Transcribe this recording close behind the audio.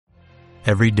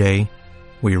Every day,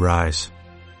 we rise,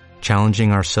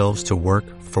 challenging ourselves to work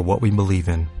for what we believe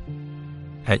in.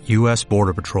 At U.S.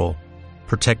 Border Patrol,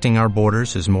 protecting our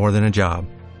borders is more than a job.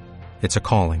 It's a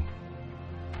calling.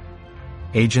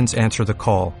 Agents answer the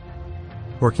call,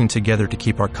 working together to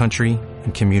keep our country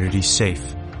and communities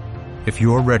safe. If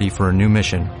you're ready for a new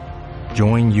mission,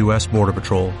 join U.S. Border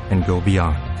Patrol and go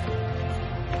beyond.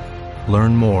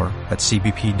 Learn more at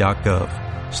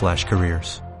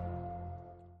cbp.gov/careers.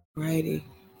 Righty.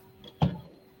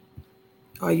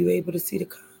 Are you able to see the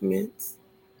comments?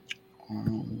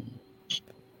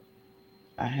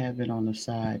 I have it on the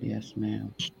side, yes,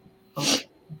 ma'am. Okay.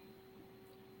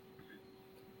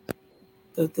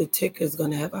 The ticker is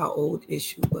going to have our old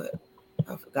issue, but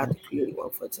I forgot to create one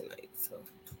for tonight. So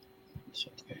it's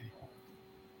okay.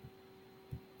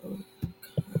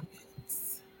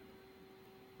 Comments.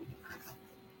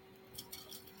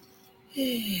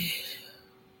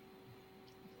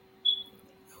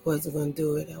 I wasn't going to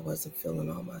do it. I wasn't feeling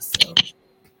on myself.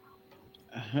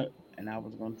 And I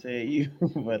was going to tell you,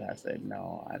 but I said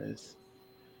no. I just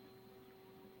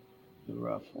the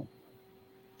ruffle.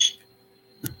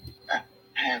 I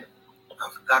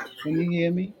forgot. Can you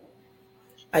hear me?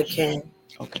 I can.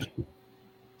 Okay.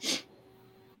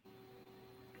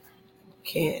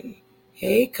 Can.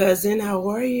 Hey, cousin, how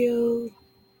are you?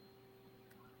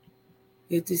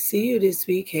 Good to see you this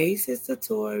week. Hey, Sister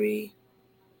Tori.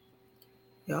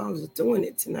 Y'all was doing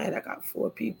it tonight. I got 4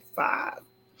 people, 5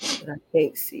 that I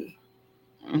can't see.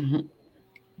 Mm-hmm.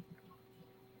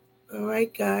 All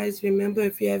right, guys. Remember,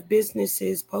 if you have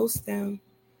businesses, post them.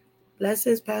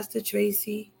 Blessings, Pastor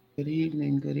Tracy. Good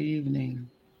evening. Good evening.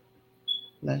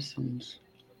 Blessings.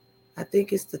 I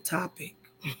think it's the topic.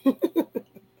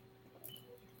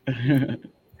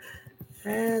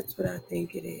 That's what I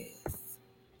think it is.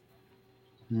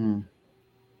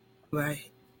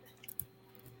 Right.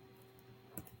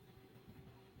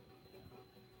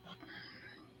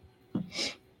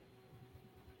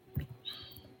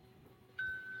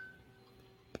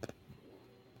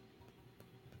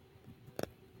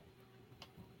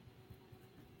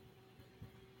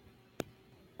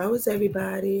 How was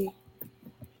everybody?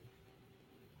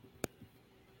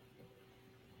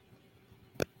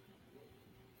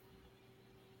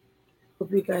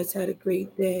 Hope you guys had a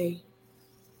great day.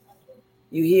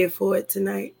 You here for it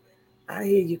tonight? I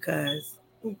hear you guys.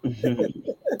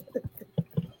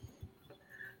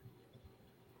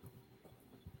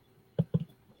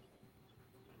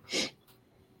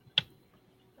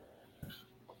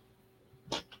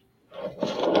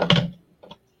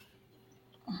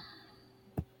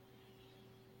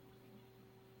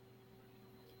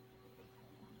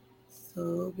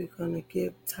 So we're going to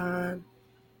give time.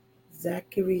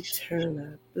 Zachary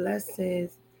Turner.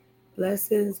 Blessings.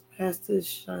 Blessings, Pastor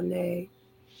Shanae.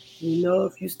 You know,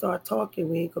 if you start talking,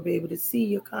 we ain't going to be able to see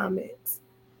your comments.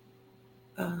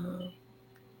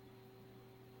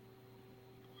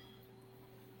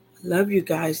 Love you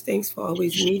guys. Thanks for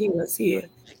always meeting us here.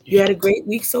 You had a great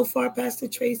week so far, Pastor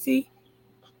Tracy?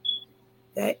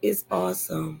 That is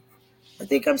awesome. I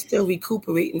think I'm still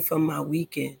recuperating from my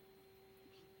weekend.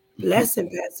 Blessing,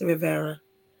 Pastor Rivera.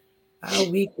 Our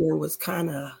weekend was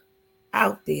kind of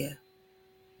out there.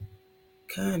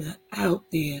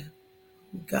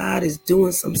 God is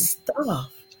doing some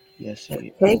stuff. Yes,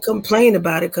 I can't complain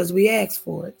about it because we asked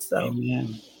for it. So,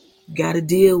 amen. Got to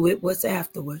deal with what's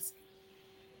afterwards.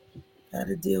 Got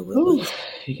to deal with what's.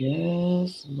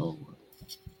 Yes, Lord.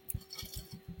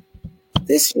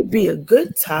 This should be a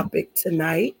good topic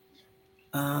tonight.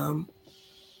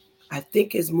 I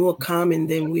think it's more common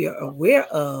than we are aware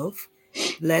of.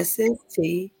 Blessings,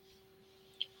 T.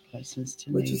 Blessings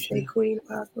to Would you say, Queen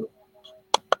Apostle?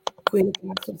 Queen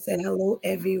Apostle said hello,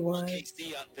 everyone.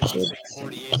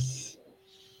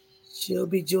 She'll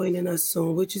be joining us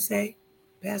soon. What'd you say,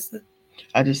 Pastor?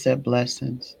 I just said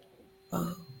blessings.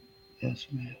 Oh. Yes,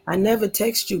 ma'am. I never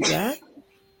text you back.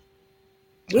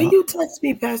 When you text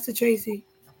me, Pastor Tracy?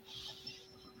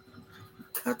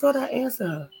 I thought I answered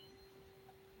her.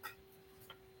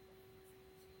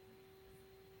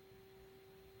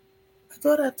 I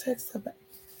thought I texted her back.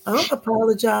 I don't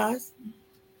apologize.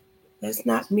 That's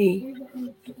not me.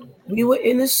 We were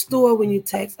in the store when you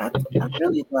text. I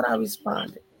really thought I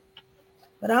responded.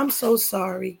 But I'm so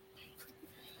sorry.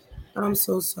 I'm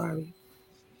so sorry.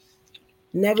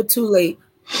 Never too late.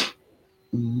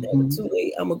 Mm-hmm. Never too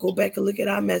late. I'm going to go back and look at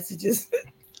our messages.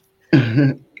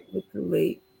 Never too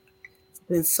late. It's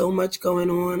been so much going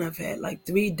on. I've had like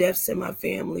 3 deaths in my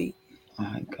family.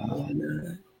 My God.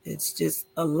 And, it's just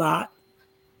a lot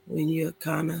when you're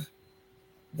kind of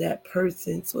that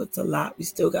person. So it's a lot. We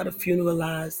still got to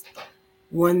funeralize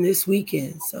one this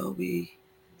weekend. So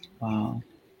Wow.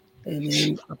 and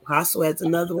then Apostle has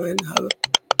another one. Her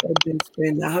best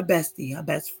friend, not her bestie, her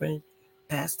best friend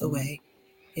passed away,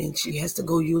 and she has to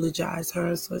go eulogize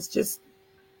her. So it's just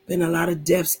been a lot of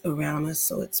deaths around us.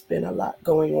 So it's been a lot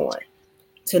going on.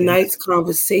 Tonight's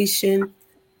conversation,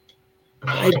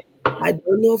 I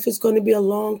don't know if it's going to be a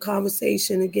long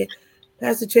conversation again.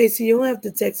 Pastor Tracy, you don't have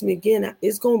to text me again.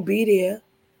 It's going to be there.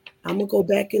 I'm going to go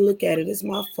back and look at it. It's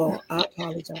my fault. I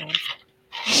apologize.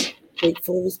 Take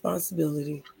full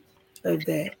responsibility of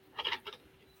that.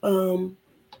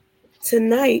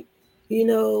 Tonight,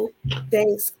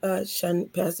 thanks,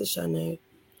 Pastor Shanae.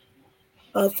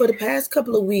 For the past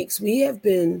couple of weeks, we have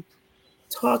been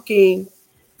talking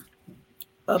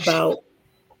about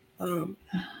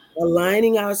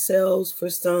aligning ourselves for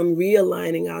some,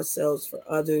 realigning ourselves for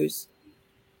others,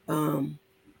 and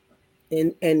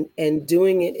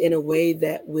doing it in a way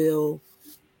that will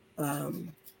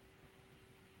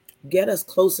get us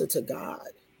closer to God.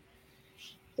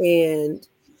 And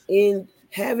in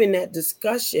having that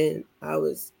discussion, I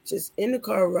was just in the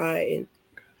car riding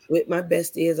with my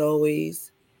bestie as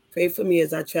always. Pray for me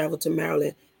as I travel to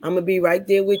Maryland. I'm gonna be right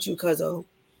there with you, cuzzo.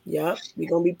 Yep, we're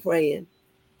gonna be praying.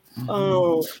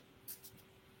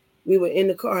 We were in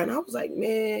the car and I was like,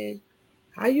 man,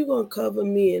 how you gonna cover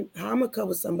me and how I'm gonna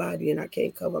cover somebody and I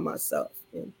can't cover myself?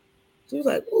 And she was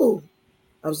like, ooh.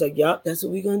 I was like, yup, that's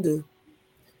what we're gonna do.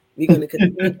 We're gonna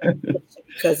continue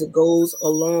because it goes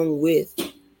along with,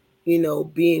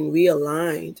 being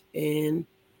realigned, and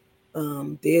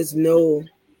there's no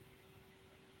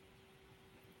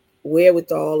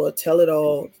wherewithal or tell it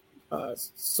all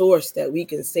source that we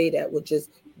can say that will just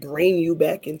bring you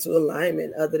back into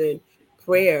alignment other than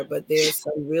prayer. But there's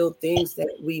some real things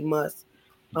that we must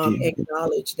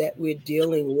acknowledge that we're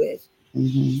dealing with.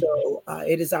 So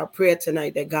it is our prayer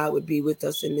tonight that God would be with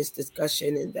us in this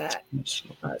discussion, and that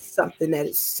something that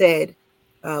is said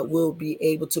will be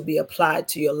able to be applied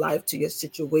to your life, to your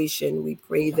situation. We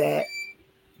pray that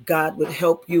God would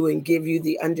help you and give you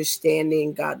the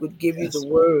understanding. God would give you the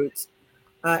words,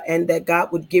 and that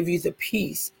God would give you the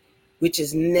peace, which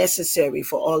is necessary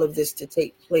for all of this to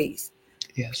take place.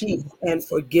 Peace and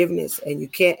forgiveness, and you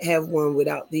can't have one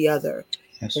without the other.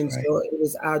 So it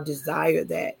is our desire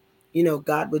that,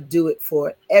 God would do it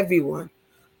for everyone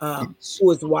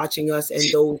who is watching us and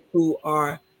those who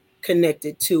are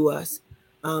connected to us.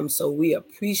 So we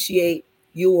appreciate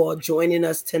you all joining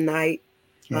us tonight.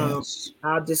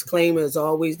 Our disclaimer is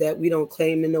always that we don't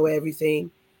claim to know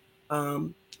everything,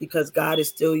 because God is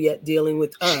still yet dealing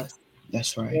with us.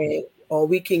 That's right. And all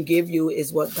we can give you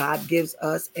is what God gives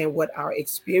us and what our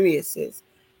experiences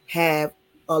have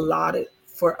allotted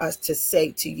for us to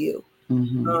say to you.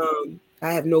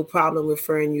 I have no problem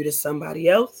referring you to somebody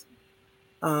else.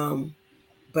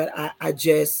 But I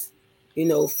just,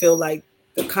 feel like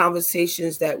the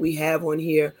conversations that we have on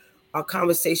here are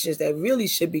conversations that really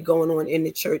should be going on in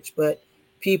the church, but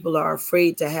people are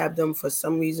afraid to have them for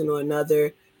some reason or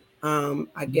another.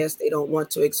 I guess they don't want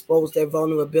to expose their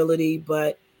vulnerability,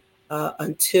 but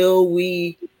until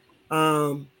we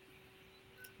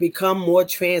become more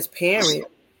transparent,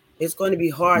 it's going to be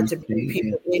hard to bring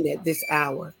people in at this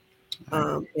hour.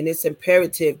 And it's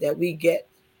imperative that we get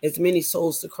as many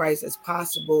souls to Christ as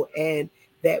possible, and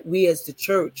that we as the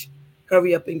church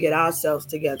hurry up and get ourselves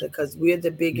together, because we're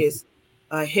the biggest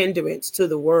hindrance to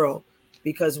the world,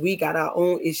 because we got our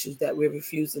own issues that we're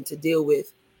refusing to deal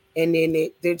with. And then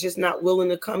they're just not willing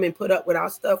to come and put up with our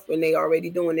stuff when they already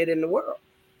doing it in the world.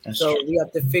 So we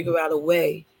have to figure out a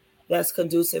way that's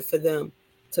conducive for them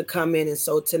to come in. And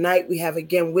so tonight we have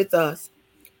again with us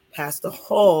Pastor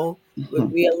Hall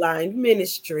with Realigned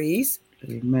Ministries.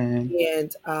 Amen.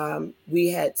 And we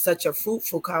had such a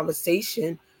fruitful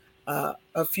conversation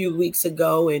a few weeks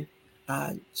ago, and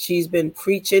she's been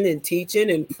preaching and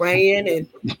teaching and praying, and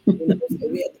so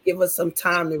we had to give us some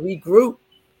time to regroup.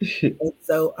 And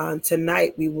so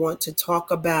tonight we want to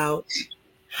talk about,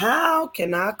 how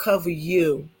can I cover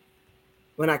you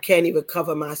when I can't even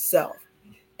cover myself?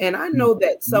 And I know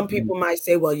that some people might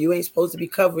say, well, you ain't supposed to be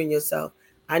covering yourself.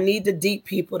 I need the deep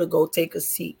people to go take a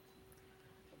seat.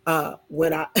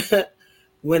 When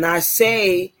I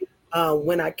say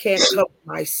when I can't cover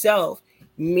myself,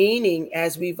 meaning,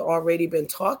 as we've already been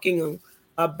talking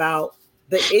about,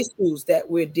 the issues that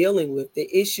we're dealing with, the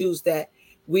issues that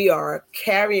we are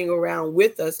carrying around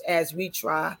with us as we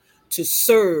try to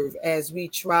serve, as we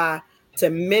try to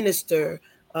minister,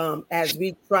 as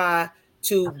we try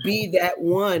to be that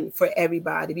one for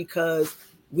everybody, because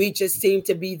we just seem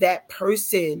to be that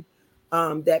person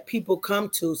that people come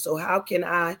to. So how can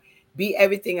I be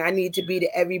everything I need to be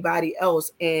to everybody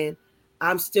else? And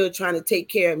I'm still trying to take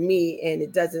care of me, and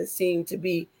it doesn't seem to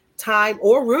be time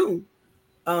or room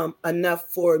enough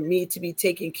for me to be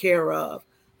taken care of.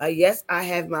 Yes, I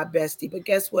have my bestie, but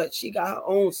guess what? She got her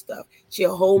own stuff. She a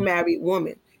whole married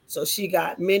woman. So she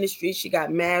got ministry, she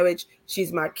got marriage,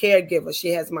 she's my caregiver, she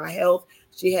has my health,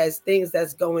 she has things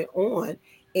that's going on.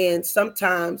 And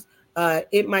sometimes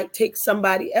it might take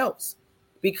somebody else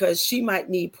because she might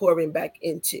need pouring back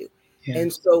into. Yes.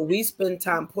 And so we spend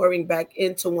time pouring back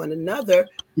into one another.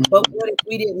 But what if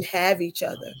we didn't have each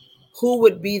other? Who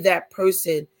would be that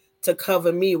person to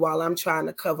cover me while I'm trying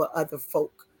to cover other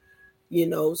folk? You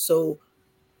know, so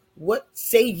what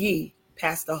say ye,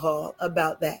 Pastor Hall,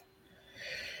 about that?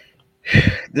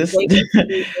 This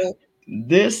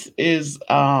is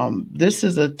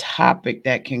a topic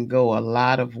that can go a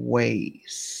lot of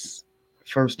ways.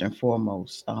 First and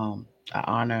foremost, I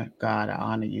honor God, I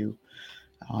honor you,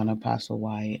 I honor Apostle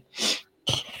Wyatt,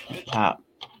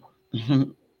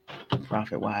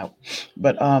 Prophet Wyatt.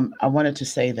 But I wanted to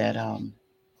say that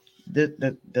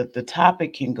the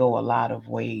topic can go a lot of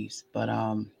ways, but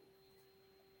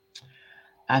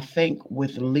I think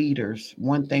with leaders,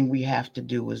 one thing we have to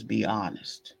do is be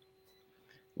honest.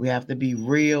 We have to be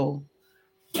real,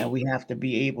 and we have to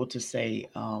be able to say,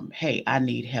 hey, I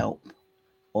need help,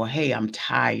 or hey, I'm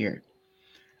tired.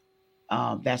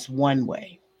 That's one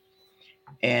way.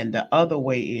 And the other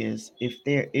way is if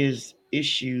there is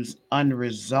issues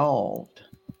unresolved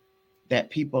that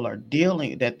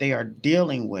they are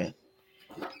dealing with,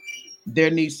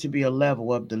 there needs to be a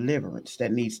level of deliverance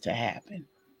that needs to happen,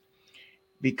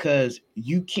 because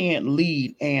you can't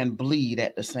lead and bleed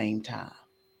at the same time,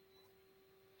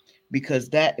 because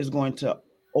that is going to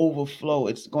overflow.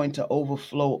 It's going to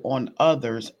overflow on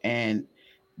others, and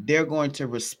they're going to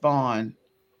respond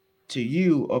to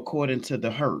you according to the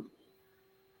hurt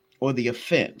or the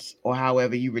offense, or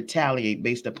however you retaliate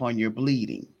based upon your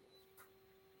bleeding.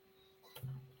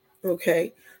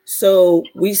 Okay. So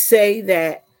we say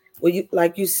that, well,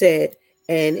 like you said,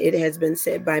 and it has been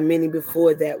said by many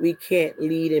before, that we can't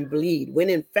lead and bleed, when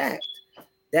in fact,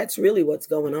 that's really what's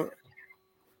going on.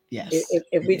 Yes.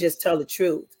 If we just tell the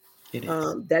truth,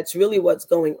 that's really what's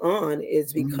going on,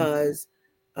 is because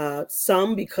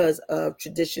some, because of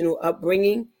traditional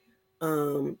upbringing,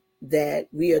 that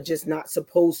we are just not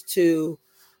supposed to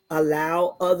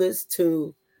allow others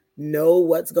to know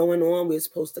what's going on. We're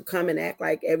supposed to come and act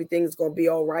like everything's going to be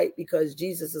all right because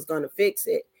Jesus is going to fix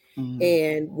it.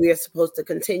 And we're supposed to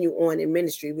continue on in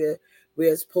ministry.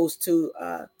 We're supposed to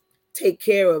take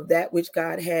care of that which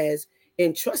God has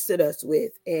entrusted us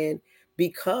with. And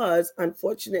because,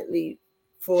 unfortunately,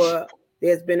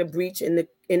 there's been a breach in the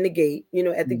gate,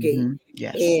 at the gate.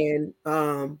 Yes.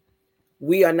 And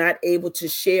we are not able to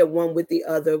share one with the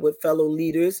other, with fellow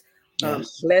leaders.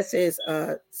 Yes. Blessings,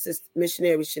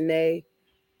 Missionary Shanae.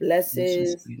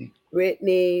 Blessings,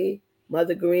 Brittany,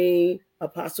 Mother Green,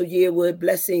 Apostle Yearwood.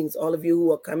 Blessings, all of you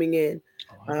who are coming in.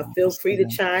 Feel free to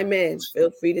chime in.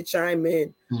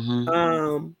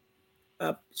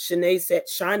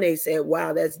 Shanae said,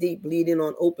 wow, that's deep. Bleeding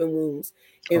on open wounds,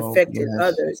 infected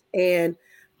others. And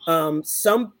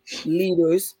some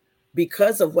leaders,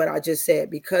 because of what I just said,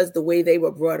 because the way they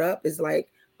were brought up is like,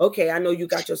 okay, I know you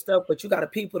got your stuff, but you got a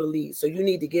people to lead. So you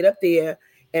need to get up there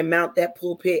and mount that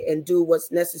pulpit and do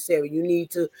what's necessary. You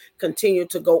need to continue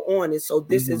to go on. And so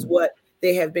this is what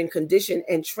they have been conditioned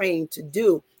and trained to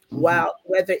do. While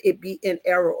whether it be in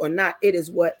error or not, it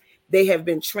is what they have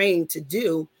been trained to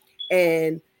do.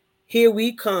 And here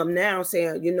we come now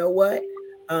saying, you know what?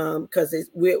 Because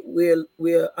we're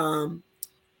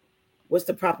what's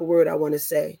the proper word I want to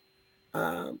say?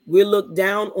 We're looked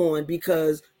down on,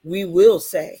 because we will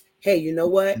say, hey, you know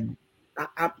what?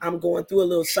 I'm going through a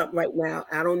little something right now.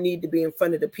 I don't need to be in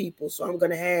front of the people. So I'm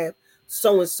going to have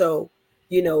so-and-so,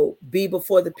 be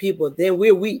before the people. Then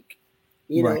we're weak,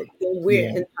 then we're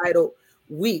entitled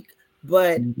weak.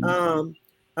 But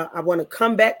I want to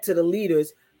come back to the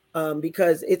leaders,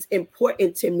 because it's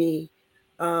important to me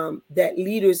that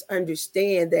leaders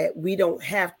understand that we don't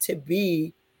have to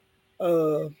be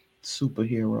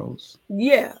superheroes.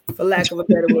 Yeah, for lack of a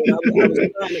better word. I was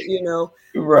trying to,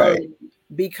 right.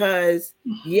 Because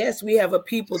yes, we have a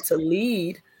people to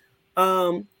lead,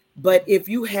 but if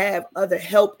you have other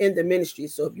help in the ministry,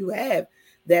 so if you have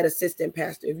that assistant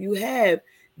pastor, if you have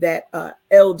that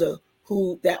elder,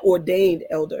 that ordained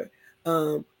elder,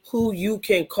 who you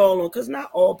can call on, because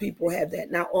not all people have that,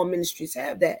 not all ministries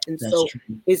have that, and that's so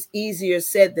true. It's easier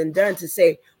said than done to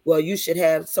say, well, you should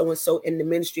have so and so in the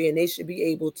ministry, and they should be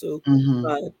able to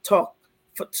talk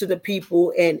to the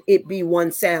people, and it be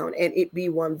one sound and it be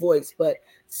one voice. But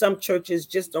some churches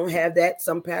just don't have that.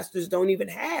 Some pastors don't even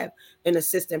have an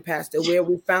assistant pastor, where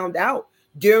we found out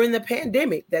during the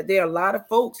pandemic that there are a lot of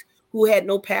folks who had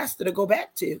no pastor to go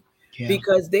back to,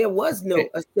 because there was no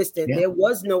assistant, there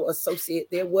was no associate,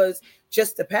 there was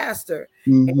just the pastor.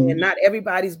 And not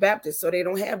everybody's Baptist, so they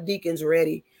don't have deacons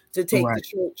ready to take the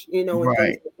church, and things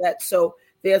like that. So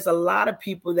there's a lot of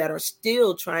people that are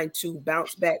still trying to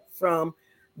bounce back from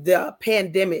the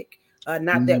pandemic.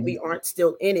 Not that we aren't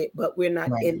still in it, but we're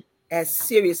not in as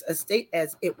serious a state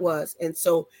as it was. And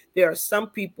so there are some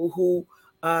people who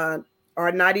are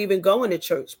not even going to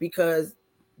church because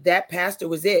that pastor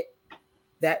was it.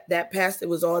 That pastor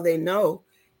was all they know.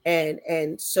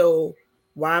 And so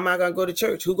why am I going to go to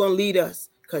church? Who's going to lead us?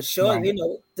 Because sure,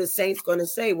 the saint's going to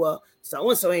say, well,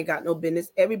 so-and-so ain't got no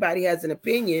business. Everybody has an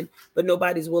opinion, but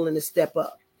nobody's willing to step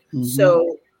up.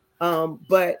 So,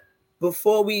 but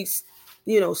before we,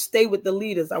 stay with the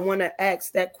leaders, I want to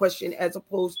ask that question as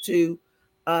opposed to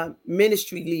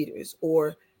ministry leaders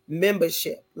or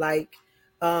membership. Like,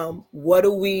 what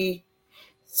do we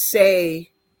say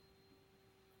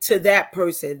to that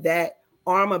person, that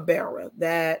armor bearer,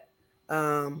 that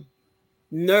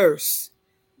nurse,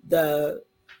 the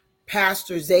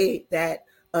pastor's aide, that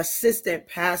assistant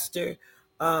pastor,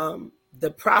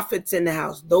 the prophets in the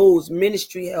house, those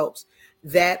ministry helps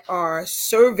that are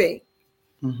serving,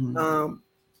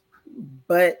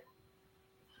 but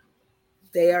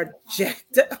they are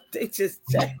jacked up. They just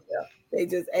jacked up. They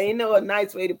just ain't no a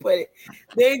nice way to put it.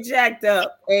 They jacked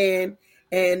up, and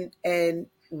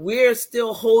we're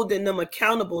still holding them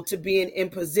accountable to being in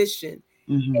position.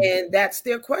 And that's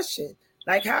their question.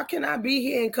 Like, how can I be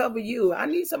here and cover you? I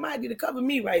need somebody to cover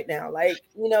me right now. Like,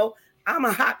 I'm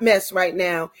a hot mess right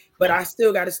now, but I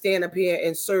still got to stand up here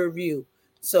and serve you.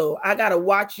 So I got to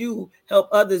watch you help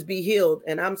others be healed.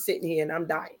 And I'm sitting here and I'm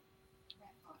dying.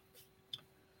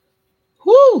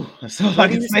 Whew. That's all I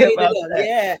can say about that.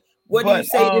 Yeah. What do you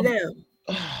say to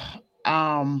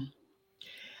them?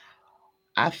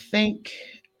 I think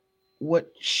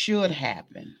what should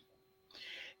happen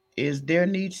is there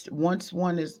needs, once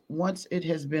it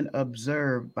has been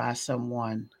observed by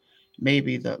someone,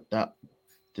 maybe the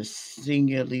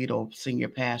senior leader or senior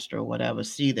pastor or whatever,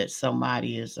 see that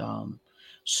somebody is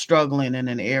struggling in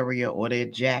an area or they're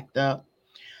jacked up,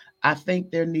 I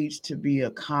think there needs to be a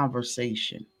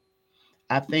conversation.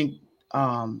 I think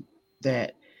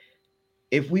that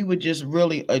if we would just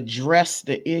really address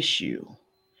the issue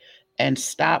and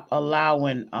stop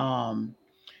allowing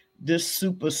this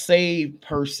super saved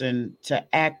person to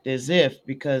act as if,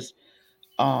 because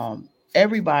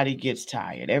everybody gets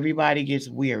tired, everybody gets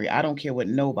weary. I don't care what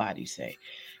nobody say.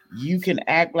 You can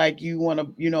act like you want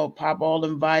to, pop all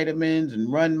them vitamins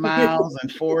and run miles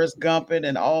and Forrest Gumping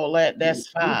and all that. That's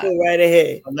fine. You go right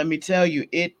ahead. But let me tell you,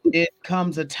 it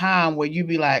comes a time where you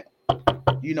be like,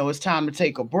 it's time to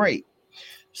take a break.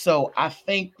 So I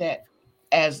think that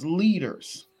as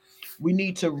leaders, we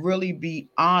need to really be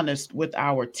honest with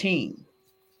our team.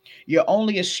 You're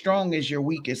only as strong as your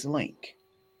weakest link.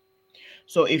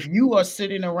 So if you are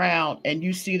sitting around and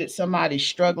you see that somebody's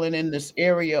struggling in this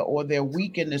area or they're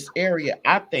weak in this area,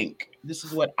 I think this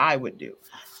is what I would do.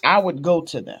 I would go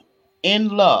to them in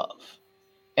love.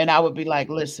 And I would be like,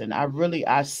 listen,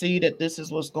 I see that this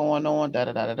is what's going on. Da,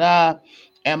 da, da, da, da.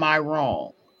 Am I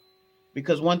wrong?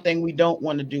 Because one thing we don't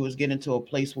want to do is get into a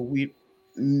place where we,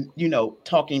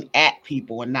 talking at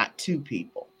people and not to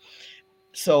people.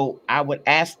 So I would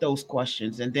ask those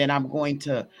questions, and then I'm going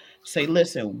to say,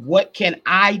 listen, what can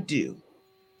I do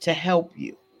to help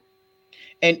you?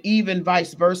 And even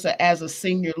vice versa, as a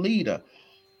senior leader,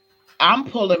 I'm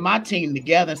pulling my team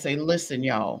together and say, listen,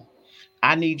 y'all,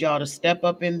 I need y'all to step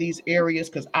up in these areas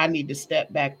because I need to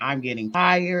step back. I'm getting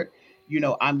tired.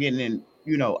 I'm getting,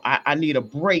 I need a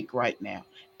break right now.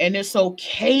 And it's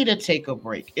okay to take a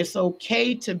break. It's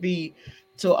okay to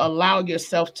allow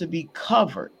yourself to be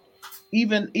covered.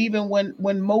 Even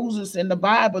when Moses in the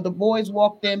Bible, the boys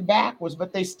walked in backwards,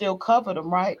 but they still covered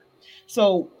them, right?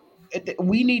 So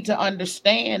we need to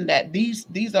understand that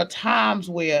these are times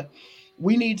where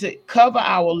we need to cover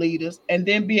our leaders and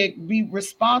then be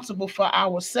responsible for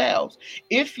ourselves.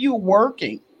 If you're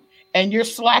working and you're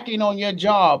slacking on your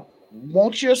job,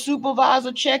 won't your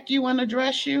supervisor check you and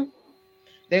address you?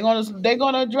 They're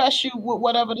gonna address you with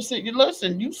whatever the situation.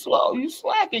 Listen, you slow, you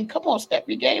slacking. Come on, step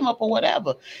your game up or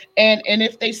whatever. And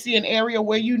if they see an area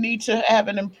where you need to have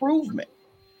an improvement,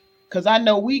 because I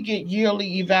know we get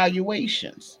yearly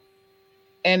evaluations,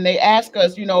 and they ask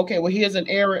us, okay, well, here's an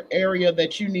area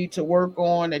that you need to work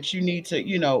on, that you need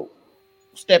to,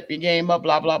 step your game up,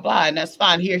 blah blah blah, and that's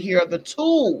fine. Here are the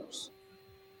tools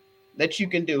that you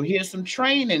can do. Here's some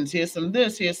trainings, here's some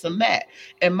this, here's some that.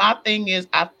 And my thing is,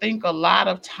 I think a lot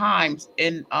of times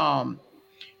in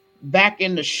back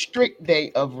in the strict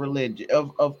day of religion,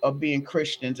 of being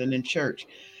Christians and in church,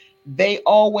 they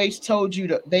always told you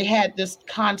to, they had this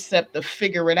concept of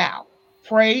figure it out,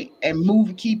 pray and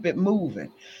move, keep it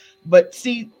moving. But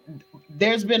see,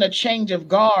 there's been a change of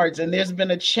guards, and there's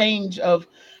been a change of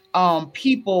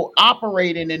people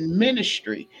operating in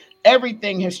ministry.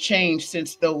 Everything has changed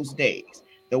since those days.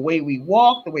 The way we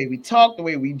walk, the way we talk, the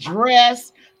way we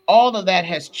dress, all of that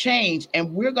has changed,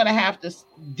 and we're going to have to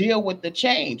deal with the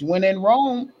change. When in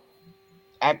Rome,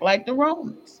 act like the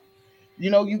Romans.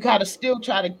 You got to still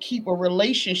try to keep a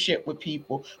relationship with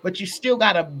people, but you still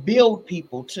got to build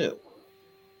people too.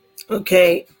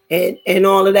 Okay, and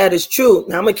all of that is true.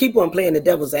 Now I'm gonna keep on playing the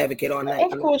devil's advocate all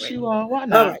night. Of course you are. Why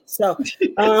not? All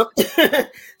right.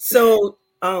 So,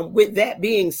 with that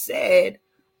being said,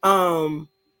 like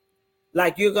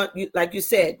like you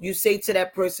said, you say to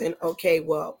that person, okay,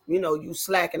 well, you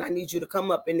slack, and I need you to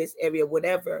come up in this area,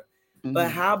 whatever. Mm-hmm.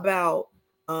 But how about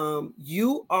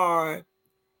you are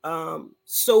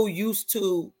so used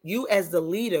to, you as the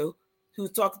leader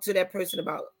who's talking to that person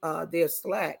about their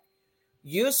slack.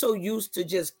 You're so used to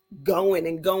just going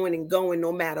and going and going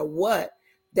no matter what,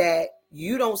 that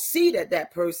you don't see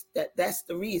that person, that's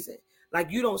the reason. Like,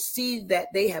 you don't see that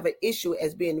they have an issue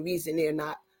as being the reason they're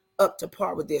not up to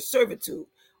par with their servitude.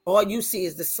 All you see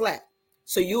is the slack.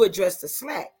 So you address the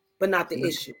slack, but not the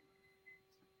issue.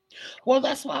 Well,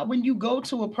 that's why when you go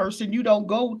to a person, you don't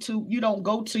go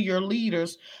to your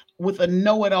leaders with a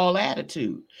know-it-all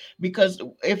attitude, because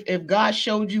if God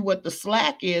showed you what the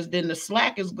slack is, then the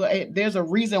slack is good. There's a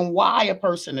reason why a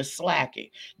person is slacking.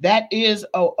 That is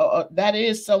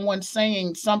someone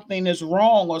saying something is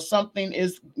wrong or something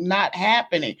is not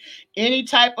happening. Any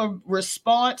type of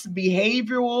response,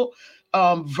 behavioral,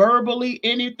 verbally,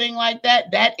 anything like that,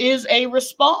 that is a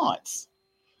response.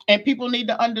 And people need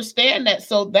to understand that.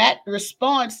 So that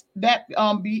response,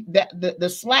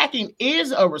 the slacking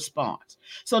is a response.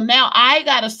 So now I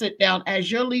got to sit down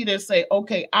as your leader and say,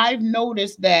 okay, I've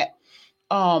noticed that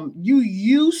you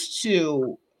used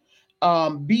to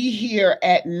be here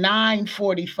at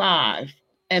 9:45,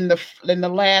 and the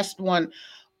last one.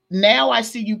 Now I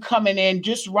see you coming in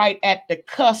just right at the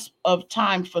cusp of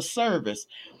time for service.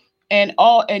 And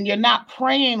you're not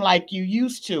praying like you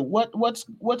used to.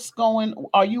 What's going?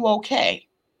 Are you okay?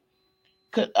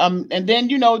 And then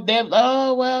they're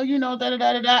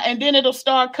and then it'll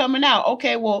start coming out.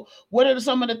 Okay, well, what are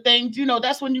some of the things?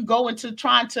 That's when you go into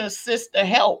trying to assist the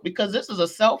help, because this is a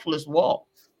selfless walk.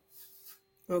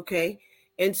 Okay,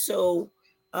 and so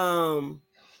I'm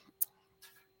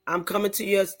coming to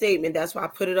your statement. That's why I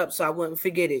put it up so I wouldn't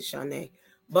forget it, Shanae.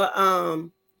 But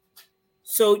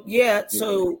so yeah,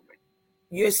 so.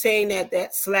 You're saying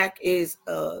that slack is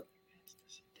a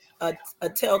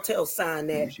telltale sign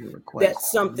that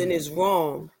something is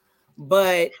wrong.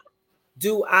 But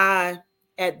do I,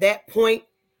 at that point,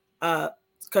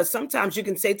 because sometimes you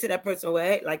can say to that person, well,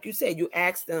 hey, like you said, you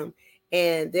ask them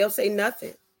and they'll say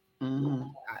nothing. Mm-hmm.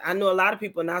 I know a lot of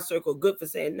people in our circle good for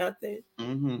saying nothing.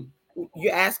 Mm-hmm.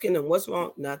 You're asking them, what's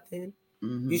wrong? Nothing.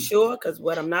 Mm-hmm. You sure? Because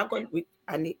what I'm not going to,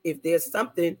 if there's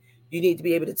something, you need to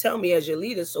be able to tell me as your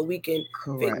leader so we can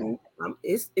figure,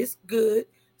 it's good.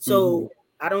 So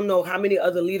I don't know how many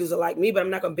other leaders are like me, but I'm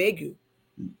not going to beg you.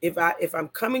 If I'm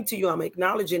coming to you, I'm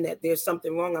acknowledging that there's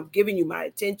something wrong. I'm giving you my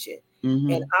attention.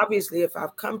 Mm-hmm. And obviously, if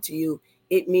I've come to you,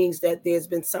 it means that there's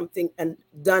been something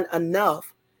done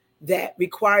enough that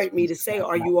required me to say,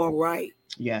 are you all right?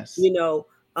 Yes.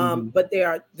 But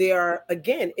there are,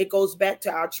 again, it goes back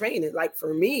to our training. Like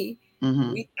for me,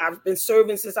 I've been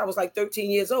serving since I was like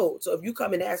 13 years old. So if you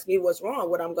come and ask me what's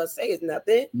wrong, what I'm going to say is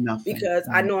nothing. Because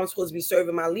I know I'm supposed to be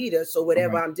serving my leader. So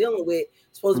whatever I'm dealing with is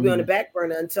supposed to be on the back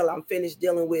burner until I'm finished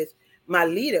dealing with my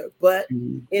leader. But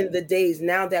in the days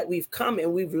now that we've come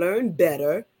and we've learned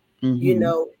better,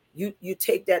 you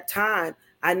take that time.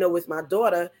 I know with my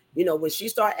daughter, when she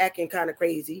start acting kind of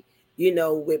crazy,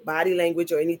 with body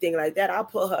language or anything like that, I'll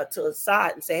pull her to the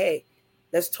side and say, hey,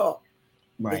 let's talk.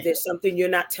 Right. Is there something you're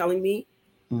not telling me?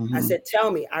 I said, tell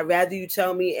me. I'd rather you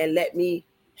tell me and let me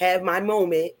have my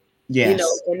moment, and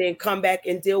then come back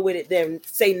and deal with it, then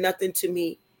say nothing to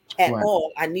me at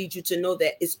all. I need you to know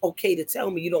that it's okay to tell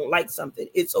me you don't like something.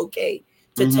 It's okay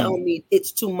to tell me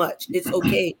it's too much. It's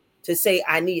okay to say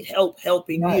I need help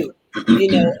helping you,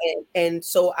 and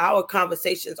so our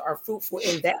conversations are fruitful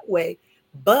in that way.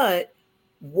 But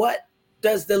what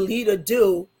does the leader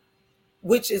do,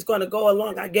 which is going to go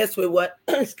along, I guess, with what,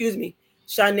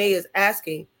 Shanae is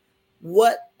asking?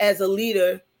 What, as a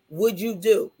leader, would you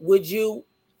do? Would you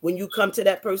when you come to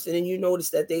that person and you notice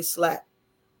that they slack,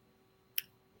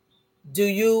 do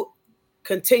you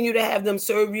continue to have them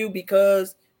serve you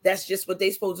because that's just what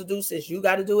they're supposed to do since you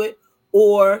got to do it?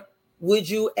 Or would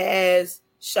you, as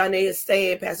Shanae is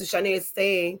saying, Pastor Shanae is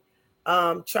saying,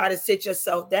 try to sit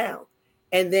yourself down?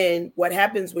 And then what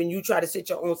happens when you try to sit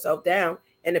your own self down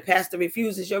and the pastor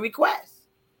refuses your request?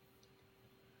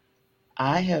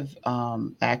 I have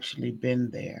actually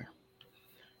been there.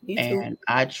 Me too. And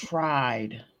I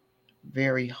tried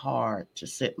very hard to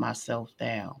sit myself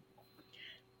down.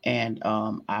 And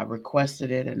I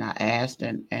requested it and I asked,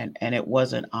 and it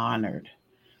wasn't honored.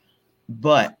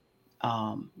 But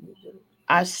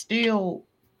I still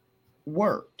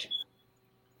worked.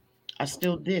 I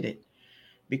still did it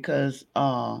because,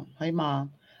 hey,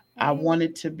 Mom, I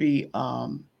wanted to be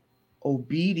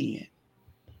obedient.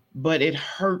 But it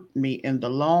hurt me in the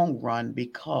long run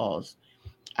because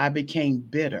I became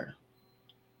bitter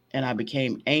and I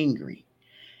became angry.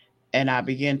 And I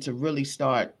began to really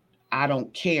start, I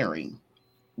don't caring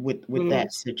with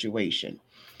that situation.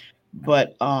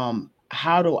 But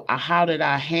how did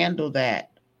I handle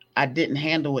that? I didn't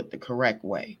handle it the correct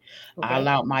way. Okay. I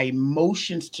allowed my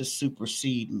emotions to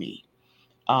supersede me,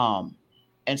 and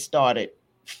started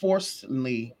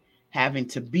forcibly having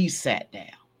to be sat down,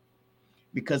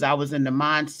 because I was in the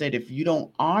mindset, if you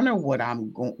don't honor what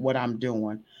I'm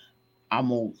doing, I'm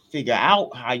gonna figure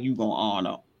out how you gonna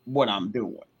honor what I'm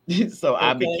doing. So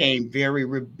I became very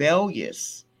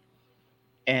rebellious.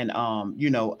 And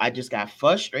I just got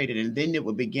frustrated, and then it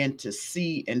would begin to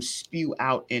see and spew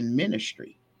out in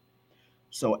ministry.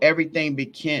 So everything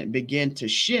began to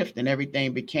shift, and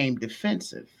everything became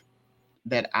defensive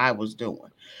that I was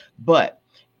doing. But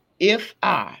if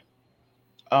I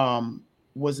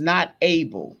was not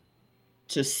able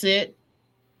to sit,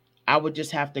 I would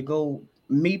just have to go.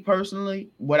 Me personally,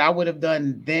 what I would have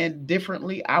done then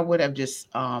differently, I would have just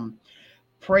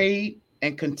prayed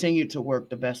and continued to work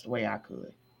the best way I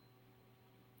could.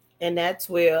 And that's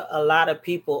where a lot of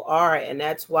people are. And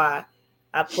that's why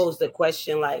I posed the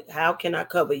question, like, how can I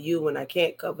cover you when I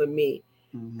can't cover me?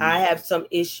 Mm-hmm. I have some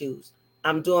issues.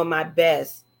 I'm doing my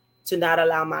best to not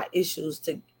allow my issues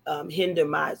to hinder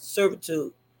my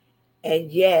servitude.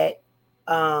 And yet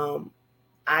I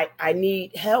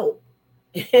need help.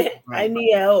 Right. I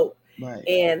need help. Right.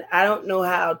 And I don't know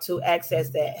how to access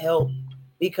that help,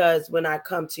 because when I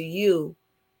come to you,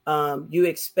 you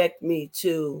expect me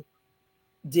to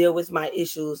deal with my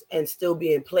issues and still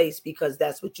be in place, because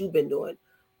that's what you've been doing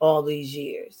all these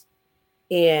years.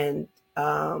 And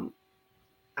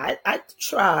I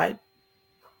tried.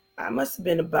 I must have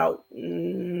been about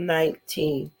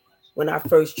 19 when I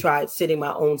first tried sitting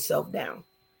my own self down.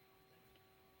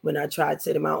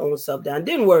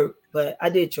 Didn't work, but I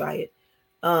did try it.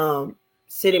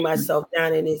 Sitting myself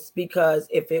down, and it's because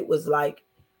if it was like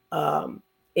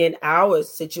in our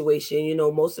situation,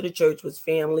 most of the church was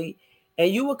family,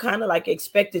 and you were kind of like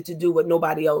expected to do what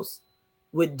nobody else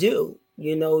would do.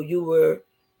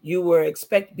 You were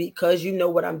expected, because you know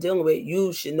what I'm dealing with,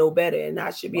 you should know better, and I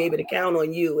should be able to count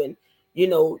on you, and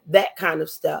that kind of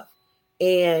stuff.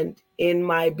 And in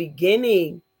my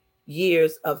beginning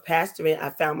years of pastoring, I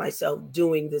found myself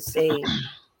doing the same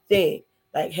thing.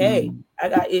 Like, hey, I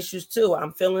got issues too.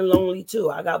 I'm feeling lonely too.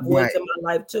 I got voids in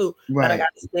my life too. Right. But I got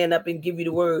to stand up and give you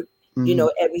the word,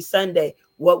 every Sunday.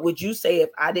 What would you say if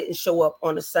I didn't show up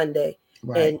on a Sunday,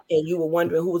 and you were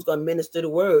wondering who was going to minister the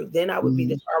word? Then I would be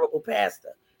the horrible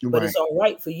pastor. But it's all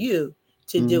right for you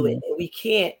to do it. And we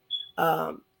can't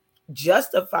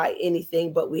justify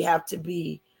anything, but we have to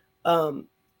be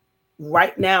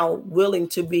right now willing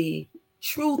to be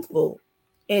truthful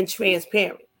and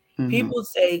transparent. People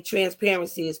say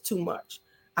transparency is too much.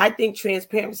 I think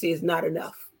transparency is not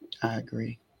enough. I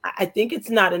agree. I think it's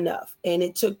not enough. And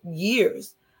it took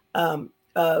years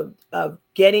of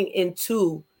getting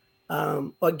into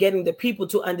or getting the people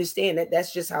to understand that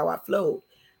that's just how I flowed.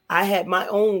 I had my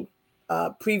own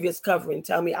previous covering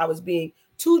tell me I was being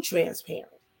too transparent,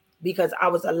 because I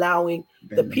was allowing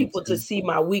the people to see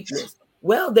my weakness.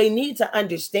 Well, they need to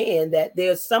understand that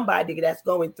there's somebody that's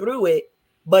going through it,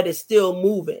 but it's still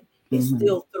moving. It's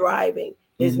still thriving.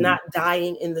 It's not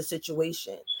dying in the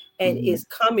situation, and is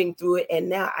coming through it. And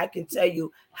now I can tell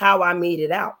you how I made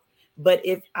it out. But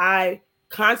if I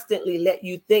constantly let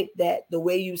you think that the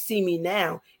way you see me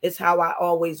now is how I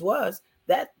always was,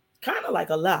 that's kind of like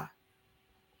a lie.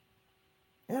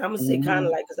 And I'm going to say kind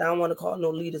of like, because I don't want to call no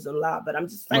leaders a lie, but I'm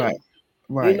just saying,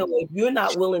 right. If you're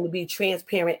not willing to be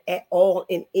transparent at all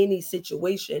in any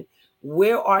situation,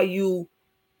 where are you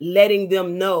letting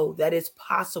them know that it's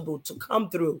possible to come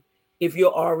through if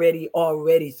you're already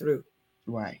through?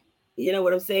 Right. You know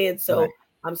what I'm saying? So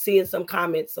I'm seeing some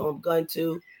comments, so I'm going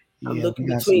to. I'm Yeah, looking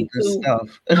we got some between good two.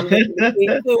 stuff. I'm looking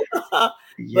between two.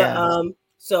 Yes.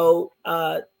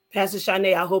 But Pastor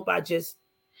Shanae, I hope I just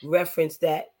referenced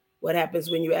that. What happens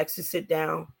when you actually sit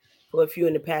down for a few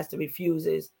and the pastor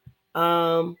refuses?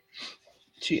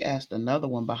 She asked another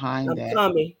one behind that.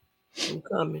 I'm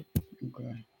coming.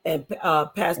 Okay. And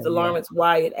Pastor Oh, yeah. Lawrence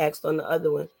Wyatt asked on the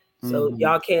other one. So Mhm.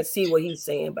 y'all can't see what he's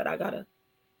saying, but I gotta.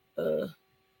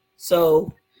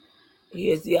 So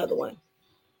here's the other one.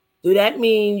 Do that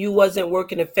mean you wasn't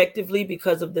working effectively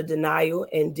because of the denial,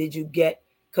 and did you get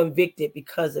convicted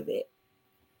because of it?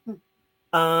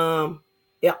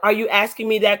 Yeah, are you asking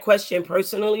me that question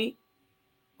personally?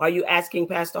 Are you asking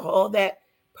Pastor Hall that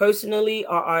personally,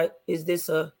 or is this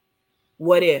a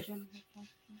what if?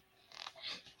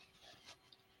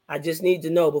 I just need to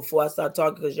know before I start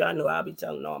talking, because y'all know I'll be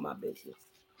telling all my business.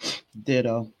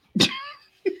 Ditto.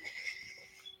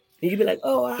 And you be like,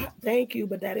 oh, thank you,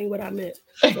 but that ain't what I meant.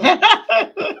 So,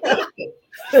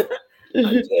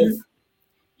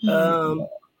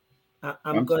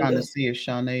 I'm trying to see if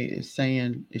Shanae is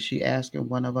saying, is she asking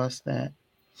one of us that?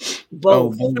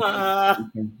 Both. Oh, both.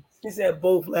 She said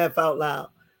both, laugh out loud.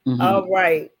 Mm-hmm. All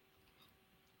right.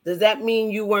 Does that mean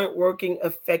you weren't working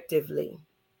effectively?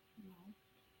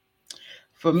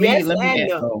 For me, yes, let me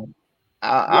answer.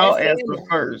 I'll answer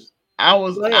first. I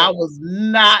was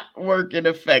not working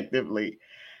effectively.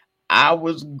 I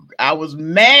was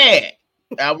mad.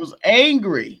 I was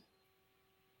angry.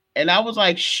 And I was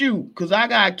like, shoot, because I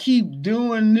gotta keep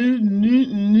doing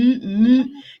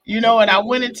you know, and I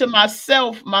went into my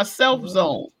self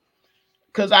zone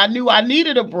because I knew I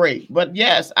needed a break. But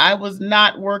yes, I was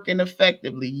not working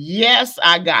effectively. Yes,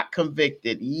 I got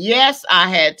convicted. Yes, I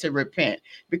had to repent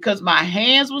because my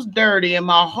hands was dirty and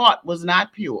my heart was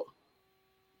not pure.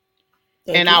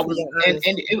 And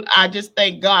I just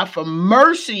thank God for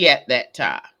mercy at that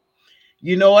time.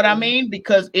 You know what I mean?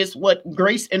 Because it's what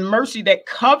grace and mercy that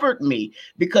covered me,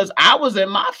 because I was in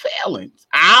my feelings.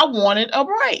 I wanted a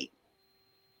break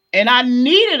and I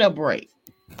needed a break.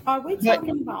 Are we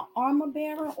talking about armor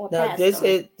bearer or no,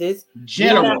 pastor? This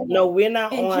general. We're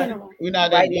not in on. General. We're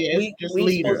not right. We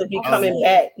supposed to be coming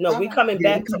back. No, we're coming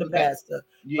back to the pastor.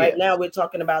 Yeah. Right now, we're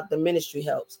talking about the ministry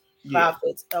helps,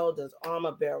 prophets, elders,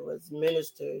 armor bearers,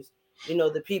 ministers. You know,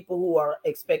 the people who are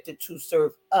expected to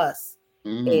serve us.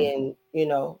 And you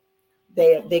know,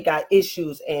 they got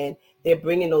issues and they're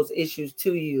bringing those issues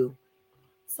to you.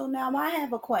 So now I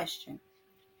have a question.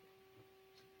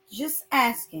 Just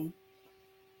asking.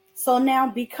 So now,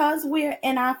 because we're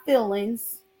in our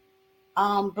feelings,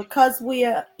 because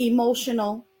we're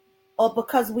emotional, or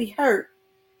because we hurt,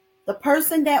 the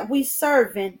person that we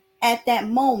serving at that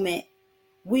moment,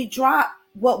 we drop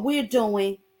what we're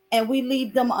doing and we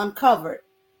leave them uncovered.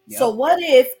 Yep. So what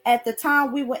if at the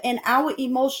time we were in our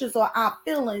emotions or our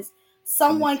feelings,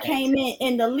 someone came in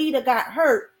and the leader got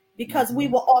hurt because we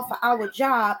were off of our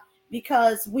job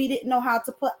because we didn't know how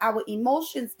to put our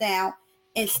emotions down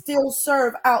and still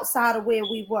serve outside of where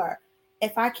we were?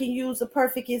 If I can use a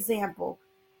perfect example,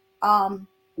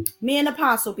 me and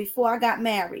Apostle, before I got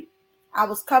married, I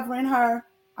was covering her.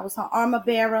 I was her armor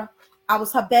bearer. I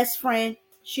was her best friend.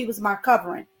 She was my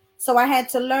covering. So I had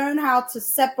to learn how to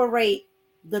separate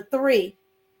the three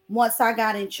once I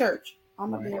got in church.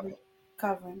 Armor bearer,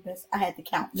 covering, best. I had to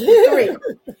count three.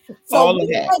 So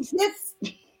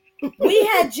we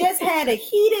had just had a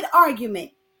heated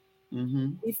argument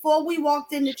before we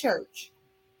walked into church.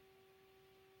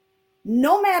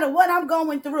 No matter what I'm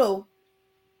going through,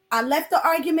 I left the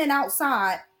argument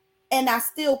outside and I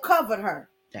still covered her.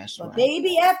 That's but right.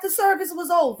 Baby, after service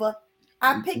was over,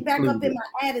 I picked back up in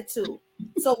my attitude.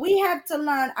 So we have to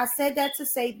learn. I said that to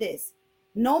say this.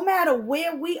 No matter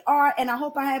where we are, and I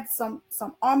hope I have some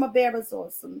armor bearers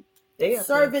or some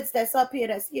servants that's up here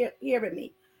that's hearing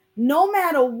me. No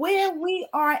matter where we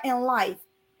are in life,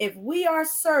 if we are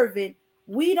serving,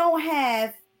 we don't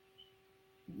have,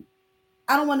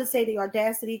 I don't want to say the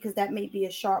audacity because that may be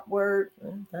a sharp word.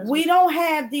 We don't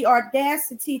have the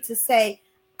audacity to say,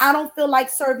 I don't feel like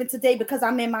serving today because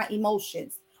I'm in my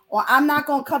emotions, or I'm not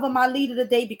going to cover my leader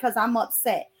today because I'm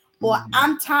upset, or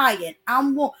I'm tired.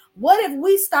 What if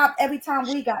we stopped every time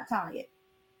we got tired?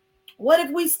 What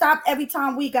if we stopped every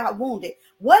time we got wounded?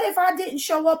 What if I didn't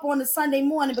show up on a Sunday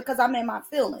morning because I'm in my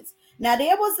feelings? Now,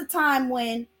 there was a time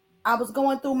when I was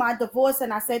going through my divorce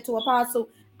and I said to Apostle,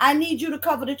 I need you to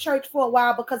cover the church for a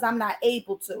while because I'm not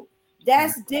able to.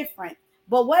 That's different.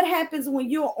 But what happens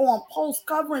when you're on post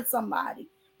covering somebody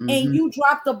and you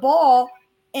drop the ball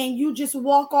and you just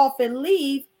walk off and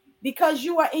leave because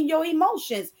you are in your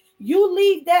emotions? you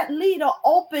leave that leader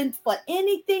open for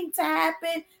anything to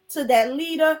happen to that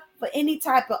leader, for any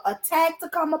type of attack to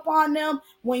come upon them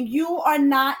when you are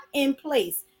not in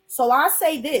place. So I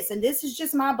say this, and this is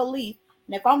just my belief,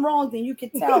 and if I'm wrong, then you can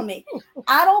tell me.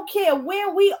 I don't care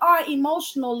where we are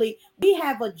emotionally, we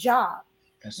have a job.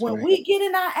 When we get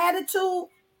in our attitude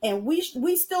and we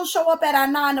still show up at our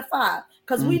 9 to 5,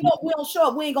 because we know we don't show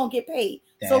up, we ain't gonna get paid.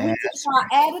 So we take our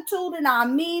attitude and our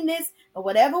meanness or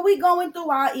whatever we going through,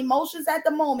 our emotions at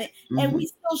the moment, and we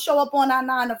still show up on our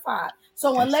 9 to 5.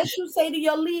 So unless you say to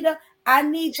your leader, I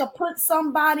need to put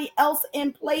somebody else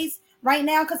in place right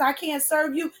now because I can't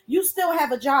serve you, you still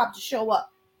have a job to show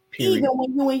up. Period. Even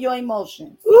when you in your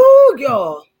emotions. Ooh,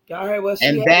 y'all heard what she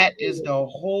and had that is the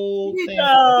whole thing.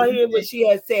 Y'all hear what she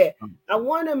has said. I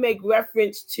want to make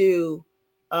reference to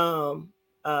Shanae.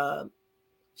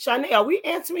 Are we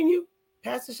answering you,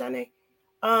 Pastor Shanae?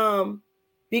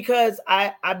 Because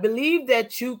I believe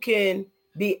that you can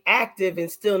be active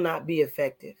and still not be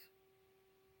effective.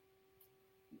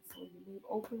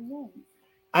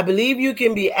 I believe you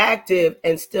can be active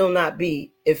and still not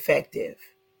be effective.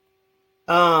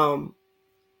 And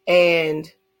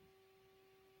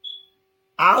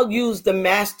I'll use the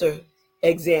master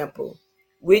example,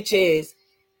 which is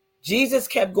Jesus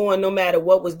kept going no matter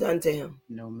what was done to him.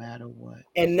 No matter what.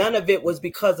 And none of it was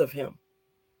because of him.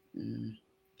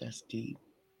 That's deep.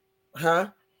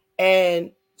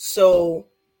 And so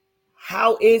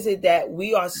how is it that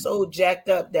we are so jacked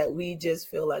up that we just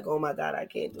feel like, oh my God, I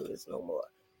can't do this no more?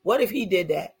 What if he did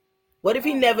that? What if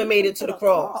he never made it to the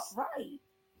cross? Right.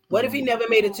 What if he never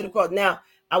made it to the cross? Now,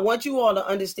 I want you all to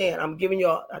understand. I'm giving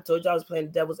y'all, I told you I was playing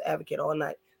the devil's advocate all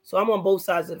night. So I'm on both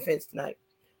sides of the fence tonight.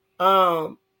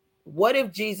 What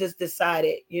if Jesus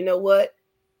decided, you know what?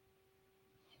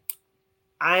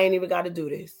 I ain't even got to do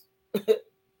this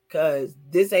because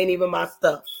this ain't even my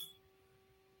stuff.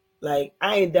 Like,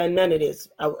 I ain't done none of this.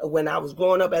 When I was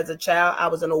growing up as a child, I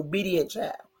was an obedient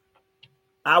child.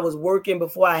 I was working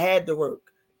before I had to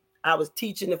work. I was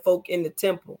teaching the folk in the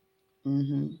temple.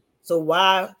 So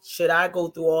why should I go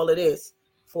through all of this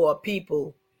for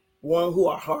people, one, who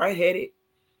are hard-headed,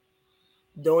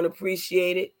 don't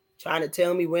appreciate it, trying to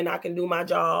tell me when I can do my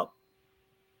job?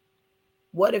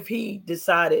 What if he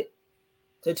decided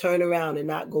to turn around and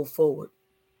not go forward?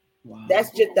 Wow. That's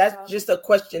just a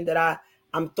question that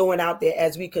I'm throwing out there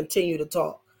as we continue to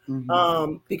talk.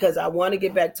 Because I want to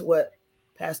get back to what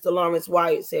Pastor Lawrence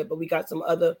Wyatt said, but we got some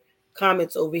other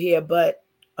comments over here. But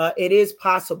it is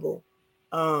possible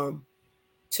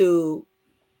to,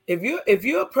 if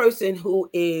you're a person who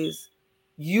is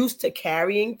used to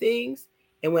carrying things,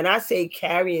 and when I say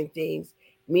carrying things,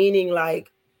 meaning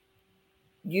like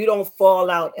you don't fall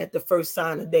out at the first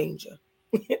sign of danger.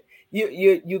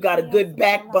 you got a good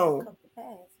backbone.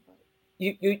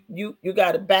 You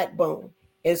got a backbone,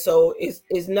 and so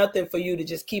it's nothing for you to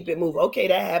just keep it moving. Okay,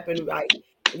 that happened, right?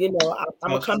 You know,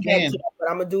 I'm gonna come back to that, but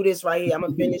I'm gonna do this right here. I'm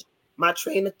gonna finish my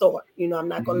train of thought. You know, I'm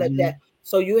not gonna let that.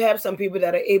 So you have some people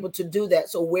that are able to do that.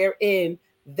 So wherein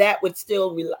that would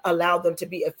still allow them to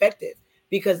be effective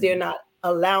because they're not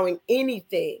allowing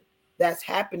anything that's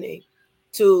happening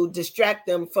to distract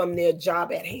them from their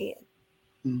job at hand.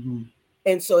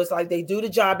 And so it's like they do the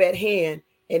job at hand,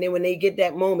 and then when they get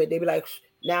that moment, they be like,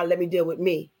 now let me deal with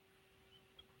me.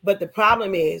 But the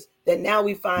problem is that now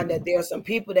we find that there are some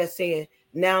people that saying,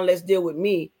 now let's deal with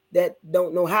me, that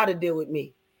don't know how to deal with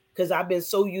me. Because I've been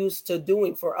so used to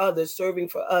doing for others, serving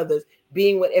for others,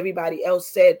 being what everybody else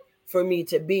said for me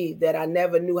to be, that I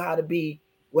never knew how to be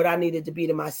what I needed to be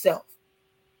to myself.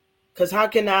 Because how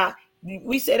can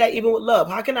we say that even with love,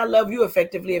 how can I love you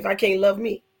effectively if I can't love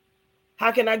me?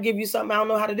 How can I give you something I don't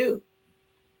know how to do?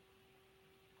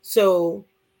 So,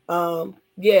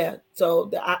 yeah.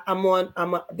 So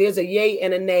there's a yay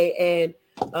and a nay, and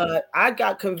I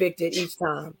got convicted each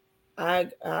time. I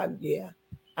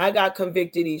got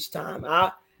convicted each time.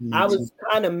 I was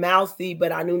kind of mouthy,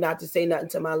 but I knew not to say nothing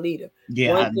to my leader.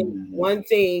 Yeah. One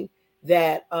thing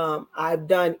that I've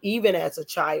done even as a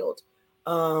child,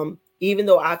 even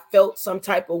though I felt some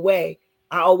type of way,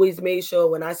 I always made sure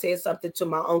when I said something to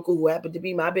my uncle, who happened to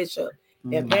be my bishop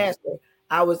and pastor,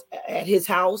 I was at his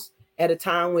house at a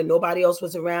time when nobody else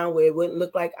was around, where it wouldn't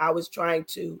look like I was trying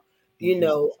to,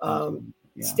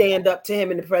 stand up to him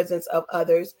in the presence of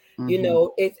others. You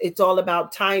know, it's all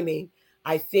about timing.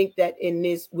 I think that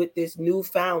with this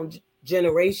newfound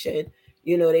generation,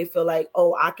 you know, they feel like,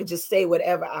 oh, I could just say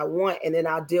whatever I want and then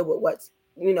I'll deal with what's,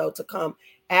 to come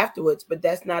afterwards. But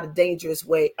that's not a dangerous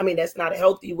way. I mean, that's not a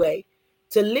healthy way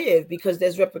to live, because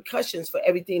there's repercussions for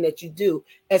everything that you do,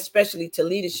 especially to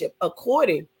leadership,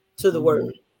 according to the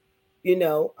word.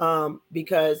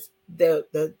 because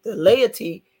the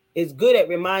laity is good at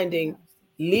reminding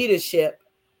leadership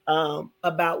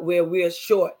about where we're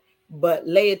short, but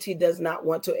laity does not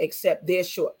want to accept their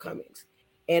shortcomings.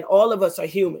 And all of us are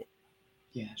human.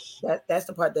 Yes. That's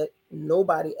the part that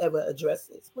nobody ever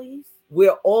addresses. Please.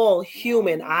 We're all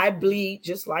human. I bleed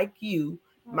just like you.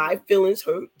 My feelings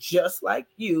hurt just like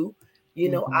you.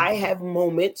 I have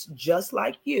moments just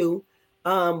like you.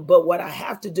 But what I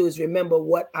have to do is remember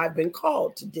what I've been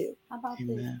called to do. How about this?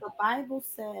 The Bible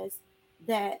says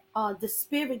that the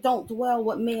spirit don't dwell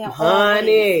with man Honey.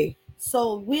 always.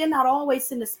 So we're not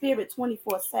always in the spirit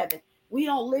 24/7. We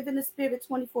don't live in the spirit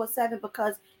 24/7,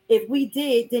 because if we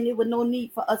did, then there would no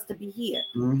need for us to be here.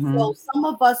 So some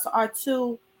of us are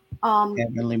too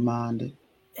heavenly minded.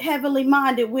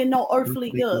 We're no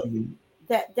earthly good.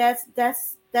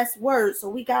 That's word. So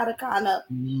we gotta kind of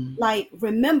like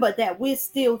remember that we're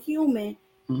still human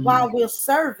while we're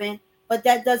serving, but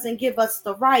that doesn't give us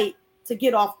the right to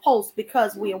get off post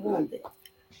because we are wounded.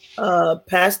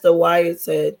 Pastor Wyatt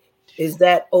said, "Is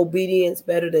that obedience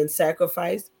better than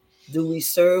sacrifice? Do we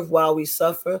serve while we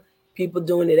suffer?" People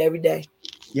doing it every day.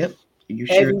 Yep.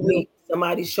 Every week,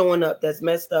 somebody's showing up that's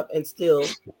messed up and still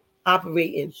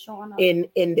operating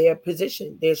in their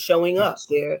position. They're showing up.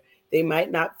 They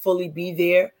might not fully be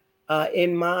there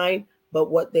in mind, but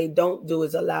what they don't do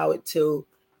is allow it to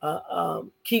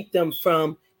keep them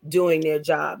from doing their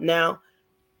job. Now,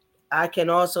 I can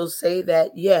also say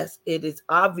that, yes, it is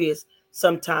obvious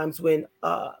sometimes when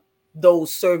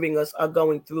those serving us are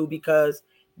going through because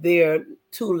they're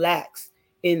too lax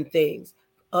in things.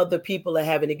 Other people are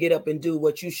having to get up and do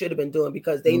what you should have been doing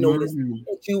because they noticed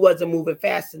that you wasn't moving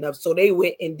fast enough. So they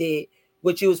went and did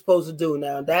what you were supposed to do.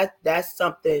 Now that's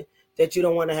something that you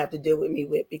don't want to have to deal with me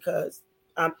with, because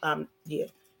I'm yeah,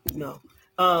 no.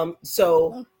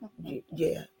 So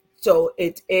yeah. So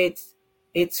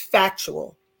it's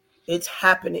factual. It's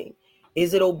happening.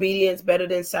 Is it obedience better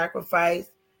than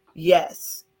sacrifice?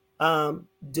 Yes.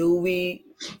 Do we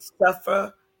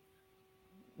suffer?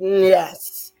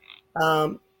 Yes.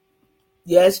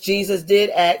 Yes, Jesus did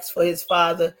ask for his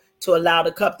Father to allow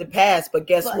the cup to pass, but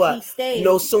guess what?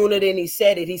 No sooner than he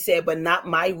said it, he said, "But not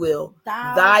my will,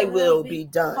 thy will be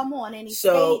done." Come on, and he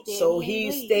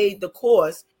stayed the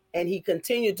course, and he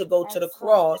continued to go to the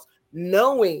cross,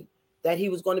 knowing that he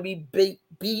was going to be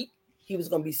beat, he was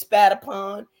going to be spat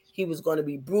upon, he was going to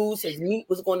be bruised, his meat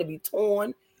was going to be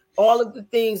torn. All of the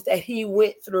things that he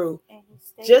went through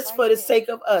just for the sake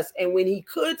of us. And when he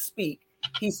could speak,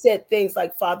 he said things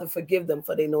like, "Father, forgive them,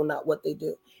 for they know not what they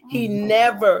do." He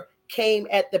never came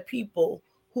at the people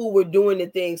who were doing the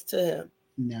things to him.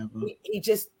 Never. He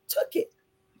just took it.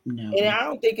 Never. And I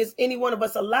don't think it's any one of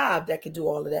us alive that could do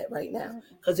all of that right now.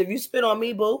 Because if you spit on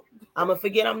me, boo, I'm going to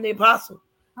forget I'm the apostle.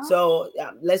 So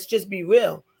let's just be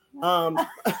real. Let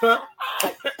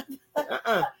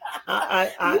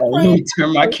me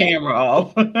turn my camera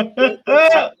off.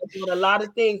 There's a lot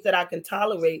of things that I can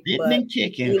tolerate, but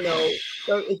kicking.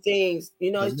 Certain things,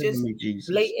 it's just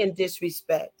blatant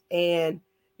disrespect. And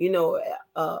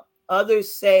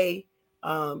others say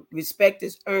respect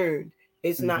is earned,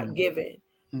 it's not given.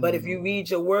 But if you read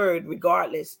your word,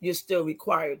 regardless, you're still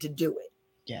required to do it.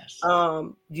 Yes.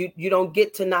 You don't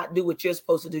get to not do what you're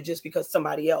supposed to do just because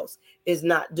somebody else is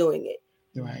not doing it.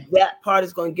 Right. That part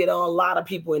is going to get a lot of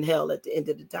people in hell at the end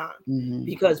of the time.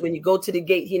 Because when you go to the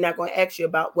gate, he's not going to ask you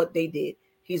about what they did.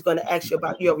 He's going to ask you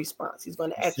about your response. He's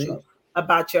going to ask you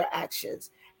about your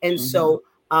actions. And so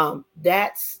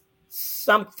that's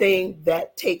something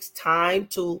that takes time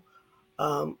to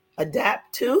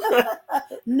adapt to.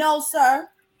 No, sir.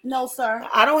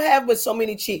 I don't have with so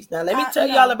many cheeks. Now, let me tell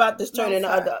y'all about this turning the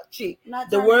other cheek.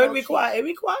 The word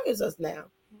requires us now.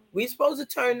 We're supposed to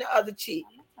turn the other cheek.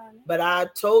 But I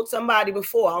told somebody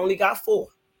before, I only got 4.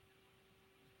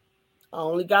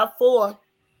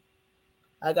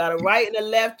 I got a right and a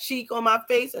left cheek on my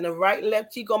face and a right and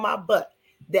left cheek on my butt.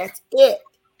 That's it.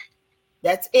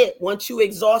 Once you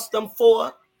exhaust them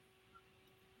 4,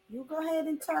 you go ahead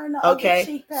and turn the other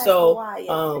cheek. So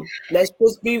let's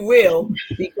just be real,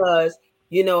 because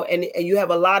and you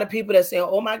have a lot of people that say,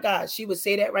 "Oh my God, she would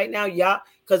say that right now, y'all."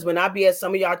 Because when I be at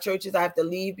some of y'all churches, I have to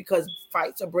leave because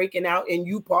fights are breaking out, and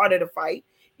you part of the fight,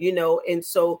 And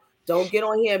so don't get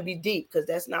on here and be deep, because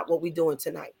that's not what we're doing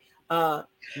tonight.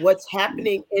 What's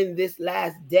happening in this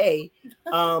last day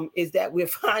is that we're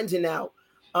finding out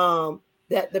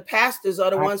that the pastors are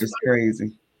the ones. That's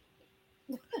crazy.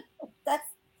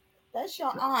 That's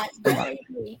your aunt.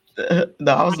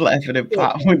 No, I was laughing at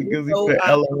Pop because he said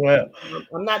LOL.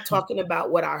 I'm not talking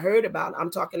about what I heard about. I'm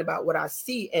talking about what I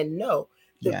see and know.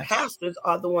 The Yes. pastors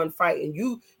are the one fighting.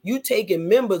 You taking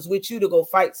members with you to go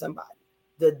fight somebody.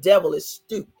 The devil is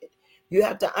stupid. You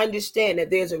have to understand that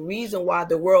there's a reason why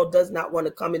the world does not want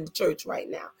to come into church right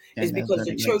now. And It's there's because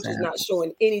the living church is not examples.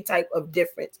 showing any type of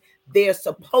difference. There's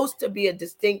supposed to be a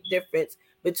distinct difference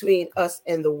between us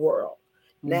and the world.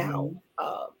 Now,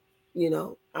 you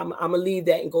know, I'm gonna leave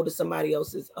that and go to somebody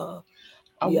else's. I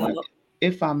want,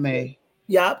 if I may.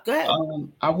 Yep, go ahead.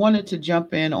 I wanted to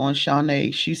jump in on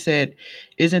Shanae. She said,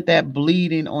 "Isn't that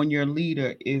bleeding on your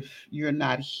leader if you're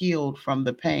not healed from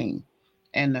the pain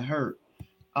and the hurt?"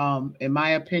 In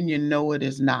my opinion, no, it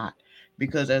is not,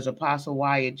 because as Apostle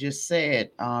Wyatt just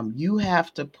said, you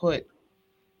have to put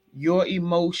your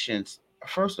emotions.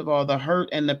 First of all, the hurt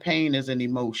and the pain is an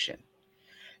emotion.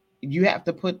 You have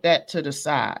to put that to the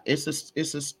side.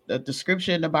 The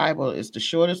description in the Bible is the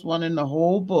shortest one in the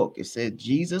whole book. It said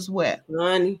Jesus wept.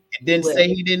 Honey, It didn't say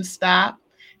he didn't stop.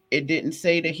 It didn't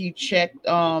say that he checked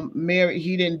Mary.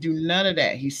 He didn't do none of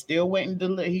that. He still went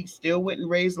and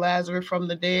raised Lazarus from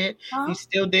the dead. He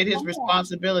still did his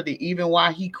responsibility, even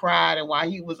while he cried and while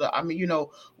he was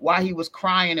while he was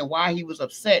crying and while he was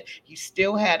upset. He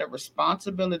still had a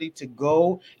responsibility to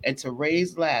go and to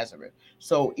raise Lazarus.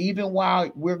 So even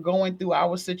while we're going through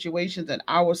our situations and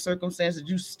our circumstances,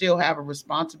 you still have a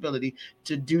responsibility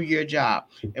to do your job.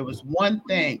 It was one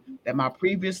thing that my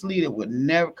previous leader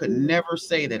could never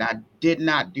say that I did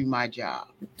not do my job.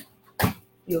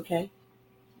 You okay?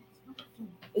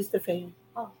 It's the fan.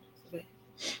 Oh,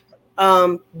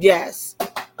 okay. Yes.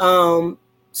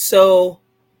 So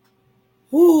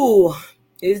who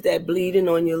is that bleeding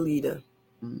on your leader?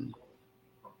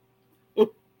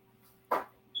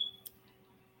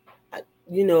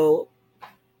 You know,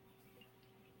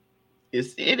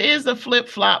 it is a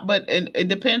flip-flop, but it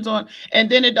depends on, and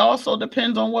then it also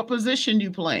depends on what position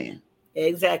you playing.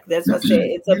 Exactly. That's what I said.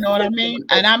 It's you know what I mean?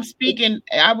 And I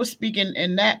was speaking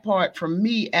in that part from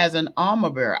me as an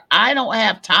armor bearer. I don't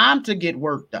have time to get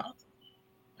worked up.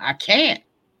 I can't.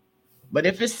 But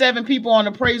if it's 7 people on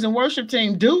the praise and worship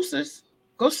team, deuces,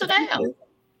 go sit down.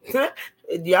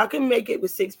 Y'all can make it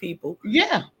with 6 people.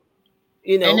 Yeah.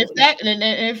 You know, and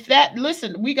if that,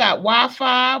 listen, we got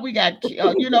Wi-Fi, we got,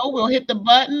 we'll hit the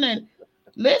button and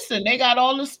listen, they got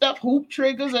all this stuff, hoop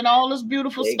triggers and all this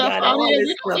beautiful stuff out here.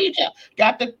 We don't need you.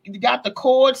 Got the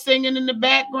chord singing in the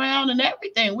background and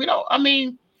everything. We don't,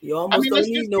 don't let's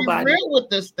need just nobody. be real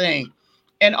with this thing.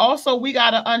 And also, we got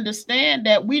to understand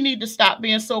that we need to stop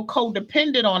being so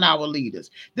codependent on our leaders.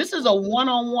 This is a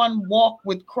one-on-one walk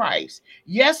with Christ.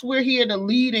 Yes, we're here to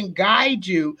lead and guide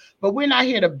you, but we're not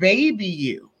here to baby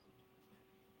you.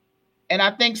 And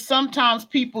I think sometimes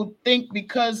people think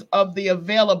because of the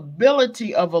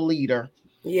availability of a leader,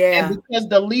 and because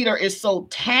the leader is so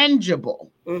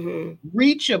tangible,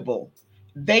 reachable,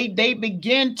 they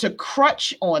begin to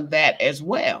crutch on that as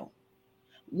well.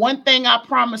 One thing I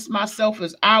promised myself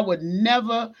is I would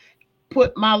never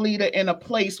put my leader in a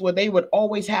place where they would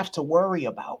always have to worry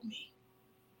about me.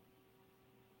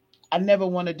 I never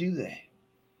want to do that.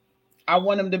 I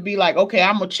want them to be like, okay,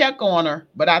 I'm going to check on her,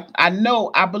 but I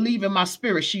know, I believe in my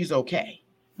spirit she's okay.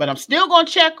 But I'm still going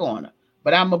to check on her,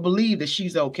 but I'm going to believe that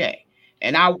she's okay.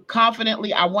 And I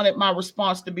wanted my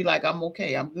response to be like, I'm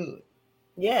okay, I'm good.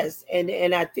 Yes,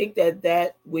 and I think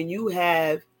that when you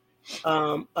have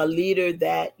a leader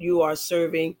that you are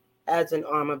serving as an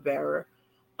armor bearer,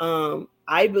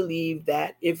 I believe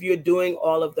that if you're doing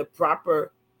all of the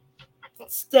proper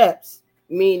steps,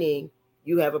 meaning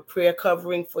you have a prayer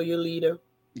covering for your leader,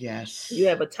 yes, you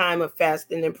have a time of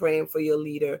fasting and praying for your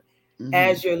leader,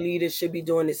 as your leader should be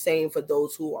doing the same for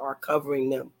those who are covering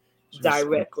them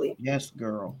directly. Yes,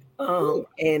 girl.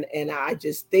 And I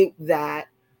just think that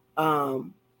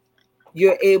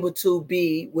you're able to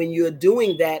be, when you're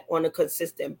doing that on a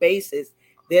consistent basis,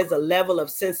 there's a level of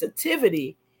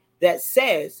sensitivity that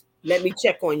says, let me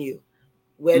check on you,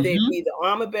 whether it be the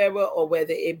armor bearer or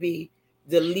whether it be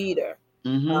the leader.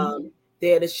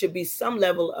 There should be some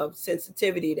level of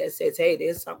sensitivity that says, hey,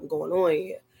 there's something going on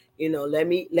here. Let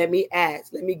me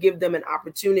ask, let me give them an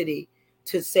opportunity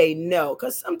to say no.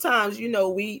 Because sometimes,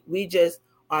 we just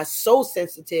are so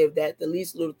sensitive that the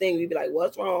least little thing, we'd be like,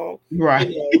 what's wrong? Right.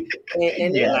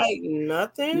 And they're like,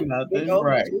 nothing.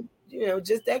 Right.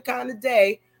 Just that kind of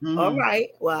day. All right.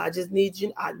 Well, I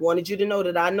wanted you to know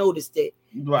that I noticed it.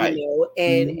 Right.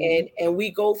 And we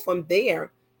go from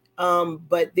there.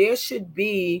 But there should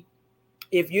be,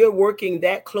 if you're working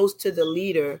that close to the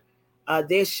leader,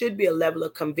 there should be a level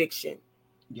of conviction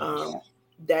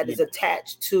that is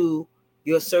attached to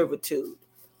your servitude.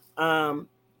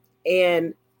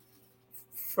 And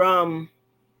from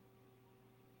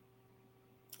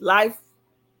life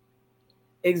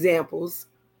examples,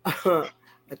 I'm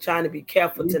trying to be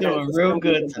careful You're tonight. doing real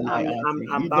good tonight,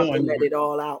 I'm about to let it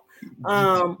all out.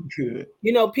 Good.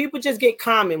 You know, people just get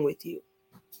common with you.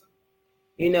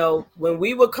 You know, when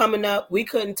we were coming up, we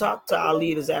couldn't talk to our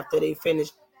leaders after they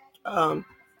finished.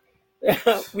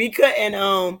 We couldn't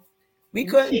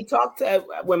talk to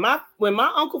when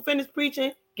my uncle finished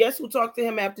preaching. Guess who talked to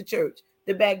him after church?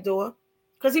 The back door,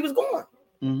 because he was gone.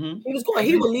 He was going.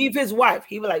 He would leave his wife.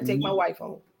 He would like take my wife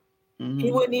home.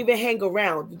 He wouldn't even hang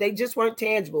around. They just weren't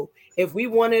tangible. If we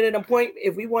wanted an appointment,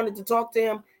 if we wanted to talk to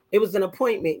him, it was an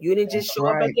appointment. You didn't just show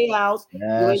up at their house. You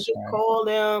didn't just call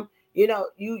them. You know,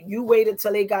 you waited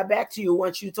till they got back to you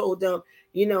once you told them,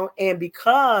 you know, and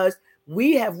because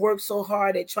we have worked so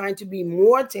hard at trying to be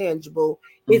more tangible,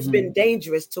 it's been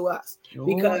dangerous to us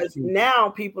because now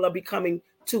people are becoming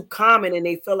too common and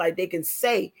they feel like they can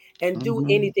say and do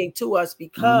anything to us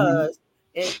because,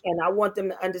 and I want them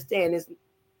to understand this.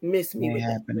 Miss me with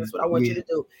that. That's what I want you to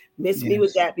do. Miss me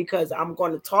with that because I'm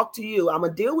going to talk to you. I'm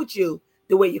going to deal with you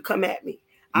the way you come at me.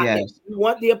 If you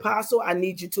want the apostle, I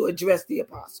need you to address the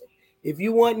apostle. If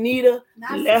you want Nita,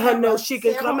 let her know she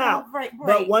can come out.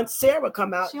 But once Sarah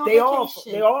come out, they all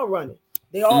running.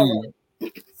 They all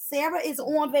running. Sarah is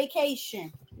on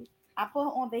vacation. I put her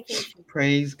on vacation.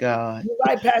 Praise God. You're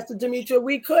right, Pastor Demetria.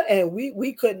 We could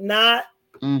not.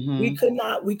 We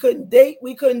couldn't date.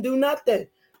 We couldn't do nothing.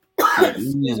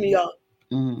 Excuse me, y'all.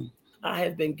 I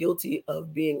have been guilty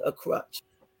of being a crutch.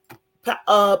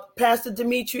 Pastor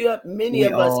Demetria, many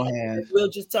of us will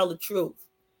just tell the truth.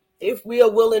 If we are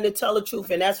willing to tell the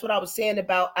truth, and that's what I was saying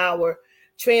about our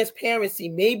transparency,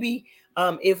 maybe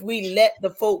if we let the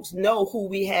folks know who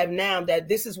we have now, that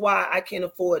this is why I can't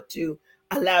afford to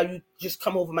allow you just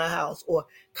come over my house or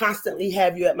constantly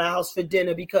have you at my house for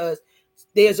dinner, because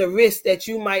there's a risk that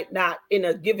you might not, in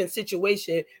a given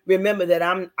situation, remember that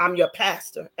I'm your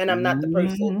pastor and I'm not the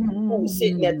person who's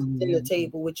sitting at the dinner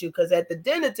table with you. Because at the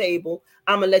dinner table,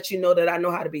 I'm going to let you know that I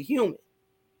know how to be human.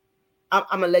 I'm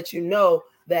going to let you know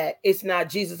that it's not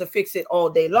Jesus to fix it all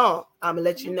day long. I'm going to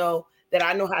let you know that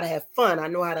I know how to have fun. I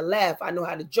know how to laugh. I know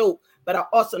how to joke, but I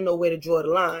also know where to draw the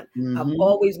line. I've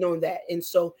always known that. And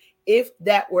so if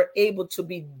that were able to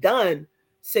be done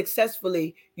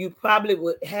successfully, you probably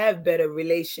would have better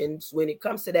relations when it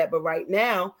comes to that. But right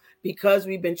now, because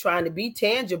we've been trying to be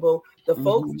tangible, the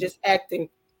folks just acting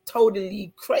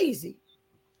totally crazy.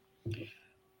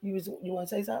 You want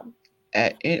to say something?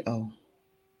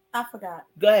 I forgot.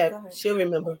 Go ahead. She'll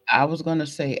remember. I was going to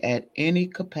say, at any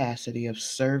capacity of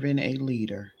serving a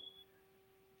leader,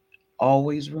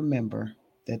 always remember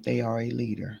that they are a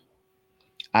leader.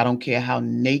 I don't care how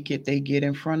naked they get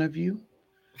in front of you.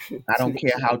 I don't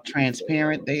care how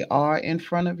transparent they are in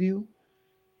front of you.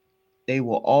 They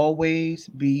will always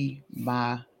be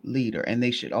my leader, and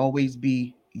they should always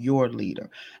be your leader.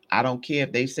 I don't care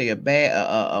if they say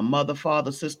a mother,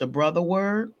 father, sister, brother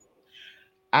word.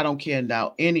 I don't care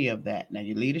about any of that. Now,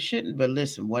 your leader shouldn't, but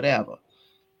listen, whatever.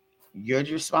 Your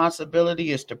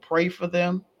responsibility is to pray for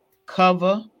them,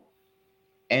 cover,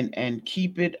 and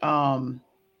keep it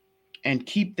and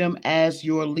keep them as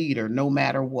your leader no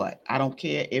matter what. I don't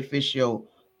care if it's your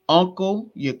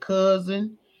uncle, your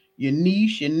cousin, your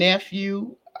niece, your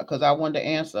nephew, because I wanted to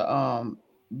answer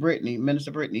Brittany, Minister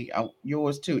Brittany,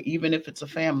 yours too, even if it's a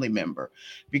family member,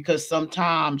 because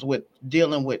sometimes with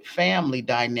dealing with family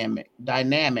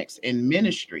dynamics in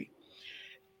ministry,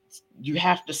 you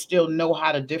have to still know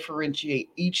how to differentiate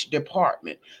each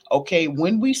department. Okay,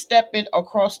 when we step in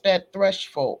across that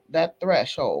threshold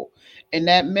in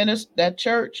that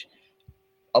church,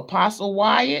 Apostle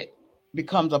Wyatt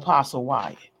becomes Apostle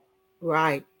Wyatt.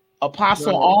 Right.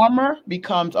 Apostle Armor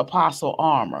becomes Apostle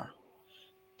Armor.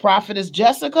 Prophetess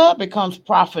Jessica becomes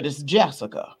Prophetess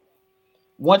Jessica.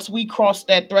 Once we cross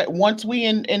that threat, once we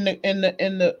in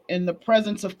the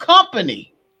presence of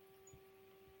company,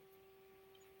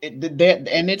 and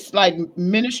it's like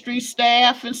ministry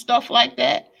staff and stuff like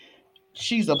that,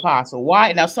 she's Apostle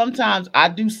Wyatt. Now, sometimes I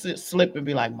do slip and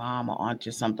be like, Mama, aren't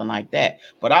you, something like that.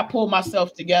 But I pull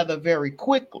myself together very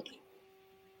quickly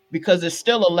because it's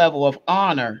still a level of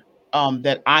honor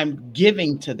that I'm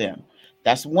giving to them.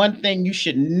 That's one thing you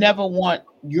should never want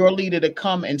your leader to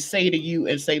come and say to you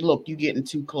and say, look, you're getting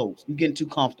too close. You're getting too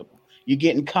comfortable. You're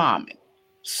getting common.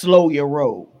 Slow your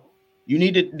roll. You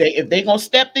need to, if they're going to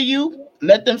step to you,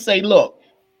 let them say, look,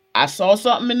 I saw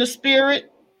something in the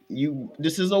spirit.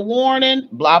 This is a warning,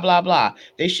 blah, blah, blah.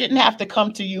 They shouldn't have to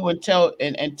come to you and tell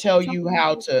you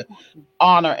how to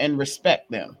honor and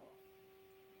respect them.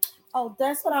 Oh,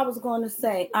 that's what I was going to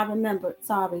say. I remember.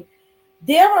 Sorry.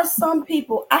 There are some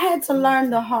people I had to learn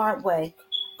the hard way.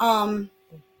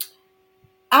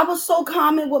 I was so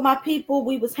common with my people.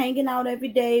 We was hanging out every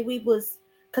day.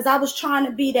 Because I was trying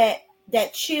to be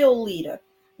that chill leader.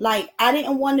 Like, I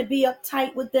didn't want to be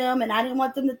uptight with them, and I didn't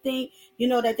want them to think,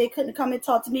 that they couldn't come and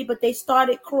talk to me, but they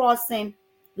started crossing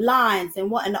lines and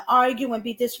wanting to argue and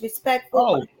be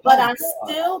disrespectful. But I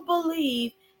still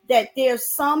believe that there's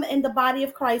some in the body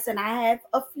of Christ, and I have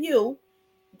a few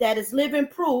that is living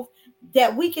proof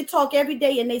that we can talk every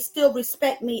day and they still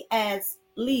respect me as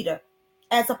leader,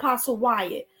 as Apostle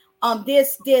Wyatt.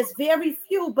 There's very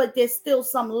few, but there's still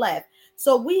some left.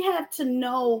 So we have to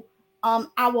know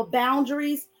our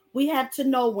boundaries. We have to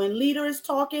know when leader is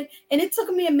talking. And it took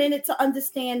me a minute to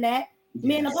understand that. Yes.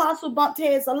 Me and Apostle bumped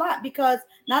heads a lot because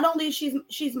not only is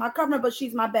she's my covering, but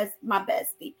she's my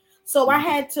bestie. So I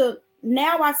had to,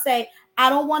 now I say, I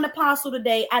don't want Apostle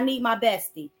today. I need my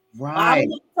bestie. Right. I don't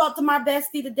want to talk to my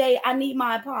bestie today. I need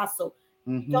my Apostle.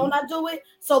 Mm-hmm. Don't I do it?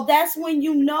 So that's when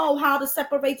you know how to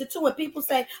separate the two. And people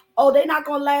say, oh, they're not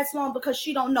going to last long because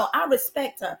she don't know. I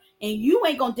respect her. And you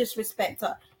ain't going to disrespect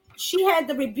her. She had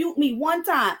to rebuke me one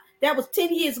time. That was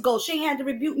 10 years ago. She ain't had to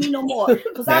rebuke me no more.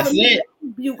 Because I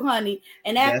rebuke, honey.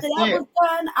 And after that was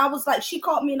done, I was like, she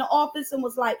called me in the office and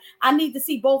was like, I need to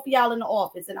see both of y'all in the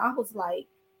office. And I was like,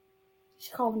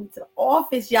 she called me to the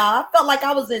office, y'all. I felt like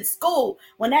I was in school.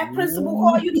 When that principal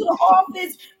called you to the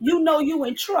office, you know you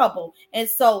in trouble. And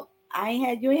so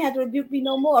you ain't had to rebuke me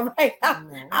no more, right? I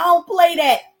don't play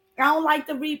that. I don't like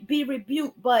to be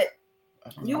rebuked, but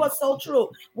you are so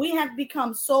true. We have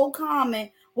become so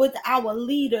common with our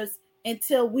leaders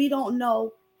until we don't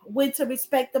know when to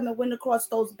respect them and when to cross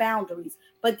those boundaries.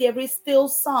 But there is still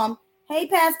some, hey,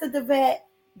 Pastor DeVette,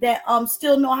 that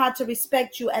still know how to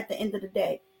respect you at the end of the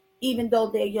day, even though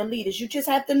they're your leaders. You just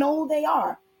have to know who they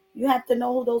are. You have to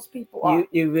know who those people are.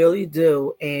 You really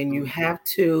do. And you have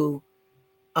to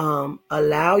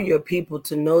allow your people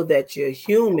to know that you're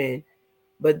human,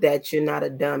 but that you're not a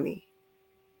dummy.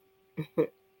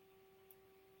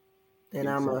 And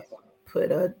I'm going to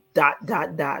put a ...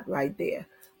 right there.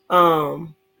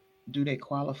 Do they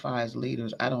qualify as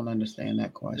leaders? I don't understand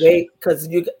that question. Wait, because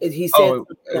he said, you're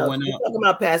talking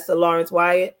about Pastor Lawrence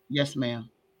Wyatt? Yes, ma'am.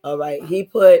 All right. He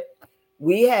put,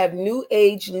 we have new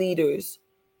age leaders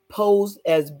posed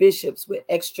as bishops with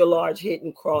extra large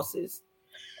hidden crosses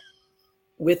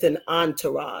with an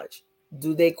entourage.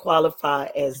 Do they qualify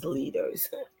as leaders?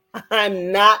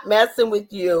 I'm not messing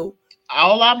with you.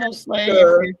 All I'm going to say,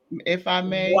 if I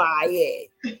may. Wyatt.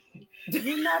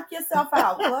 You knock yourself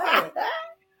out. Go ahead.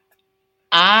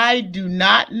 I do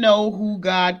not know who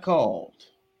God called.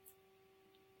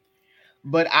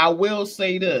 But I will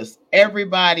say this.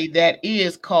 Everybody that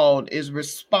is called is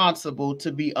responsible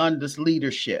to be under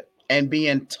leadership and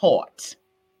being taught.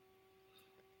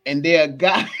 And there are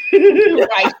guys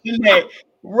right in there.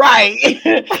 Right.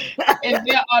 And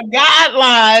there are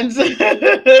guidelines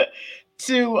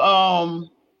to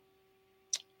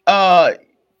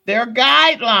there are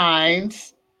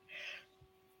guidelines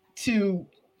to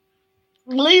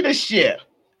leadership.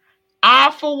 I,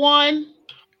 for one,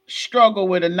 struggle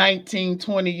with a 19,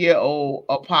 20-year-old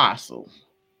apostle.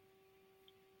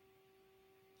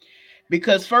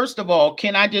 Because first of all,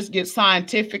 can I just get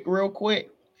scientific real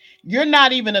quick? You're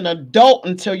not even an adult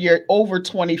until you're over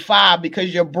 25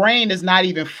 because your brain is not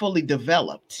even fully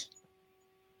developed.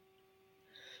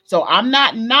 So I'm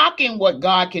not knocking what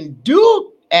God can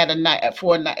do with a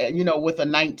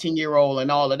 19-year-old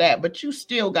and all of that, but you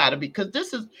still got to be,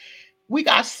 because we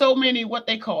got so many, what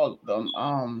they call them,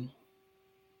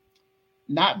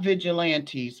 not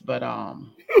vigilantes, but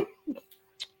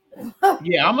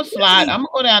yeah, I'm gonna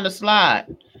go down the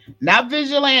slide. Not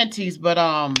vigilantes, but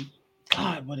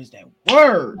God, what is that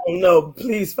word? Oh, no,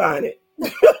 please find it.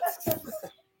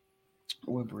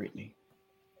 Where Brittany?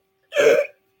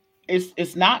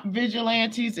 It's not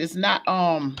vigilantes. It's not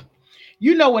when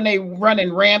they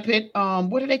running rampant.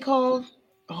 What are they called?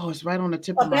 Oh, it's right on the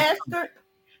tip of my bastard.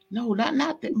 No,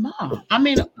 not that. Mom. I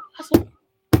mean,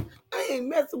 I ain't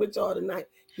messing with y'all tonight.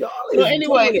 Y'all so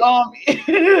anyway, y'all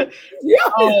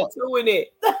doing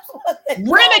it.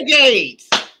 Renegades.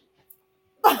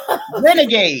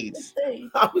 Renegades.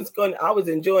 I was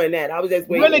enjoying that. I was just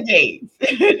waiting. Renegades.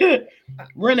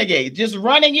 Renegades. Just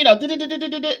running,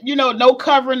 no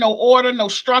covering, no order, no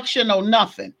structure, no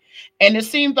nothing. And it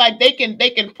seems like they can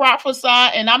prophesy.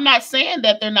 And I'm not saying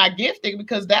that they're not gifted,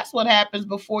 because that's what happens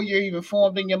before you're even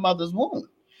formed in your mother's womb.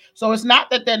 So it's not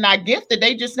that they're not gifted.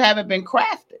 They just haven't been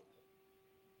crafted.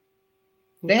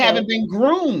 They haven't been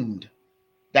groomed.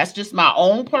 That's just my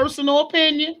own personal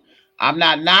opinion. I'm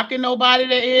not knocking nobody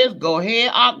that is. Go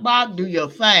ahead, Akbach, do your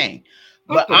thing.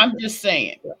 But I'm just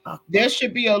saying, there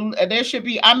should be.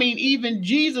 I mean, even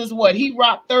Jesus, what he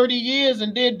rocked 30 years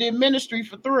and did ministry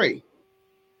for 3.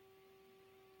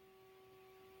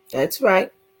 That's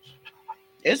right.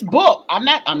 It's book. I'm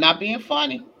not being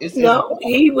funny.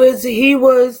 He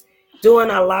was doing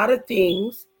a lot of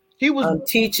things. He was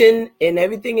teaching and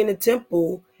everything in the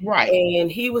temple, right?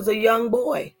 And he was a young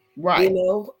boy, right?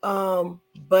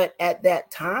 But at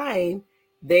that time,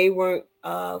 they weren't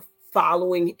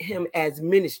following him as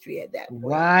ministry at that point.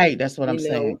 Right. That's what I'm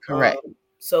saying. Correct.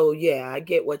 So yeah, I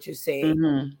get what you're saying.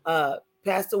 Mm-hmm.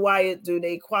 Pastor Wyatt, do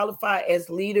they qualify as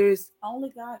leaders? Only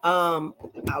God.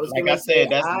 I was like gonna say,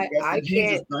 that's I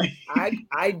can't.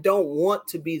 I don't want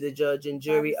to be the judge and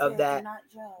jury of that.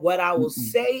 What I will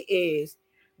say is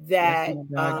that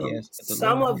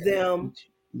some of them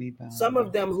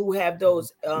who have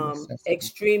those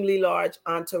extremely large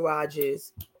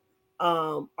entourages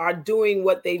are doing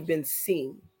what they've been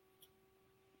seeing,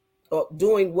 or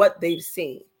doing what they've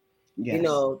seen. Yes.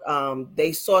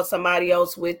 They saw somebody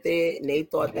else with it and they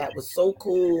thought that was so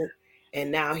cool. And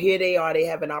now here they are, they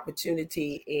have an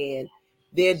opportunity and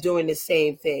they're doing the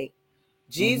same thing.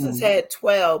 Jesus had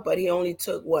 12, but he only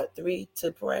took 3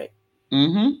 to pray.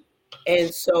 And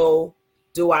so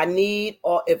do I need,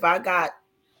 or if I got,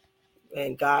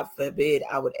 and God forbid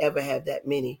I would ever have that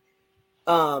many.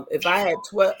 If I had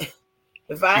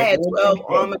 12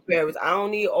 armor bearers, I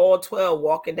don't need all 12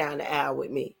 walking down the aisle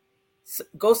with me.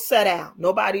 Go sit down.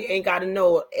 Nobody ain't got to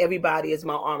know everybody is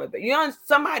my armor bearer.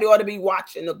 Somebody ought to be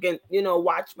watching again,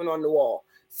 watchman on the wall.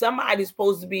 Somebody's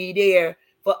supposed to be there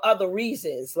for other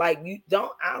reasons. Like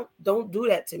don't do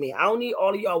that to me. I don't need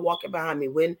all of y'all walking behind me.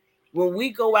 When we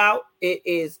go out, it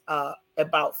is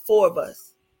about 4 of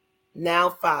us. Now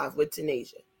 5 with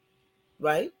Tanasia.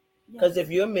 Right? Because if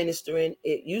you're ministering,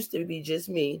 it used to be just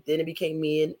me. Then it became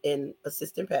me and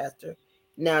assistant pastor.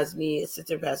 Now it's me,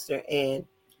 assistant pastor, and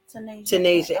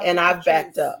Tanasia, and I've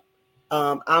backed up.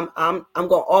 I'm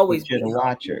gonna always be a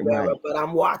watcher, right? But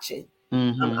I'm watching.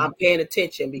 I'm paying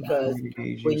attention because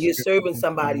when you're serving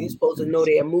somebody, you're supposed to know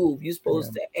their move. You're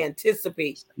supposed to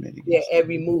anticipate their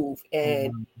every move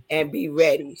and be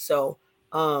ready. So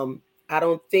I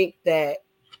don't think that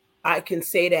I can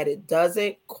say that it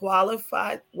doesn't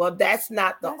qualify. Well, that's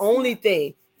not the only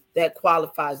thing that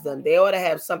qualifies them. They ought to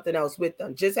have something else with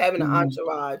them. Just having an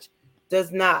entourage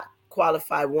does not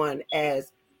qualify one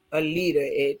as a leader.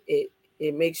 It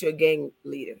makes you a gang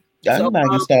leader. Anybody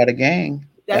can start a gang.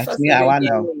 That's me how I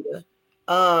know. Leader.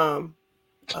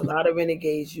 A lot of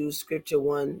renegades use scripture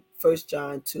 1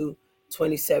 John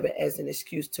 2:27 as an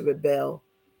excuse to rebel,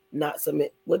 not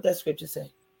submit. What that scripture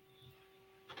say?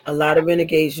 A lot of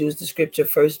renegades use the scripture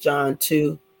 1 John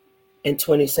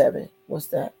 2:27. What's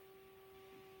that?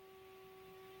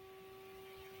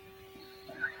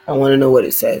 I want to know what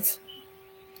it says.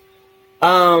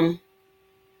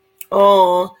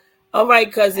 All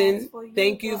right, cousin.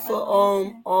 Thank you for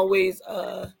always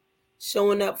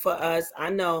showing up for us. I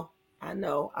know. I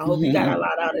hope you got a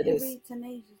lot out of this. Did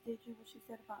you what she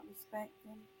said about respect?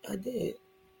 I did.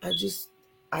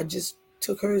 I just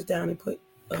took hers down and put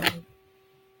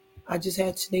I just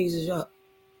had Tanasia's up.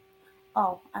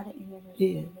 Oh, I didn't hear that.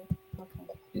 Yeah.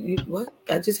 Okay. What?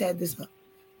 I just had this up.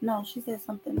 No, she said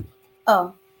something.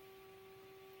 Oh.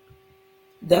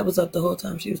 That was up the whole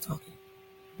time she was talking.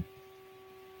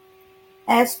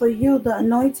 As for you, the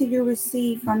anointing you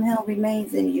receive from him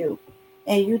remains in you,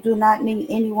 and you do not need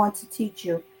anyone to teach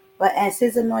you. But as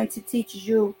his anointing teaches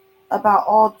you about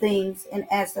all things, and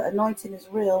as the anointing is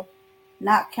real,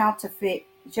 not counterfeit,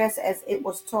 just as it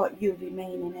was taught you,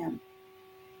 remain in him.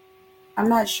 I'm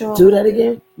not sure. Do that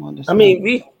again.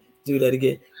 Do that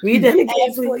again. Read that again.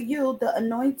 As for you, the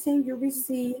anointing you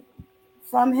receive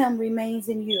from him remains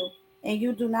in you, and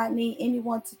you do not need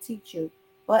anyone to teach you.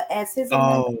 But as his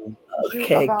anointing,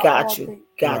 okay, got you.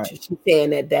 She's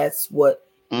saying that's what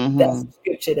that's the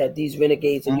scripture that these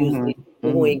renegades are using.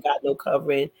 People who ain't got no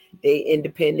covering, they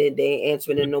independent, they ain't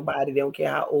answering to nobody. They don't care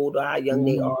how old or how young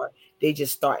they are. They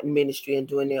just starting ministry and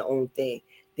doing their own thing.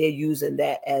 They're using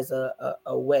that as a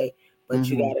way. But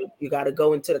you gotta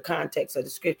go into the context of the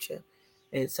scripture,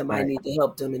 and somebody need to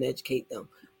help them and educate them.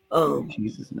 In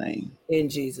Jesus' name. In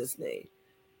Jesus' name.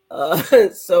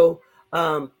 So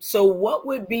what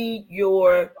would be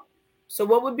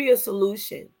a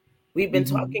solution? We've been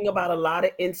talking about a lot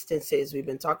of instances. We've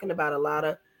been talking about a lot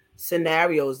of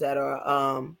scenarios that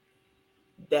are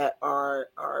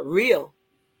real.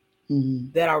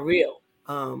 That are real.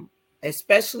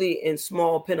 Especially in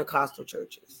small Pentecostal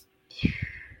churches.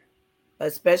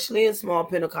 Especially in small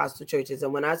Pentecostal churches.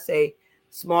 And when I say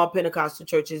small Pentecostal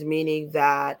churches, meaning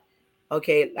that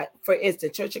Okay, like for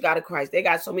instance, Church of God of Christ, they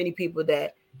got so many people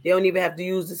that they don't even have to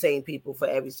use the same people for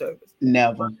every service.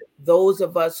 Never. Those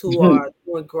of us who are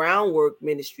doing groundwork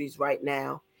ministries right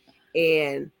now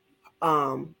and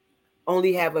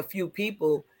only have a few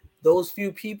people, those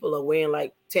few people are wearing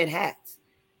like 10 hats,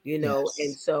 you know, Yes.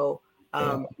 and so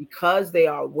because they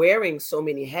are wearing so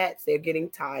many hats, they're getting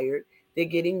tired, they're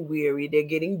getting weary, they're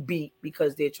getting beat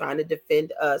because they're trying to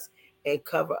defend us and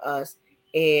cover us.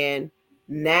 And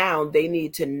now they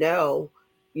need to know,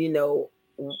 you know,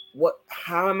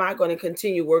 how am I going to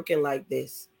continue working like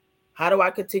this? How do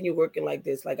I continue working like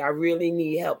this? Like, I really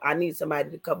need help. I need somebody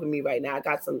to cover me right now. I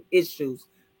got some issues.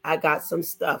 I got some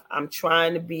stuff. I'm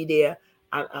trying to be there.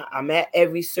 I'm at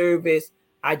every service.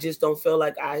 I just don't feel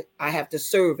like I have to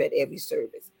serve at every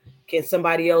service. Can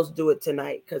somebody else do it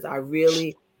tonight? Because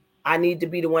I need to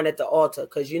be the one at the altar.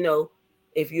 Because, you know,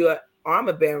 if you're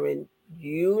armor bearing,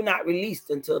 you're not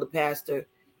released until the pastor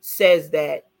says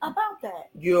that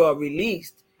you're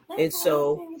released. And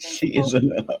so she is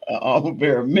an armor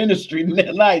bearer ministry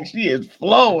like she is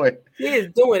flowing. She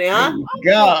is doing it, huh? Oh,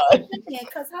 God.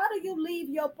 Because how do you leave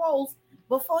your post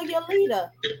before your leader?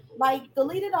 Like the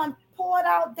leader done poured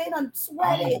out, they done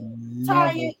sweated,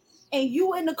 tired, and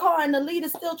you in the car and the leader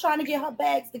still trying to get her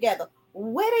bags together.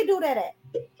 Where they do that at?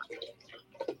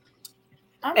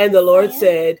 And the Lord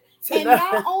said, and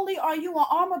not only are you an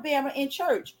armor bearer in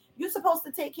church, you're supposed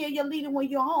to take care of your leader when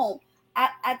you're home.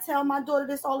 I tell my daughter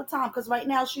this all the time because right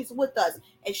now she's with us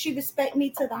and she respects me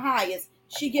to the highest.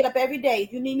 She get up every day.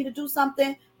 You need me to do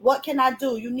something? What can I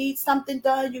do? You need something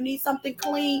done? You need something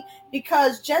clean?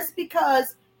 Because just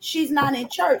because she's not in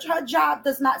church, her job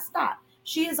does not stop.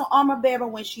 She is an armor bearer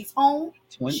when she's home.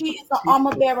 She is an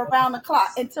armor bearer around the clock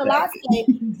until I say,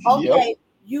 okay,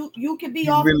 you can be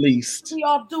off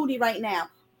duty right now.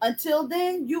 Until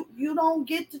then, you don't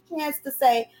get the chance to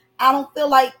say, I don't feel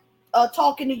like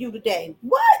talking to you today.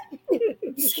 What?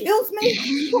 Excuse me?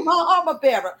 You're my armor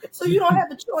bearer. So you don't have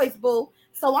a choice, boo.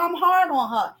 So I'm hard on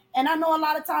her. And I know a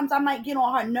lot of times I might get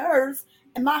on her nerves.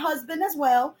 And my husband as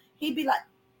well. He'd be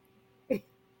like,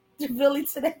 really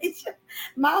today?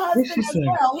 My husband as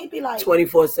well. He'd be like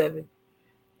 24/7.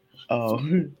 Oh.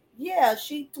 Yeah,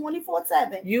 she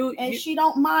 24/7. And she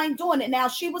don't mind doing it. Now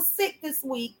she was sick this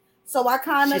week. So I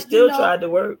kind of, she still tried to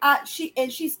work.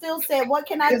 She still said, what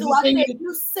can I do? I said,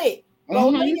 you sick. Go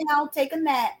lay down, take a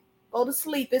nap, go to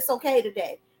sleep. It's okay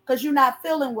today because you're not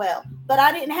feeling well. But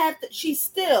I didn't have to. She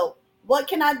still, what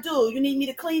can I do? You need me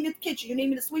to clean the kitchen. You need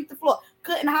me to sweep the floor.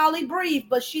 Couldn't hardly breathe,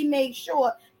 but she made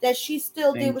sure that she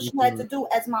still did what she had to do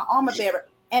as my armor bearer.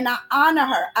 And I honor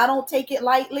her. I don't take it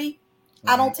lightly.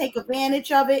 I don't take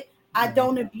advantage of it. I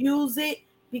don't abuse it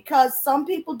because some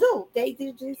people do. They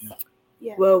just...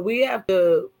 Yeah. Well, we have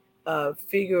to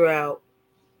figure out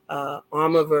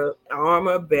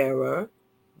armor bearer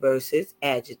versus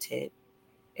adjutant,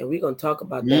 and we're gonna talk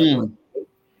about that.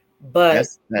 But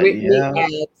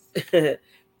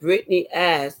Brittany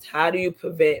asked, "How do you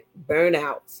prevent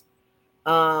burnouts?"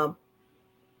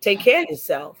 Take care of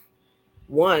yourself.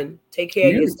 One, take care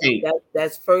of yourself.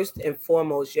 That's first and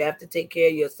foremost. You have to take care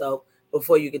of yourself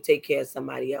before you can take care of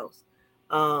somebody else.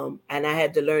 And I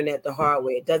had to learn that the hard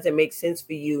way. It doesn't make sense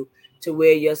for you to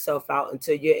wear yourself out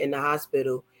until you're in the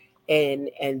hospital and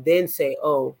then say,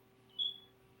 oh,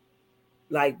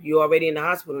 like you're already in the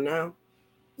hospital now.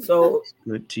 So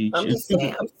good teaching. I'm just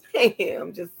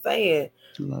saying.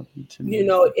 Love you too. You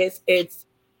know, it's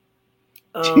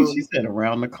she said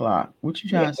around the clock. What you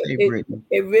trying to say, Brittany?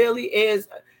 It really is,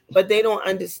 but they don't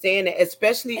understand it,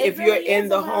 especially if you're in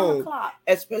the home.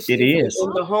 Especially if you're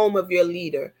in the home of your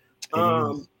leader.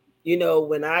 You know,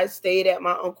 when I stayed at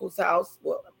my uncle's house,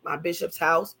 my bishop's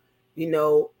house, you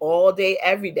know, all day,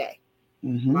 every day,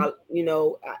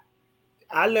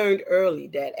 I learned early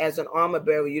that as an armor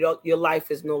bearer, your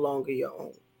life is no longer your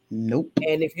own. Nope.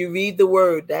 And if you read the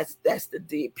word, that's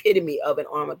the epitome of an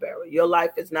armor bearer. Your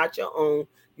life is not your own.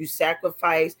 You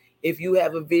sacrifice. If you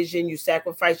have a vision, you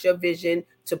sacrifice your vision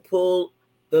to pull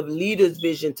the leader's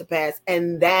vision to pass,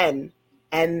 and then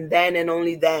and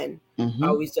only then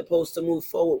are we supposed to move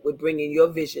forward with bringing your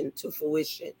vision to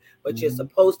fruition. But you're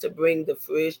supposed to bring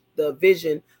the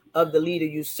vision of the leader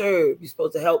you serve. You're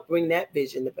supposed to help bring that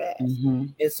vision to pass.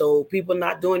 And so people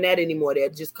not doing that anymore. They're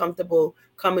just comfortable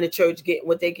coming to church, getting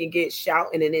what they can get,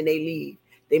 shouting, and then they leave.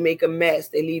 They make a mess.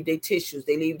 They leave their tissues.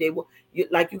 They leave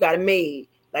like you got a maid.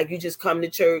 Like you just come to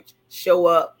church, show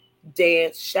up,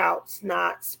 dance, shout,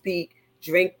 snot, speak,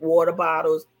 drink water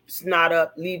bottles, snot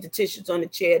up, leave the tissues on the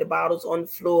chair, the bottles on the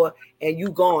floor, and you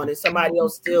gone. And somebody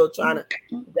else still trying to,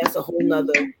 that's a whole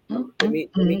nother, let me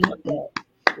come back.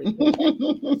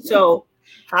 So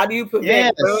How do you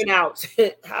prevent Yes.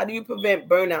 burnouts? How do you prevent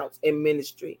burnouts in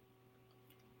ministry?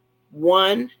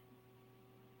 One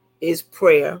is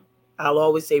prayer. I'll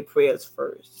always say prayers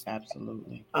first.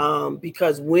 Absolutely.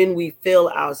 Because when we feel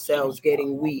ourselves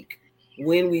getting weak,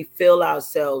 when we feel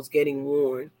ourselves getting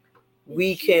worn,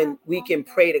 we can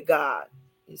pray to God.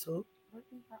 Is who?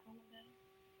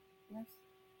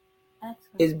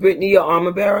 Is Brittany your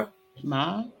armor bearer?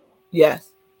 Mom?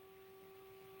 Yes.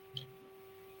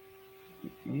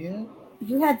 Yeah.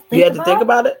 You had to think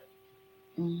about it?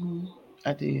 Mm-hmm.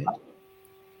 I did.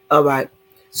 All right.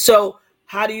 So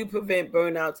how do you prevent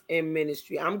burnouts in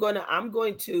ministry? I'm going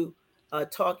to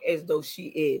talk as though she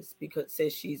is, because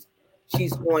since she's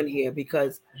on here,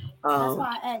 because that's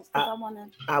why I asked,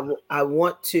 because I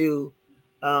want to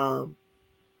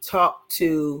talk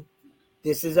to.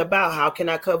 This is about how can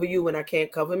I cover you when I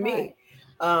can't cover me.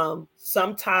 Right.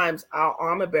 Sometimes our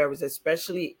armor bearers,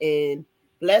 especially in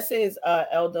blessings,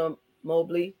 Elder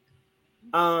Mobley,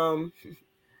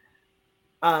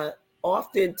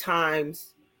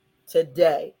 oftentimes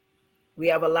today we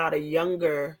have a lot of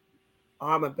younger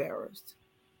armor bearers.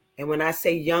 And when I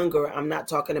say younger, I'm not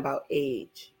talking about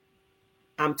age.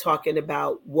 I'm talking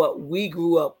about what we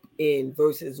grew up in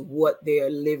versus what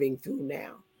they're living through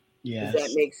now. Yes. Does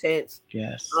that make sense?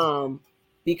 Yes.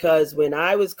 Because when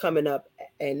I was coming up,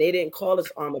 and they didn't call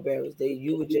us armor bearers,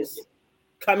 you would just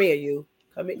come here.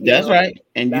 That's right.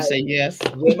 And you say yes.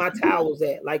 Where my towels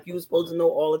at? Like you were supposed to know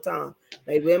all the time.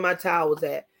 Like where my towels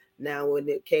at? Now, when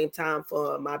it came time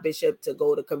for my bishop to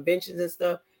go to conventions and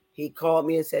stuff, he called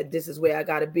me and said, "This is where I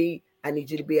got to be. I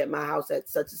need you to be at my house at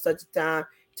such and such a time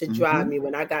to drive me."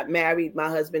 When I got married, my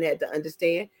husband had to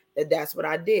understand that that's what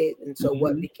I did. And so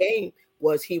what became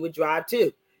was he would drive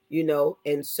too,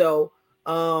 and so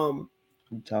I'm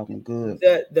talking good.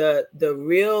 The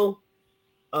real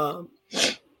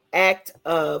act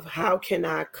of how can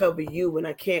I cover you when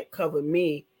I can't cover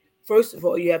me, first of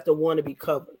all, you have to want to be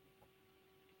covered.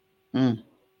 You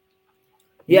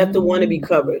have to want to be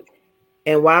covered.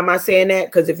 And why am I saying that?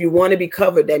 Because if you want to be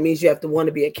covered, that means you have to want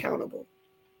to be accountable.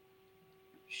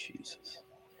 Jesus.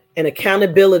 And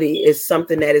accountability is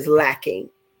something that is lacking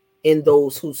in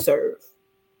those who serve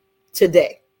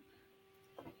today.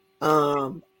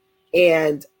 And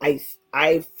I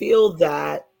feel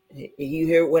that, you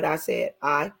hear what I said?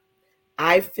 I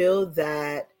feel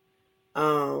that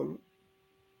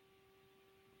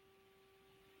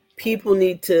people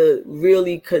need to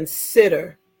really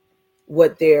consider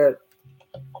what they're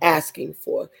asking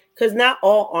for, because not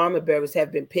all armor bearers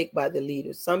have been picked by the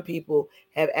leaders. Some people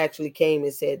have actually came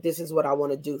and said, "This is what I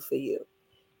want to do for you,"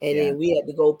 and then we had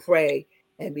to go pray.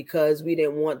 And because we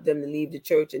didn't want them to leave the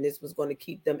church, and this was going to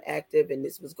keep them active, and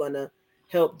this was going to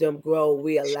help them grow,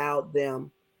 we allowed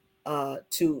them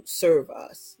to serve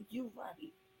us. You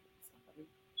right.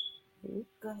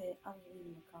 Go ahead. I was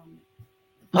reading the comment.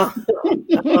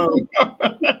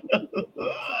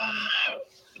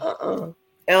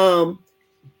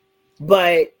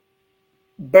 But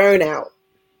burnout,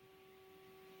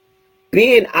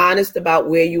 being honest about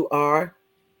where you are,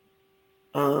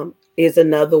 is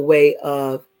another way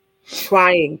of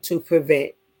trying to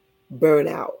prevent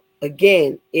burnout.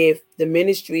 Again, if the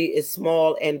ministry is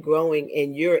small and growing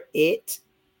and you're it,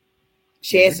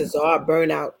 chances are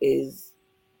burnout is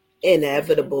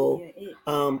inevitable.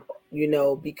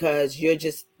 Because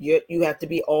you have to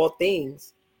be all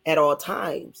things at all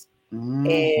times.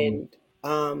 And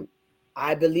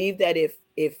I believe that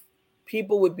if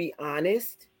people would be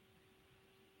honest,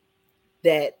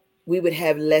 that we would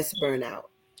have less burnout.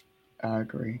 I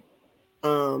agree.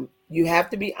 You have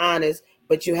to be honest,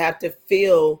 but you have to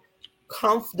feel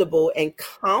comfortable and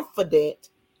confident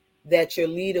that your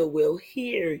leader will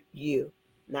hear you,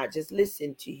 not just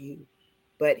listen to you,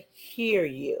 but hear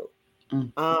you.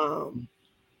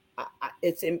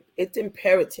 It's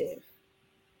imperative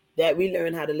that we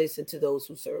learn how to listen to those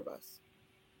who serve us.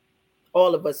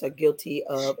 All of us are guilty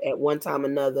of, at one time or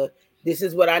another, this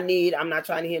is what I need. I'm not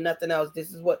trying to hear nothing else.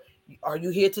 This is what, are you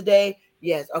here today?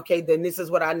 Yes. Okay, then this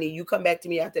is what I need. You come back to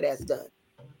me after that's done.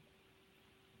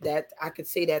 That I could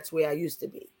say that's where I used to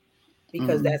be,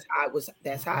 because that's how it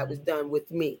was done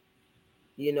with me.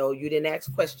 You didn't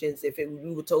ask questions. If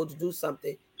you were told to do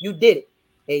something, you did it,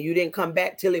 and you didn't come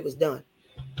back till it was done.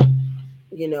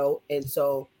 And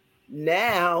so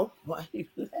now,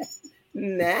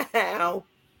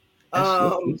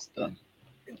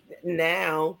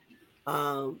 now,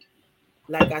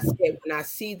 like I said, when I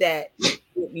see that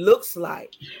it looks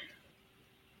like,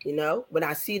 when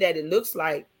I see that it looks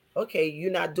like, okay, you're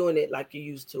not doing it like you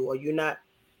used to, or you're not,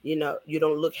 you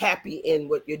don't look happy in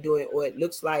what you're doing, or it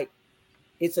looks like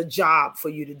it's a job for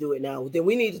you to do it now, then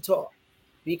we need to talk.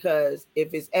 because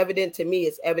if it's evident to me,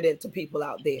 it's evident to people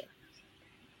out there.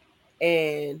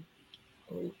 And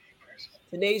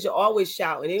Tanasia always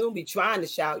shout, and they don't be trying to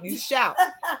shout. You shout.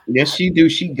 Yes, she do.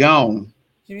 She gone.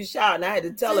 She be shouting. I had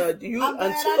to tell her, I'm glad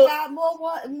I got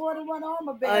more than one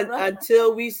armor bearer.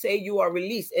 Until we say you are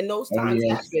released. And those times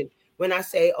happen when I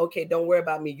say, okay, don't worry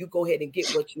about me. You go ahead and get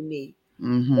what you need.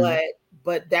 Mm-hmm.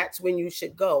 But that's when you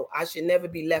should go. I should never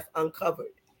be left uncovered.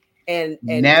 And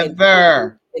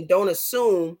never. And don't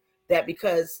assume that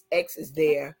because X is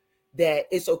there, that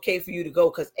it's okay for you to go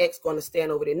because X going to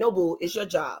stand over there. No, boo, it's your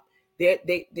job.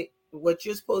 They what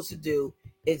you're supposed to do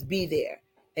is be there.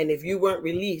 And if you weren't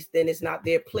released, then it's not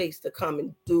their place to come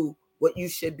and do what you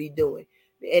should be doing.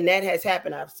 And that has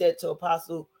happened. I've said to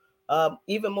Apostle,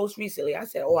 even most recently, I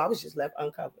said, I was just left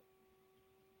uncovered.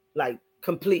 Like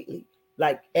completely.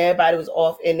 Like everybody was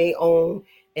off in their own.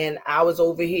 And I was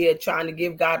over here trying to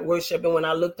give God worship. And when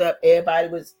I looked up, everybody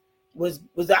was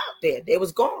out there. They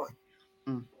was gone.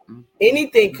 Mm-hmm.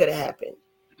 Anything could have happened.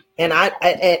 And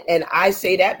I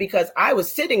say that because I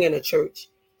was sitting in a church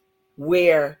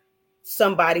where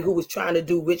somebody who was trying to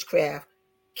do witchcraft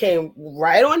came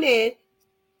right on in,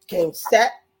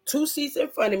 sat 2 seats in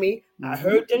front of me. Mm-hmm. I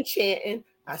heard them chanting.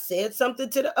 I said something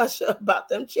to the usher about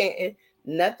them chanting.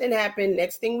 Nothing happened.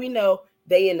 Next thing we know,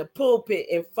 they in the pulpit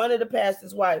in front of the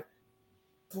pastor's wife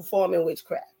performing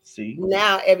witchcraft. See,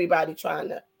 now everybody trying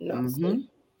to mm-hmm.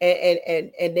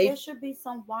 and there should be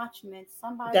some watchmen.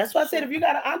 Somebody. That's why I said if you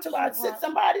got an entourage, sit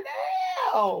somebody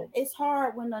down. It's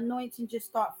hard when the anointing just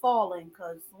start falling,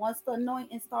 because once the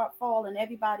anointing start falling,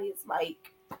 everybody is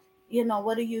like,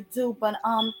 what do you do? But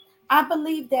I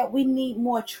believe that we need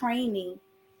more training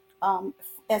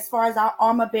as far as our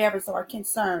armor bearers are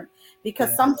concerned,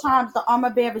 because sometimes the armor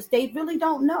bearers, they really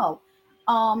don't know.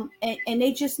 And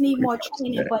they just need more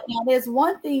training. But now there's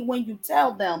one thing when you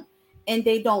tell them and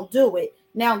they don't do it.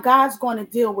 Now God's going to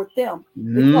deal with them,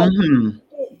 because you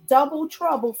get double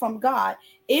trouble from God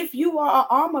if you are an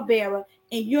armor bearer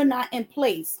and you're not in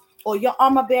place, or your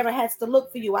armor bearer has to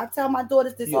look for you. I tell my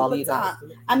daughters this all the time.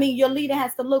 I mean, your leader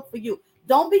has to look for you.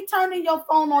 Don't be turning your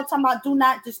phone on talking about do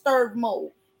not disturb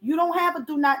mode. You don't have a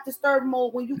do not disturb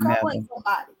mode when you covering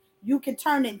somebody. You can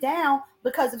turn it down,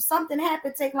 because if something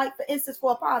happened, take like for instance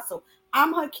for Apostle,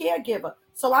 I'm her caregiver,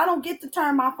 so I don't get to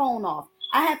turn my phone off.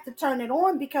 I have to turn it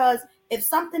on, because if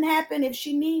something happened, if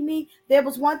she need me, there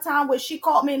was one time where she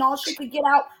called me and all she could get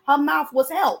out her mouth was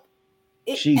help.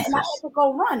 And I had to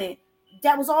go running.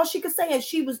 That was all she could say, and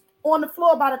she was on the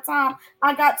floor by the time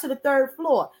I got to the 3rd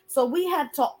floor. So we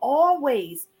had to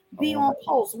always be on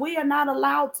post. We are not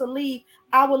allowed to leave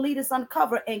our leaders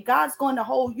uncovered, and God's going to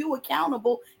hold you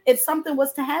accountable if something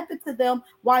was to happen to them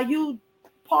while you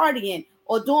partying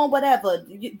or doing whatever.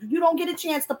 You don't get a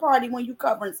chance to party when you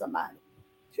covering somebody.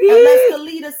 Unless the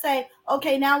leader say,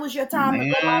 okay, now is your time to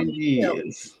go out and chill.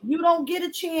 You don't get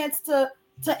a chance to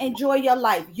enjoy your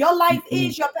life. Your life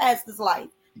is your pastor's life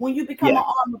when you become an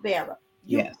armor bearer.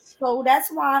 So that's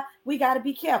why we got to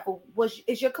be careful.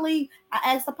 Is your clean? I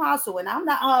asked Apostle, and I'm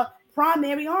not her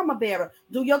primary armor bearer.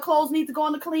 Do your clothes need to go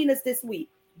in the cleaners this week?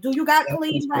 Do you got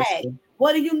clean rags?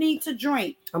 What do you need to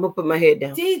drink? I'm gonna put my head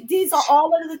down. These are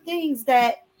all of the things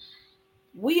that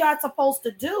we are supposed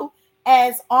to do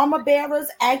as armor bearers,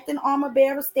 acting armor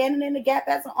bearers, standing in the gap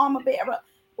as an armor bearer.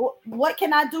 What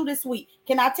can I do this week?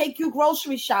 Can I take you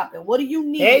grocery shopping? What do you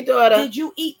need? Hey, daughter. Did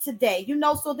you eat today?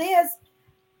 So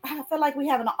I feel like we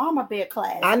having an armor bear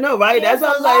class. I know, right? That's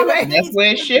what I was like, right? That's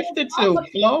where it shifted to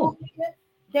flow.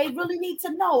 They really need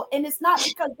to know, and it's not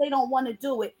because they don't want to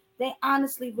do it. They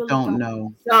honestly really don't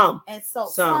know. Some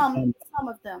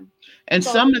of them, and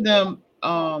some of them,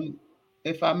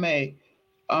 if I may,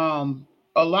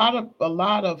 a lot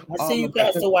of. I see you,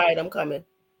 Pastor White. I'm coming.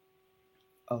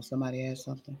 Oh, somebody asked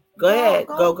something. Go ahead.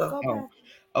 Go. Oh,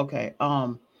 okay.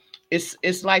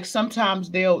 It's like sometimes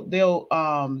they'll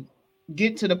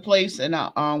get to the place, and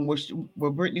where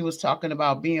Brittany was talking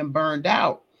about being burned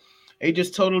out. They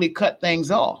just totally cut things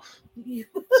off.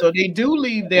 So they do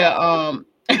leave their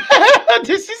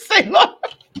did she say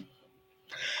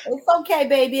It's okay,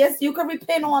 baby. You can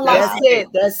repent online.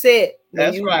 That's it.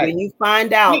 That's right. When you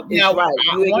find out, now, right.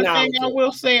 One thing I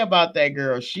will say about that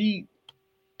girl,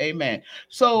 amen.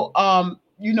 So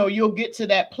you'll get to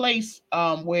that place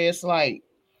where it's like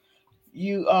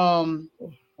you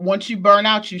once you burn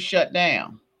out, you shut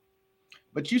down.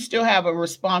 But you still have a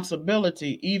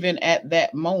responsibility even at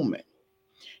that moment.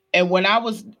 And when I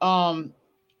was an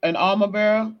armor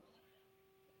bearer,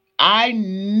 I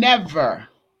never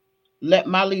let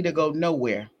my leader go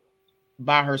nowhere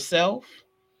by herself.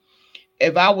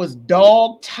 if I was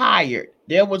dog tired,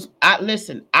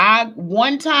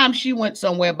 one time she went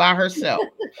somewhere by herself.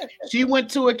 She went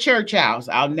to a church house.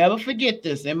 I'll never forget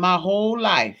this in my whole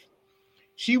life.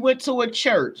 She went to a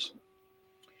church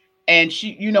and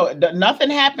she, nothing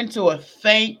happened to her.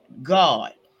 Thank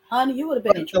God. Honey, you would have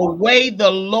been in trouble. The way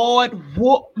the Lord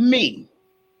whooped me,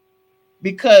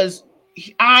 because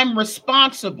I'm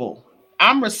responsible.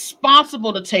 I'm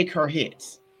responsible to take her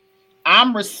hits.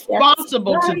 I'm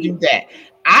responsible to do that.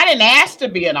 I didn't ask to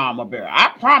be an armor bearer. I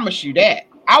promise you that.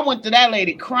 I went to that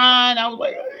lady crying. I was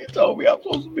like, he told me I'm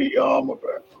supposed to be an armor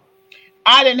bearer.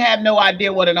 I didn't have no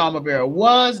idea what an armor bearer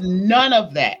was. None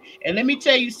of that. And let me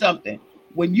tell you something.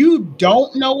 When you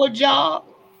don't know a job,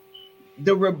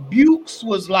 the rebukes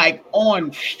was like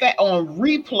on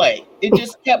replay. It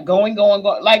just kept going.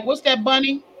 Like, what's that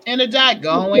bunny in the diet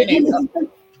going?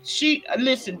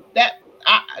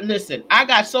 I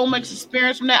got so much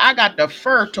experience from that. I got the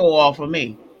fur tore off of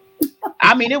me.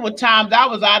 I mean, it was times I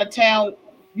was out of town,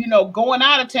 going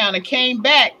out of town and came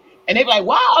back, and they were like,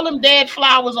 why all them dead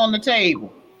flowers on the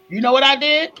table? You know what I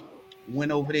did?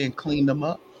 Went over there and cleaned them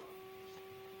up.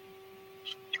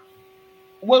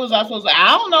 What was I supposed to say?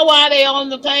 I don't know why they on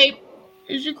the table.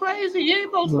 Is you crazy? You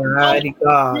ain't supposed to. Mighty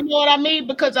God. You know what I mean?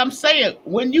 Because I'm saying,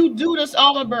 when you do this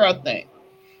armor bearer thing,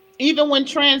 even when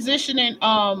transitioning,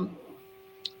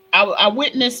 I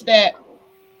witnessed that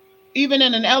even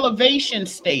in an elevation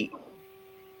state,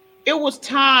 it was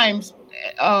times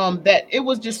that it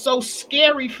was just so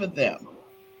scary for them.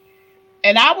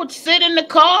 And I would sit in the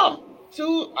car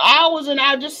 2 hours and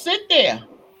I'd just sit there.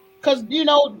 Because,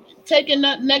 taking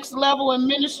that next level in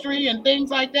ministry and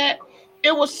things like that,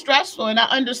 it was stressful. And I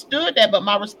understood that, but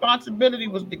my responsibility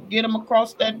was to get them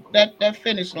across that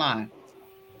finish line.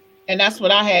 And that's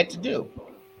what I had to do.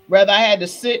 Whether I had to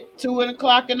sit 2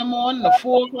 o'clock in the morning, or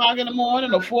 4 o'clock in the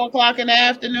morning, or 4 o'clock in the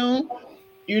afternoon,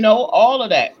 all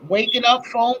of that. Waking up,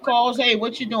 phone calls. Hey,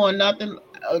 what you doing? Nothing.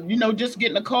 Just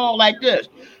getting a call like this.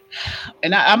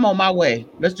 And I'm on my way.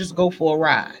 Let's just go for a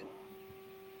ride.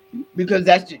 Because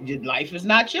life is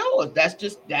not yours. That's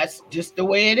just the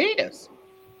way it is.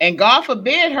 And God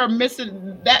forbid her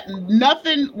missing that.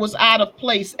 Nothing was out of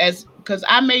place, because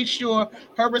I made sure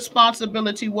her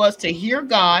responsibility was to hear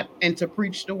God and to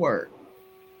preach the word.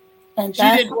 And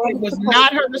it was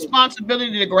not her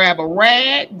responsibility to grab a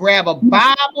rag, grab a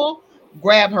Bible,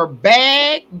 grab her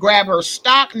bag, grab her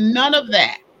stock. None of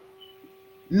that.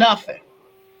 Nothing.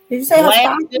 Did you say her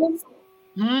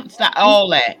stock? All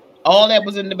that. All that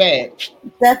was in the bag.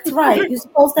 That's right. You're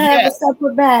supposed to have a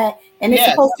separate bag, and it's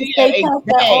supposed to stay packed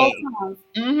at all times.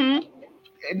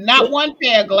 Mm-hmm. Not one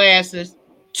pair of glasses,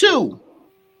 2.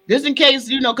 Just in case,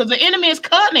 because the enemy is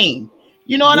cunning.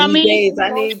 You know what I mean? I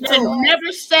need to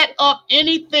never set up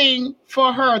anything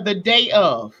for her the day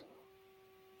of.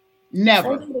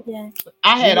 Never.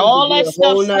 I had all that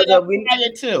stuff set up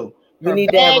prior to. We need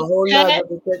to have a whole nother,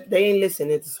 because they ain't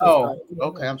listening.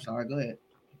 Okay. I'm sorry. Go ahead.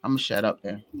 I'm gonna shut up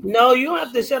there. No, you don't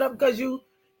have to shut up, because you're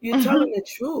telling the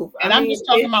truth. And I'm just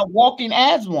talking about walking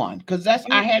as one, because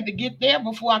I had to get there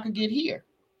before I could get here.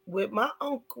 With my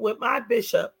uncle, with my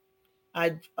bishop,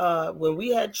 when we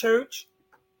had church,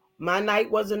 my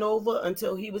night wasn't over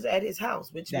until he was at his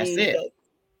house, which means that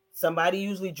somebody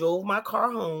usually drove my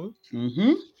car home,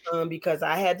 because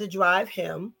I had to drive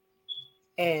him,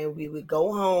 and we would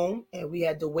go home, and we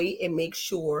had to wait and make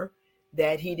sure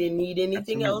that he didn't need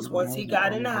anything else once he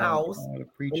got in the house. And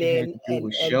then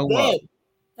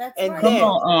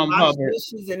Hubbard,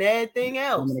 dishes and everything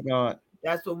else. Oh my God.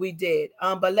 That's what we did.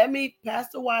 But let me,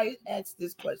 Pastor White, ask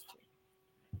this question.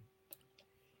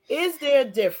 Is there a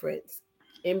difference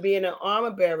in being an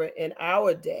armor bearer in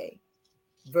our day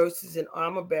versus an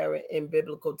armor bearer in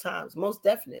biblical times? Most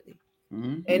definitely.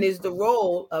 And is the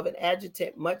role of an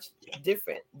adjutant much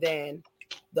different than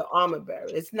the armor bearer?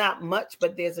 It's not much,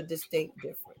 but there's a distinct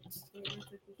difference.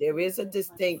 There is a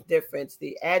distinct difference.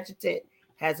 The adjutant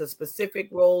has a specific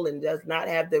role and does not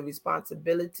have the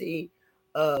responsibility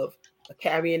of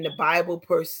carrying the Bible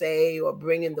per se or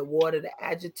bringing the water. The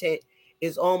adjutant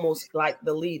is almost like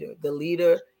the leader. The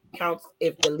leader counts.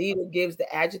 If the leader gives the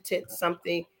adjutant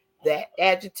something, that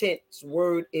adjutant's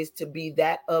word is to be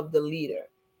that of the leader.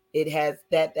 It has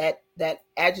that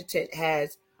adjutant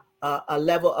has a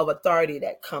level of authority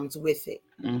that comes with it.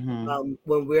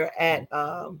 When we're at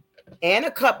and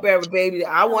a cupbearer, baby,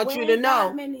 I want you to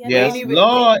know. Yes,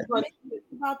 Lord.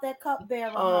 About that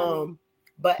cupbearer.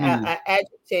 But an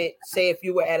adjutant, say if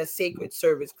you were at a sacred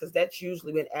service, because that's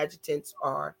usually when adjutants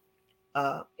are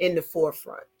in the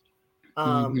forefront.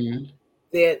 The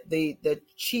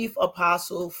chief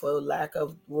apostle, for lack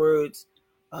of words,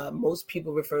 Most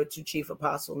people refer to chief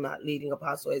apostle, not leading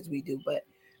apostle as we do, but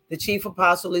the chief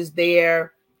apostle is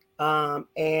there,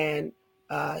 and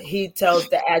he tells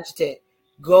the adjutant,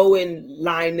 go and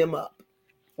line them up,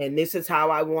 and this is how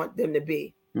I want them to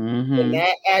be. When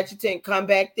that adjutant come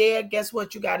back there, guess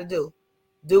what you got to do?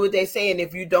 Do what they say, and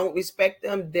if you don't respect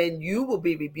them, then you will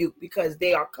be rebuked, because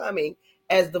they are coming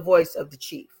as the voice of the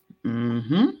chief.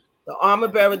 The armor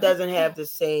bearer doesn't have the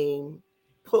same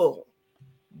pull.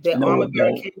 The armor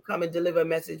bearer can come and deliver a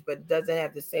message, but doesn't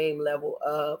have the same level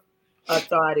of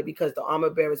authority, because the armor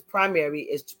bearer's primary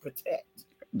is to protect.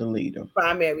 The leader.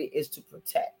 Primary is to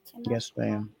protect. Yes,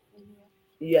 ma'am.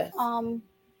 Yes. I'm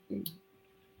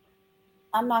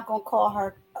not gonna call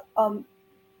her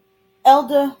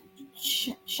Elder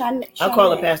Shanae. I'll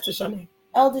call her Pastor Shanae.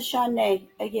 Elder Shanae.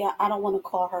 Yeah, I don't want to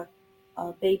call her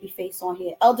baby face on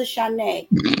here. Elder Shanae.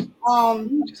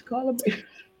 Just call her baby.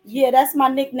 Yeah, that's my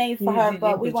nickname for her,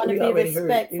 but we want to be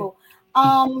respectful.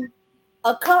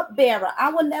 A cupbearer. I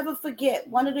will never forget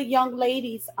one of the young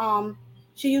ladies.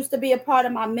 She used to be a part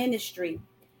of my ministry,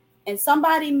 and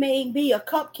somebody made me a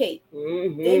cupcake.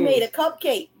 They made a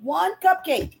cupcake, one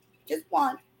cupcake, just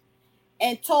one,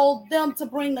 and told them to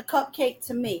bring the cupcake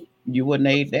to me. You wouldn't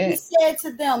eat that. He said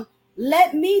to them,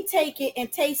 let me take it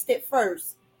and taste it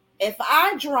first. If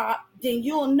I drop, then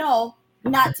you'll know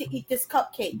not to eat this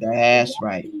cupcake. That's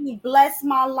right. Bless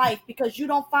my life, because you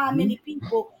don't find many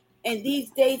people in these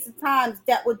days and times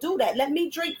that would do that. Let me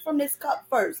drink from this cup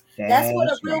first. That's what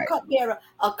a real cupbearer.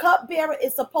 A cupbearer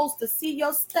is supposed to see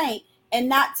your stank and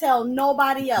not tell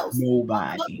nobody else.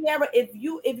 Nobody. A cupbearer, if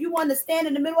you want to stand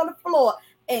in the middle of the floor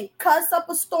and cuss up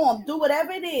a storm, do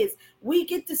whatever it is, we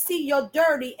get to see your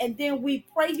dirty, and then we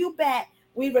pray you back,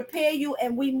 we repair you,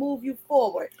 and we move you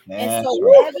forward. And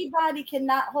so everybody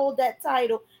cannot hold that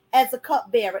title as a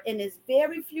cupbearer, and it's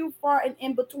very few far and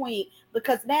in between,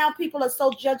 because now people are so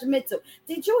judgmental.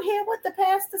 Did you hear what the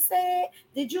pastor said?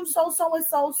 Did you so and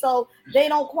so? So they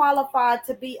don't qualify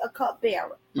to be a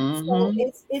cupbearer. So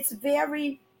it's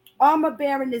very, armor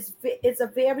bearing is a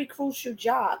very crucial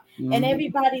job, and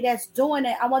everybody that's doing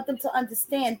it, I want them to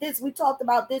understand this. We talked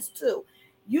about this too.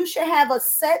 You should have a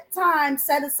set time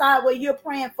set aside where you're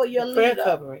praying for your leader.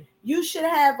 Covering. You should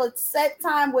have a set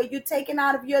time where you're taking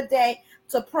out of your day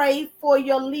to pray for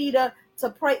your leader, to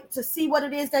pray, to see what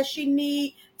it is that she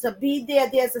needs, to be there.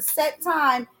 There's a set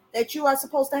time that you are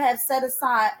supposed to have set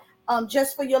aside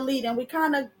just for your leader. And we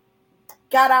kind of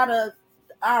got out of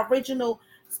our original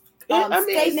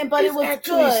statement, but it was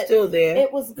good. Still there.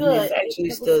 It was good. It's actually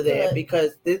still there,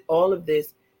 because all of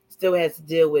this still has to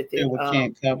deal with it. We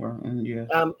can't cover.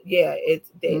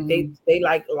 They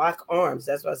like lock arms.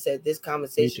 That's why I said this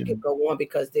conversation could go on,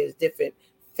 because there's different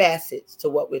facets to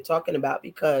what we're talking about,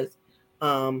 because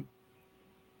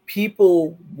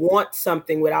people want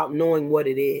something without knowing what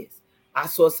it is. I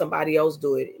saw somebody else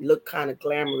do it. It looked kind of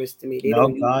glamorous to me. They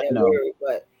don't use that word,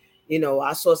 but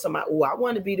I saw somebody, I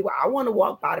want to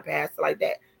walk by the pastor like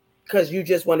that, because you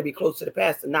just want to be close to the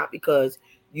pastor, not because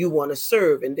you want to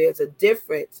serve. And there's a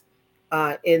difference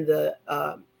in the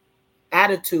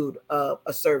attitude of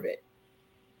a servant,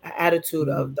 attitude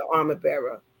of the armor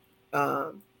bearer.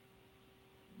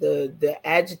 The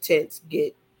adjutants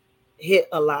get hit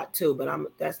a lot too, but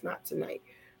that's not tonight.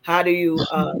 How do you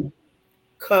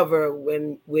cover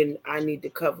when I need to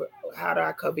cover? How do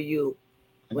I cover you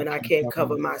when I can't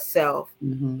cover myself?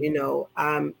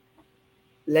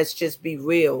 Let's just be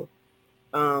real.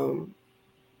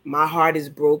 My heart is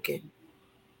broken.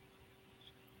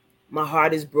 My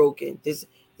heart is broken. This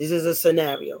is a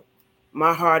scenario.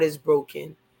 My heart is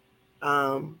broken.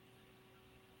 My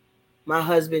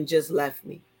husband just left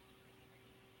me.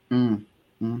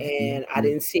 And I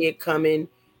didn't see it coming.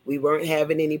 We weren't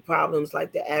having any problems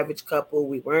like the average couple.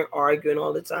 We weren't arguing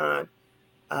all the time.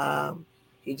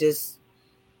 He just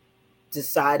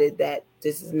decided that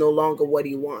this is no longer what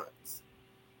he wants.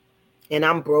 And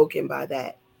I'm broken by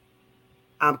that.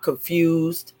 I'm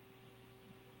confused.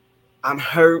 I'm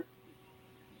hurt.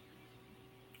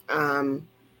 I'm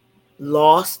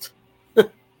lost.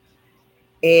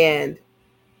 And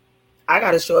I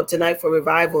got to show up tonight for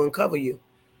revival and cover you.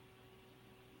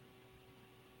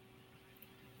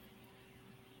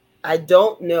 I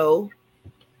don't know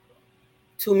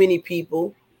too many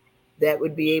people that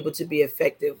would be able to be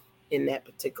effective in that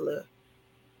particular,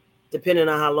 depending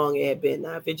on how long it had been.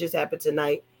 Now, if it just happened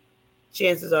tonight,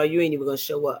 chances are you ain't even going to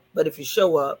show up. But if you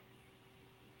show up,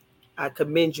 I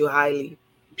commend you highly.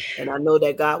 And I know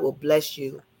that God will bless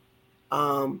you.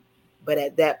 But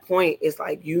at that point, it's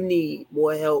like you need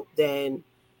more help than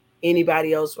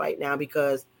anybody else right now,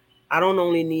 because I don't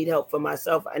only need help for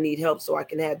myself. I need help so I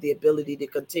can have the ability to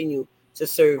continue to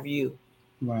serve you.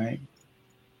 Right.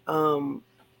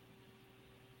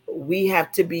 We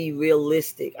have to be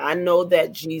realistic. I know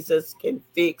that Jesus can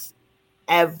fix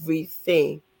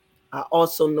everything. I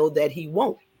also know that he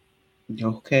won't.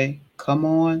 Okay. Come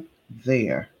on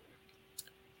there.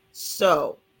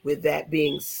 So, with that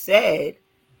being said,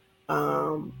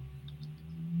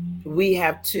 we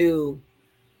have to,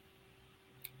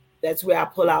 that's where I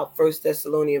pull out 1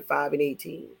 Thessalonians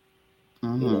 5:18.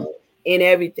 Mm-hmm. You know, in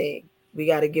everything, we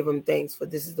got to give him thanks, for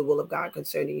this is the will of God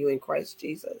concerning you in Christ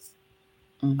Jesus.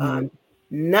 Mm-hmm.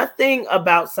 Nothing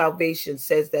about salvation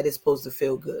says that it's supposed to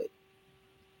feel good.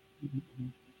 Mm-hmm.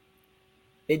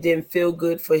 It didn't feel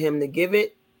good for him to give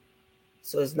it,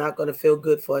 so it's not going to feel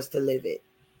good for us to live it.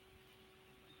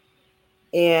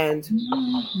 And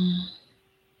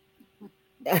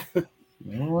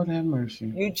Lord have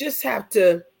mercy. you just have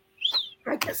to,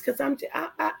 I guess, because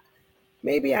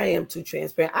maybe I am too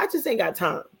transparent. I just ain't got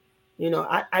time. You know,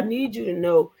 I need you to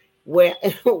know where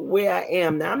where I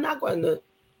am. Now, I'm not going to,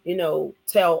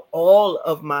 tell all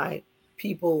of my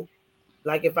people,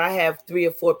 like if I have 3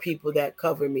 or 4 people that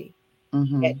cover me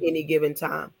at any given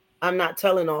time, I'm not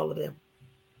telling all of them.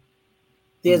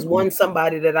 There's one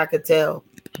somebody that I could tell,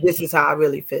 this is how I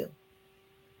really feel.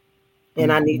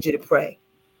 And I need you to pray.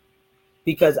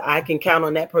 Because I can count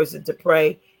on that person to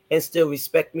pray and still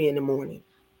respect me in the morning.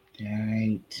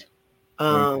 Right.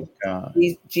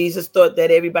 Jesus thought that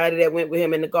everybody that went with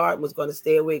him in the garden was going to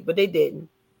stay awake, but they didn't.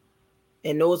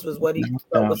 And those was what he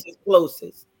thought was his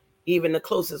closest. Even the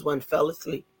closest one fell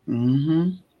asleep.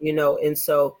 And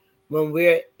so when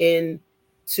we're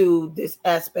into this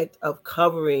aspect of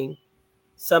covering,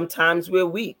 sometimes we're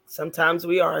weak. Sometimes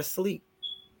we are asleep.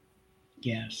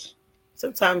 Yes.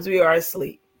 Sometimes we are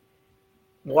asleep.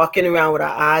 Walking around with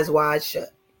our eyes wide shut.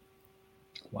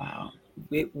 Wow.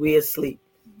 We asleep.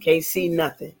 Can't see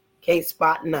nothing. Can't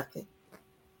spot nothing.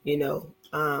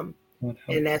 And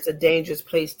that's a dangerous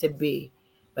place to be.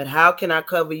 But how can I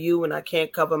cover you when I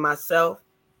can't cover myself?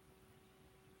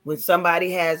 When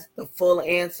somebody has the full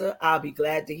answer, I'll be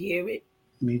glad to hear it.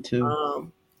 Me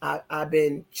too. I've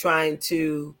been trying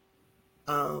to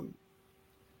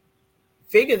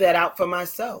figure that out for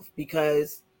myself,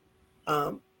 because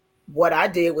what I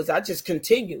did was I just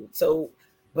continued.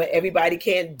 But everybody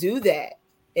can't do that.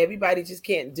 Everybody just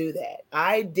can't do that.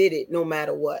 I did it no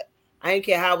matter what. I didn't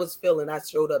care how I was feeling. I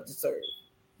showed up to serve.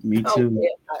 Me too.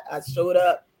 I showed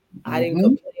up. I didn't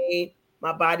complain.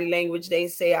 My body language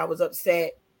didn't say I was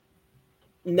upset.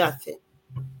 Nothing.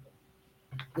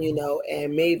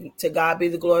 And maybe to God be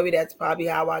the glory. That's probably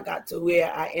how I got to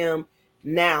where I am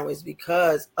now, is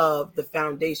because of the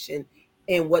foundation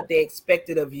and what they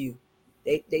expected of you.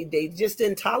 They just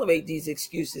didn't tolerate these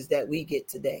excuses that we get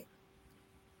today.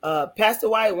 Pastor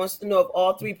Wyatt wants to know if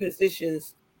all 3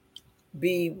 positions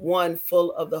be one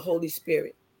full of the Holy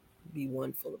Spirit. Be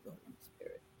one full of the Holy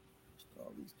Spirit.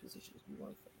 All these positions be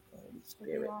one full of the Holy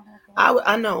Spirit.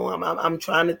 I know. I'm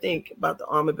trying to think about the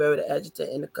armor bearer, the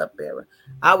adjutant, and the cupbearer.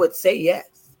 I would say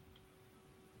yes.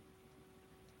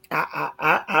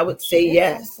 I would say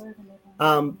yes.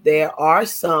 There are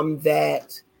some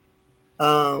that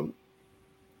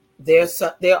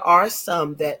there are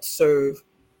some that serve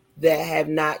that have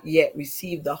not yet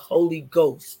received the Holy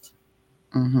Ghost.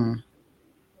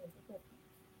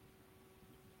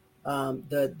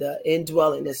 The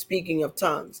indwelling, the speaking of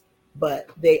tongues, but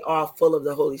they are full of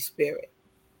the Holy Spirit.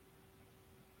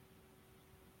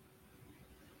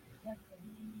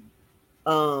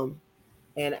 And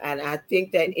I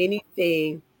think that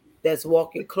anything that's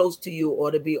walking close to you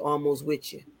ought to be almost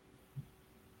with you.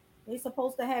 They're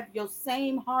supposed to have your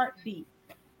same heartbeat.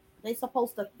 They're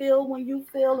supposed to feel when you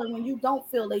feel, and when you don't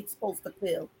feel, they're supposed to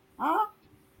feel. Huh?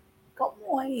 Come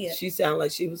on here. She sounded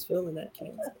like she was feeling that.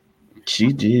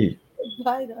 She did.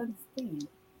 I understand.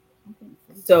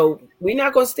 So we're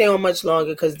not going to stay on much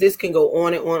longer, because this can go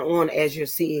on and on as you're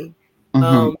seeing.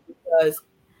 Because,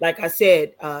 like I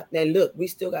said, now look, we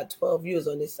still got 12 years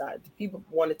on this side. The people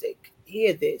wanted to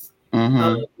hear this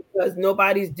because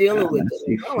nobody's dealing with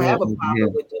it. I don't have a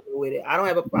problem with dealing with it. I don't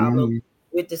have a problem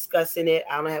with discussing it.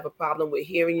 I don't have a problem with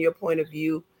hearing your point of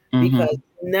view, because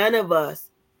none of us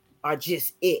are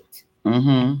just it.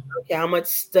 Okay, how much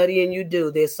studying you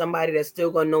do, there's somebody that's still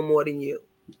going to know more than you.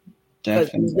 Because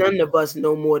none of us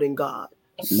know more than God.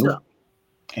 Nope.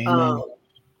 So,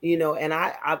 and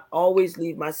I always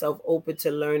leave myself open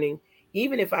to learning.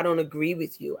 Even if I don't agree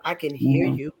with you, I can hear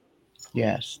you.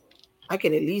 Yes. I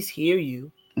can at least hear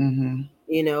you. And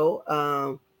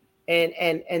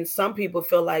some people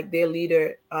feel like their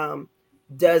leader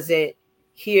doesn't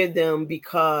hear them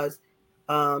because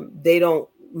they don't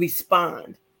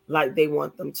respond like they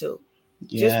want them to.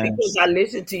 Just because I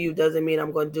listen to you doesn't mean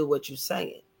I'm going to do what you're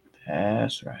saying.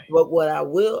 That's right. But what I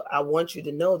want you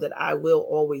to know that I will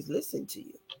always listen to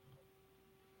you.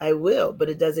 I will, but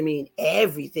it doesn't mean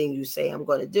everything you say I'm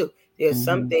going to do. There's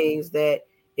some things that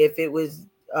if it was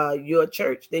your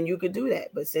church, then you could do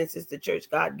that. But since it's the church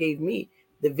God gave me,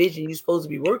 the vision you're supposed to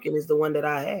be working is the one that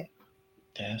I have.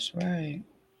 That's right.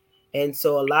 And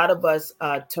so a lot of us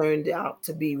turned out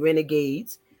to be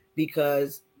renegades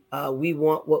because we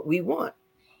want what we want.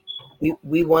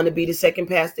 We want to be the second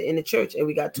pastor in the church, and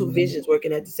we got two visions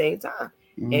working at the same time.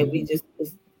 And we just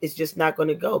it's just not going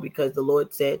to go, because the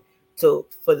Lord said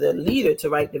for the leader to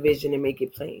write the vision and make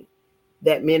it plain,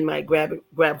 that men might grab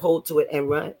hold to it and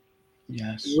run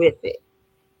with it.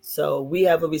 So we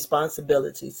have a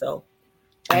responsibility. So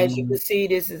as you can see,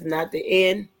 this is not the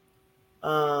end,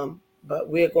 but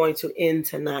we're going to end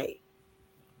tonight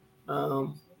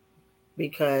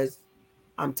because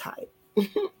I'm tired.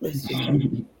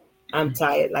 I'm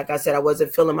tired. Like I said, I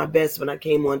wasn't feeling my best when I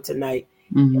came on tonight.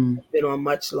 I've been on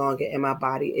much longer, and my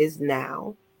body is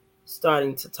now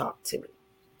starting to talk to me.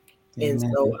 And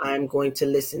so I'm going to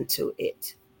listen to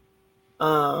it.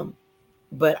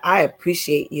 But I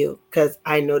appreciate you, because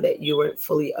I know that you weren't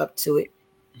fully up to it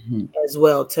as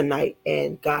well tonight.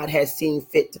 And God has seen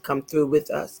fit to come through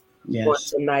with us on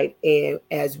tonight. And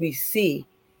as we see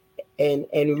and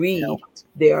read,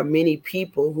 there are many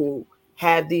people who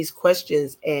have these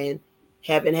questions and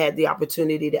haven't had the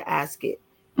opportunity to ask it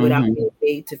without being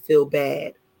made to feel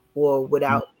bad or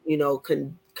without,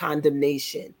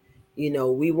 condemnation.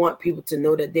 We want people to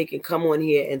know that they can come on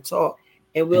here and talk,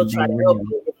 and we'll try to help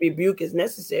you. If rebuke is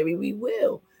necessary, we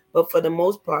will. But for the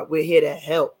most part, we're here to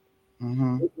help.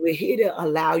 We're here to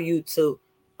allow you to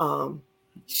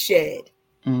shed.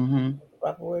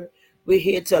 Proper word. We're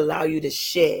here to allow you to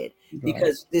shed,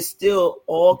 because this still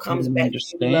all comes back to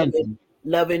you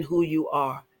loving who you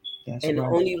are. And the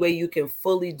only way you can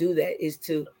fully do that is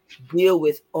to deal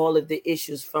with all of the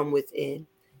issues from within.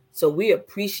 So we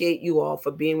appreciate you all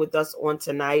for being with us on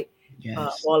tonight.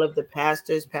 All of the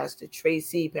pastors, Pastor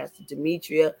Tracy, Pastor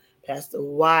Demetria, Pastor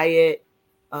Wyatt,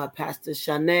 Pastor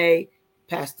Shanae,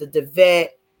 Pastor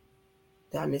Devette.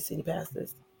 Did I miss any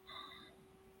pastors?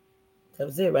 That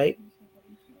was it, right?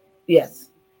 Yes.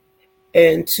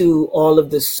 And to all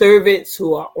of the servants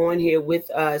who are on here with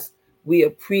us, we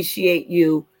appreciate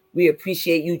you. We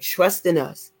appreciate you trusting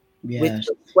us with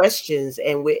your questions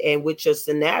and with your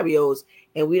scenarios.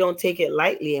 And we don't take it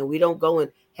lightly, and we don't go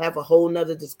and have a whole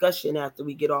nother discussion after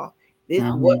we get off. This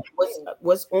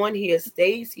what's on here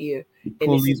stays here.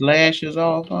 Pull these lashes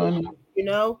off, honey.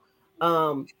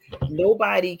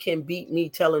 Nobody can beat me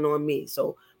telling on me.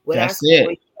 So what I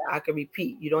can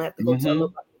repeat. You don't have to go tell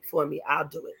nobody for me. I'll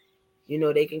do it.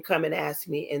 They can come and ask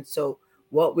me. And so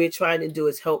what we're trying to do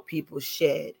is help people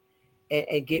shed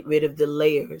and get rid of the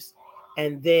layers.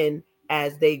 And then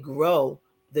as they grow,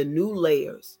 the new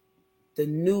layers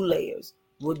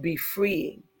would be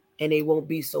freeing, and they won't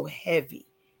be so heavy.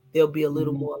 They'll be a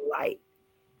little more light.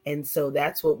 And so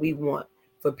that's what we want,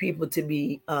 for people to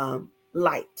be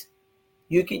light.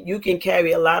 You can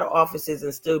carry a lot of offices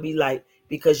and still be light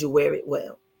because you wear it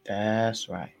well. That's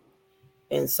right.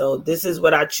 And so this is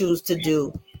what I choose to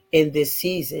do in this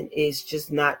season, is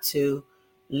just not to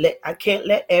I can't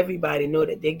let everybody know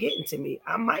that they're getting to me.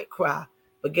 I might cry,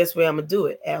 but guess where I'm going to do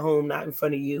it? At home, not in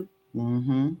front of you.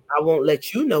 I won't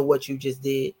let you know what you just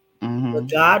did, but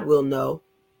God will know.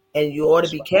 And you ought to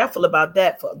be careful about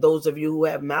that. For those of you who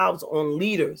have mouths on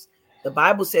leaders, the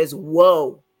Bible says,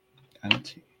 woe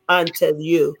unto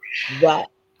you that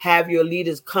have your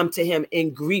leaders come to him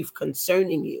in grief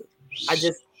concerning you. I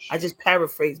just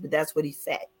paraphrase, but that's what he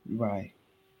said. Right.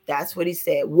 That's what he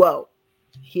said. Woe.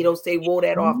 He don't say woe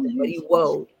that often, but he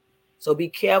woe. So be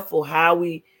careful how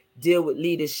we deal with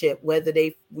leadership, whether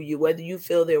you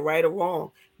feel they're right or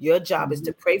wrong. Your job is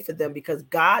to pray for them, because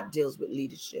God deals with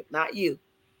leadership, not you.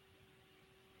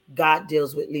 God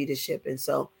deals with leadership. And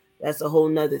so that's a whole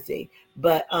nother thing.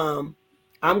 But I'm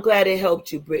glad it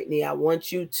helped you, Brittany. I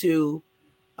want you to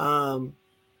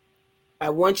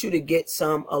get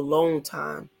some alone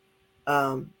time,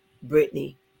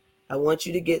 Brittany. I want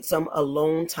you to get some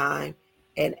alone time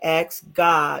and ask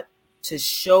God to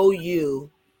show you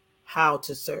how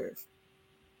to serve.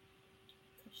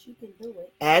 She can do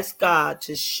it. Ask God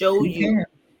to show you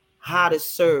how to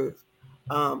serve.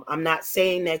 I'm not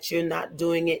saying that you're not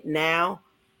doing it now,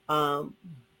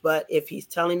 but if he's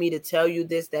telling me to tell you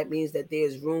this, that means that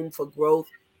there's room for growth.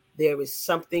 There is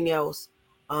something else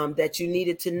that you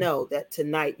needed to know that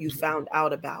tonight you found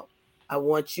out about. I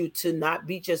want you to not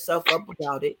beat yourself up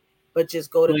about it, but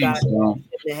just go to God and ask him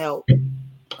to help.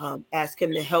 Ask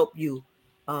him to help you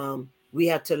We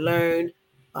have to learn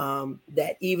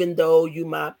that even though you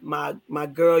my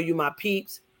girl, you my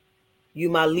peeps, you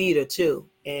my leader too.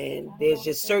 And there's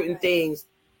just certain things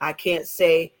I can't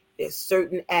say. There's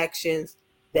certain actions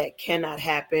that cannot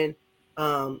happen.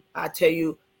 I tell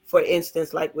you, for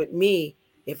instance, like with me,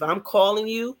 if I'm calling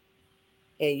you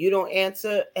and you don't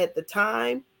answer at the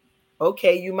time,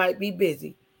 okay, you might be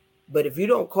busy. But if you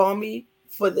don't call me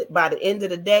by the end of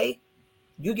the day,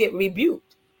 you get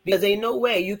rebuked, because ain't no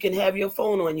way you can have your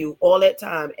phone on you all that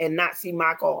time and not see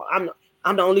my call. I'm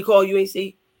the only call you ain't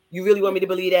see. You really want me to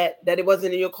believe that it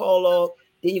wasn't in your call log?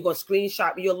 Then you're gonna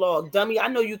screenshot me your log, dummy. I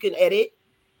know you can edit.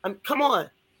 Come on,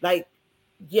 like,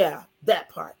 yeah, that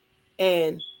part.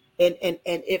 And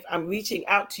if I'm reaching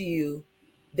out to you,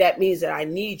 that means that I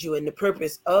need you, and the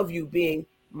purpose of you being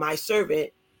my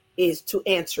servant is to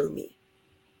answer me.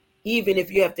 Even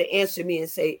if you have to answer me and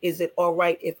say, is it all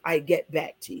right if I get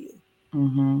back to you?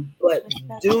 Mm-hmm. But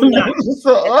do not.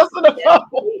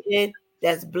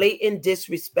 That's blatant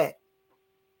disrespect.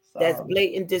 Sorry. That's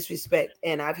blatant disrespect.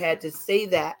 And I've had to say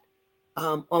that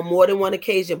on more than one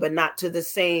occasion, but not to the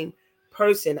same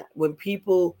person. When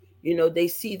people, they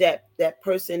see that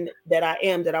person that I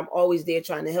am, that I'm always there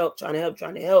trying to help.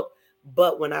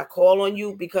 But when I call on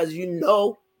you, because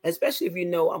especially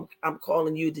if I'm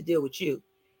calling you to deal with you,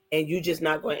 and you just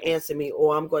not going to answer me,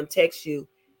 or I'm going to text you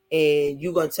and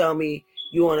you're going to tell me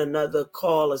you on another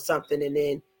call or something, and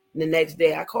then the next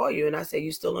day I call you and I say,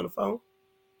 you still on the phone?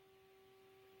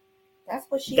 That's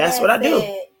what she That's what I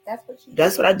do.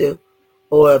 That's what I do.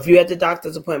 Or if you're at the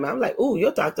doctor's appointment, I'm like, ooh,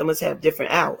 your doctor must have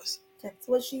different hours. That's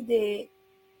what she did.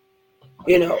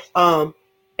 And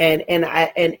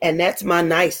that's my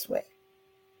nice way.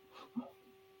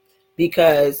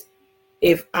 Because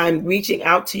if I'm reaching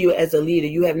out to you as a leader,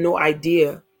 you have no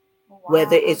idea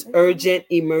whether it's urgent,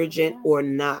 emergent, or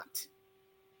not.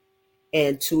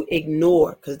 And to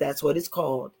ignore, because that's what it's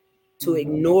called, to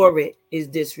ignore it is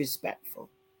disrespectful.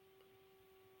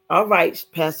 All right,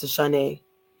 Pastor Shanae.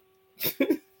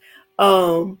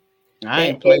 I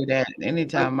ain't play that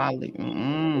anytime I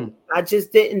leave. I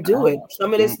just didn't do it.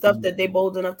 Some of this stuff that they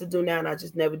bold enough to do now, and I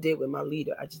just never did with my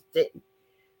leader. I just didn't.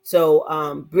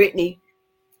 So, Brittany,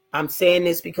 I'm saying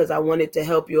this because I wanted to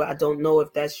help you. I don't know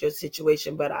if that's your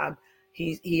situation, but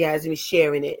he has me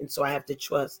sharing it, and so I have to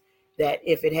trust that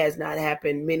if it has not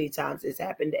happened many times, it's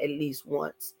happened at least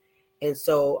once. And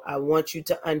so I want you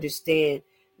to understand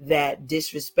that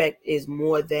disrespect is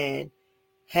more than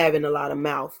having a lot of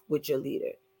mouth with your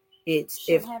leader.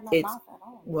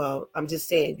 Well, I'm just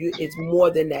saying, it's more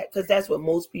than that, because that's what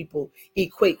most people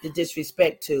equate the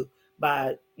disrespect to,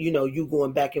 by you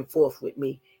going back and forth with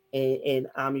me and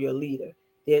I'm your leader.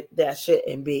 That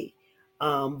shouldn't be.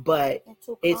 But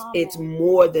it's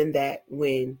more than that,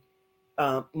 when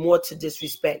more to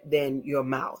disrespect than your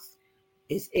mouth.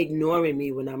 It's ignoring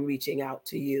me when I'm reaching out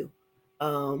to you.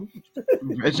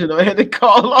 Reginald had to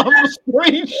call off the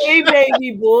screen. Hey,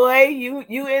 baby boy,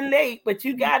 you in late, but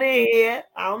you got in here.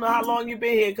 I don't know how long you've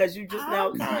been here, because you just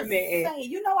now commenting.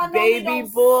 I baby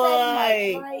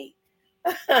boy. Much,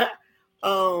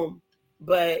 right?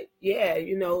 But yeah,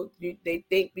 they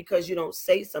think because you don't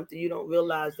say something, you don't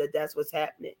realize that that's what's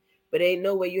happening. But ain't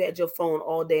no way you had your phone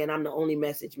all day and I'm the only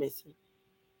message missing.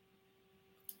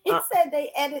 He said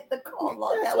they edit the call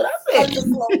log. That's what I said. That's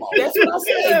what I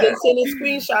said. They sending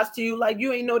screenshots to you like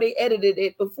you ain't know they edited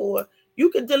it before. You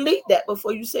can delete that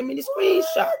before you send me the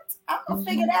screenshot. I'm gonna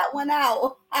figure that one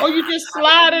out. Or you just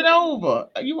slide it over.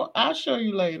 I'll show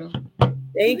you later.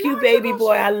 Thank you, baby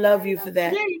boy. I love you for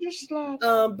that. Yeah, you just slide.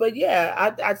 But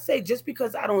yeah, I'd say just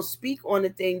because I don't speak on the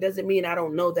thing doesn't mean I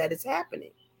don't know that it's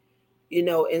happening.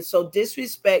 And so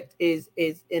disrespect is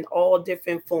in all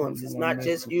different forms. It's not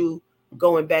just you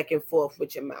going back and forth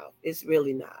with your mouth. It's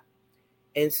really not.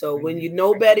 And so when you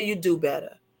know better, you do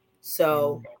better.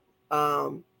 So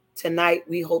tonight,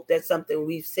 we hope that's something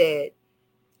we've said,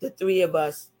 the three of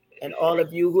us, and all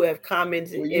of you who have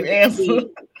commented.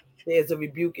 There's a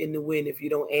rebuke in the wind if you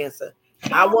don't answer.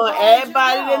 I want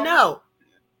everybody to know.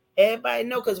 Everybody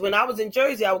know, because when I was in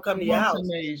Jersey, I would come to your house.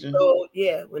 So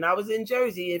yeah, when I was in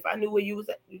Jersey, if I knew where you was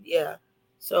at, yeah.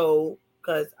 So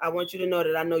because I want you to know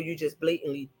that I know you just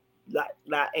blatantly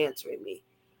not answering me,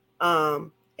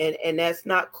 and that's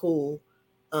not cool.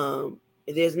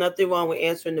 There's nothing wrong with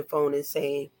answering the phone and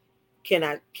saying,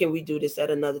 can we do this at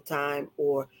another time?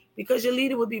 Or because your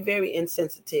leader would be very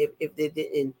insensitive if they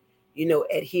didn't,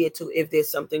 adhere to, if there's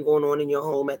something going on in your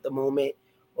home at the moment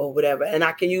or whatever. And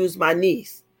I can use my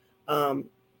niece,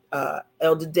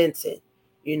 Elder Denson.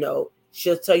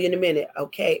 She'll tell you in a minute,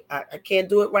 okay, I can't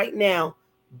do it right now,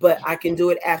 but I can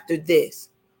do it after this.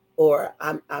 Or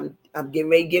I'm getting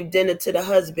ready to give dinner to the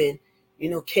husband,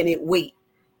 can it wait?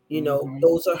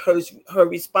 Those are her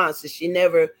responses. She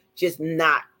never just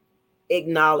not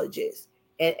acknowledges.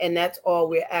 And that's all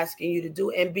we're asking you to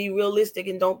do, and be realistic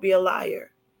and don't be a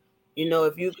liar.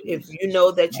 If you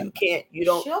know that you can't, you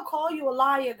don't. She'll call you a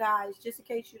liar, guys, just in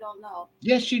case you don't know.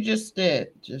 Yes, she just did.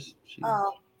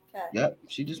 Oh, okay. Yep,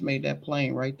 she just made that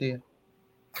plain right there.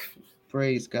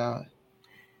 Praise God.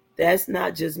 That's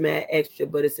not just mad extra,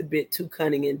 but it's a bit too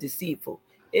cunning and deceitful.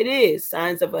 It is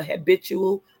signs of a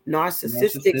habitual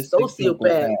narcissistic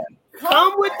sociopath.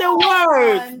 Come with the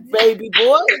words, baby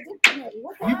boy.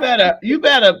 You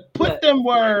better put them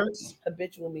words.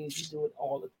 Habitual means you do it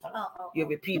all the time. You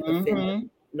repeat offender.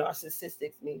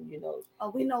 Narcissistic means, Oh,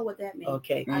 we know what that means.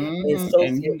 Okay. And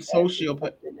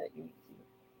sociopath.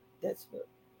 That's what.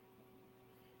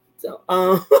 So,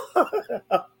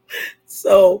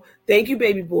 so thank you,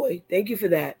 baby boy. Thank you for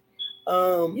that.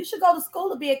 You should go to school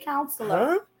to be a counselor.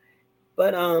 Huh?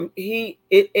 But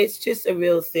it's just a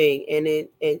real thing,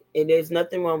 and there's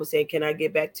nothing wrong with saying, "Can I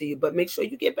get back to you?" But make sure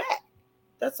you get back.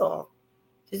 That's all.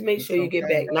 Just make sure you get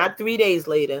back. Not 3 days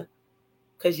later,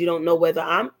 because you don't know whether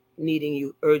I'm needing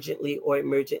you urgently or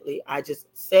emergently. I just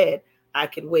said I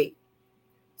could wait.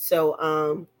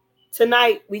 So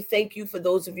tonight we thank you for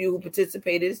those of you who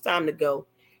participated. It's time to go.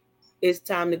 It's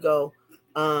time to go.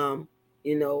 I'm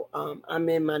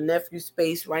in my nephew's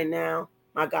space right now.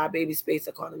 My god baby space.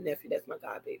 I call him nephew. That's my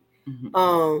god baby.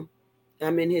 I'm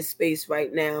in his space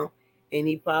right now, and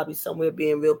he probably somewhere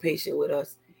being real patient with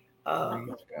us.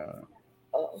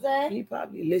 He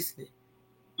probably listening.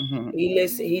 He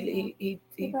listen. He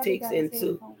takes in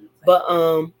too. But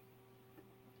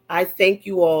I thank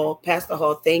you all, Pastor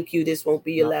Hall. Thank you. This won't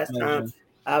be your last time.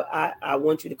 I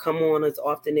want you to come on as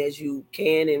often as you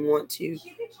can and want to.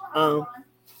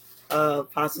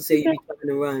 Apostle say you be coming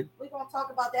to run. We're gonna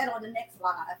talk about that on the next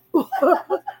live.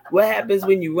 What happens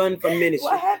when you run from ministry?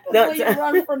 What happens when you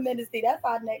run from ministry? That's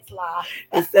our next live.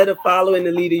 Instead of following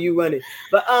the leader, you running.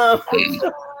 But well,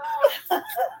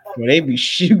 they be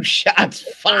shots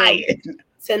fired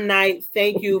tonight.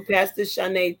 Thank you, Pastor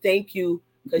Shanae. Thank you,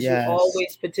 because you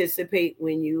always participate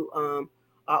when you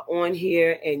are on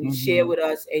here and you share with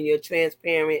us and you're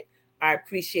transparent. I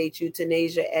appreciate you,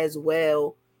 Tanasia, as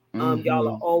well. Y'all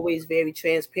are always very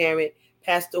transparent.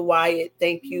 Pastor Wyatt,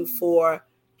 thank you for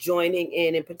joining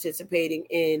in and participating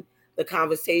in the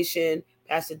conversation.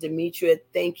 Pastor Demetria,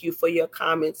 thank you for your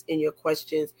comments and your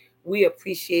questions. We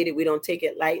appreciate it. We don't take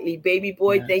it lightly. Baby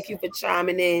boy, thank you for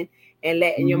chiming in and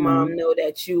letting your mom know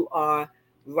that you are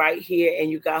right here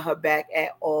and you got her back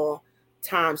at all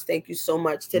times. Thank you so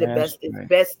much to the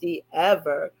bestie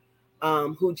ever,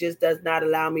 who just does not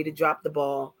allow me to drop the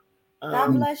ball.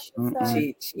 God bless you,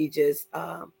 sir. She just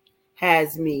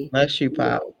has me. Bless you,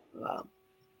 Pop.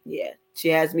 She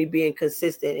has me being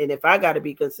consistent, and if I got to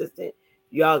be consistent,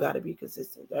 y'all got to be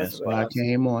consistent. That's why I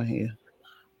came on here.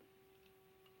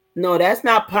 No, that's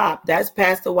not Pop. That's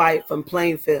Pastor White from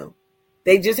Plainfield.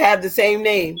 They just have the same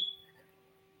name.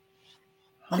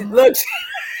 Look.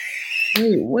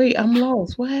 Wait, I'm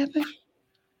lost. What happened?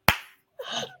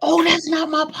 Oh, that's not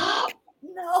my Pop.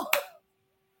 No.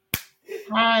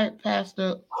 Hi,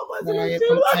 Pastor.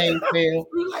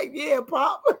 Like, yeah,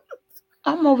 Pop.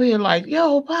 I'm over here like,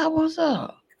 yo, Pop, what's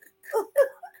up?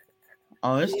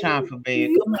 Oh, it's time for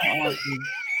bed. Come on, Auntie.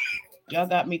 Y'all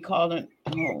got me calling.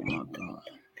 Oh my God.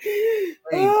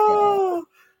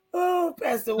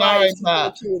 Pastor White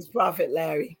to his prophet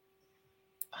Larry.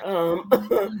 Today,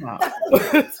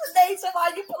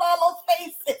 somebody you put all those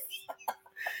faces.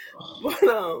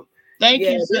 But,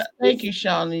 Thank you,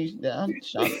 Shawnee.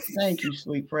 Thank you,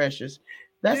 sweet precious.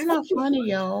 That's not funny,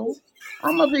 yo.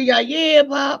 I'm gonna be like, yeah,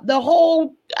 Pop, the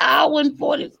whole hour and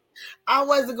 40. I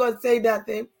wasn't gonna say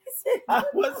nothing. I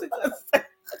wasn't gonna say.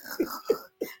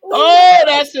 Oh,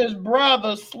 that's his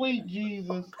brother, sweet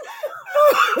Jesus.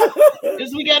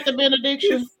 Because we got the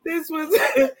benediction. This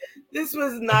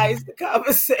was nice. The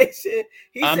conversation.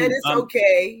 He said it's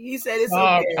okay. He said it's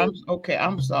okay.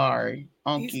 I'm sorry,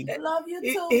 Unky. I love you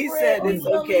too. He said it's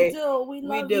okay.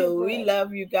 We do. We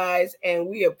love you guys, and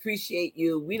we appreciate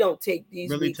you. We don't take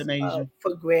these weeks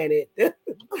for granted.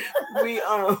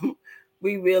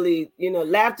 We really,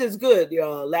 laughter's good,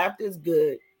 y'all. Laughter's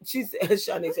good. She said,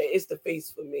 Shani said, it's the face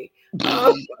for me.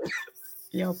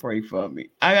 Y'all pray for me.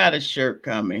 I got a shirt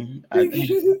coming.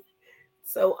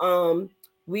 So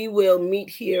we will meet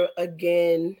here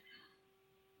again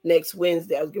next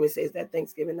Wednesday. I was going to say, is that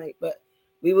Thanksgiving night? But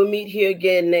we will meet here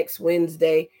again next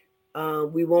Wednesday.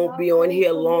 We won't be on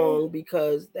here long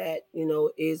because that,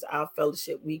 is our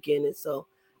fellowship weekend. And so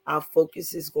our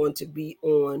focus is going to be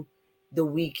on the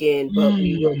weekend. But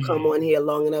we will come on here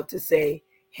long enough to say,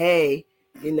 hey,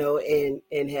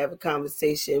 and have a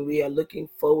conversation. We are looking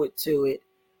forward to it.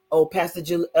 Oh,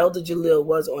 Elder Jalil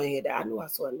was on here. I knew I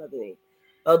saw another name.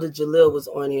 Elder Jalil was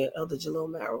on here. Elder Jalil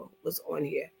Merrill was on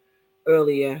here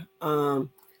earlier.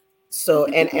 So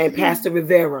and Pastor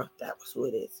Rivera, that was who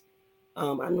it is.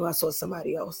 I knew I saw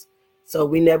somebody else. So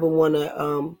we never want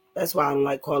to. That's why I don't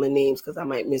like calling names, because I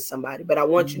might miss somebody. But I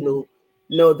want you to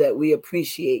know that we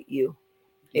appreciate you,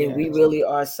 and we really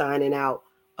are signing out.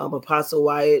 Apostle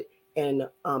Wyatt and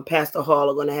Pastor Hall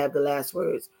are going to have the last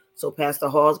words. So Pastor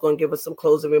Hall is going to give us some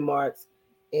closing remarks,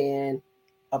 and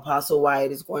Apostle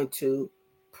Wyatt is going to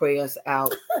pray us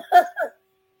out.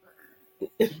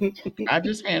 I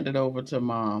just handed over to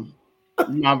Mom,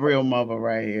 my real mother,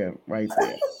 right here, right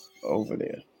there, over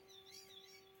there.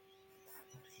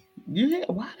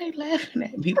 Why are they laughing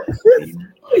at me?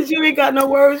 Because you ain't got no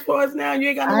words for us now. You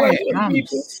ain't got no words for the I'm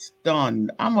people.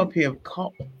 Stunned. I'm up here.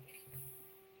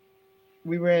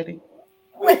 We ready?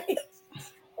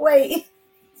 Wait.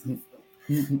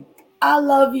 I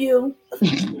love you.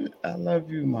 I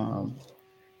love you, Mom.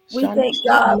 We thank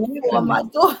God for my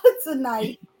daughter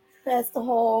tonight, Pastor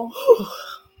Hall.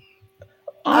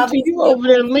 Auntie, you over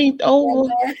there leaned over.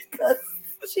 Because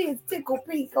she is tickle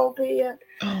pink over here.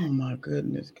 Oh my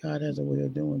goodness. God has a way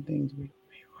of doing things. We run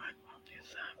on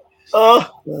this side. Oh.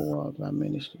 Walk my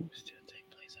ministry will still take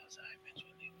place outside.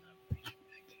 Eventually, back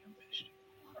to your ministry.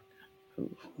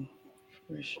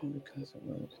 Because it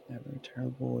will never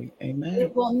return void. Amen.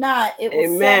 It will not. It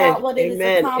will sell out what it is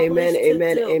accomplished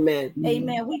to do. Amen.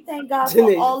 Amen. We thank God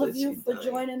for all of you for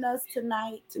joining us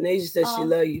tonight. Tanisha says she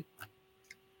love you.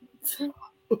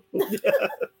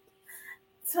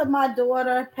 To my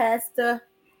daughter, Pastor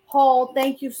Hall,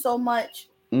 thank you so much.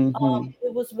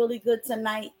 It was really good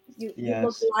tonight. You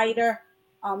look lighter.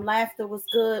 Laughter was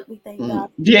good. We thank God.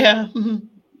 Yeah.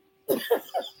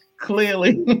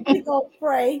 Clearly. We go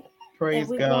pray. Praise and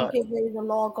we're God. Going to get ready to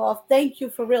log off. Thank you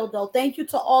for real, though. Thank you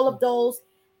to all of those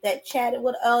that chatted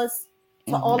with us,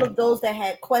 to all of those that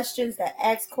had questions, that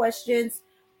asked questions.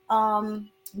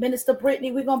 Minister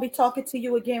Brittany, we're going to be talking to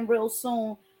you again real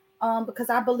soon,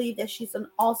 because I believe that she's an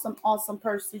awesome, awesome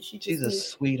person. She's a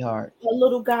sweetheart. A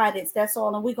little guidance, that's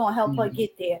all, and we're going to help her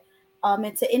get there.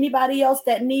 And to anybody else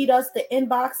that need us, the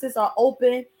inboxes are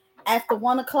open. After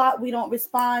 1 o'clock, we don't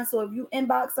respond. So if you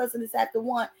inbox us and it's after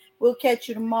 1, we'll catch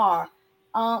you tomorrow.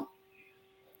 He's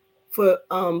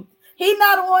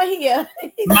not on here.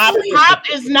 My pop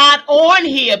is not on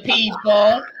here,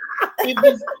 people.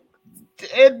 I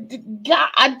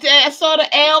saw the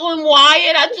L and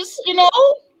Wyatt. I just,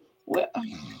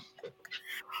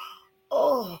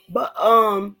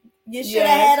 you should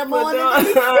have had him on.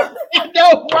 I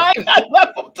know, right? I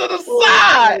left him to the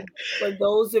side. For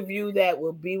those of you that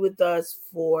will be with us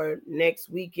for next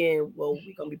weekend, we're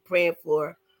going to be praying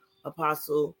for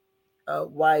Apostle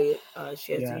Wyatt.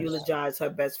 She has to eulogize her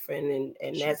best friend,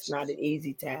 and that's not an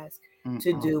easy task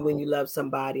to do when you love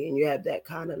somebody and you have that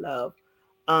kind of love.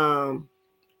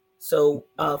 So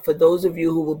for those of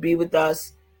you who will be with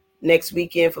us next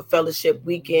weekend for Fellowship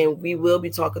Weekend, we will be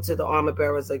talking to the armor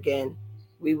bearers again.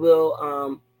 We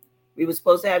will. We were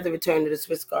supposed to have the return to the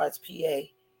Swiss Guards PA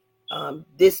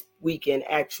this weekend,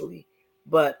 actually,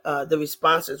 but the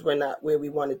responses were not where we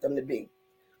wanted them to be.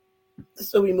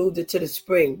 So we moved it to the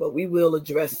spring, but we will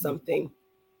address something.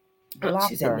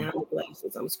 She said, now the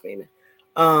glasses, I'm screaming.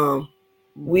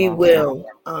 We will.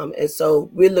 And so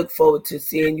we look forward to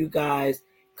seeing you guys.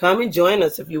 Come and join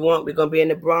us if you want. We're going to be in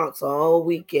the Bronx all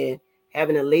weekend,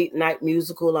 having a late night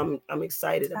musical. I'm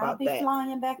excited about that.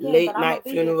 Late night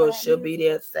funeral. She'll be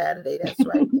there Saturday. That's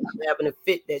right. I'm having a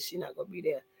fit that she's not going to be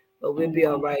there, but we'll be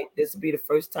all right. This will be the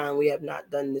first time we have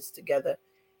not done this together.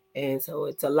 And so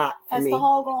it's a lot for me. Pastor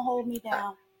Hall gonna hold me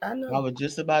down. I know. I was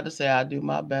just about to say I do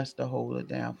my best to hold it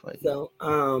down for you. So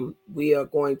we are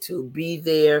going to be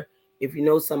there. If you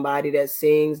know somebody that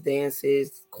sings,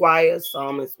 dances, choir,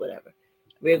 psalmist, whatever,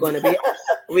 we're gonna have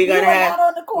a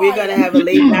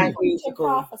late night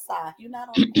musical. You're not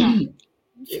on the choir.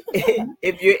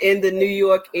 If you're in the New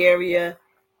York area,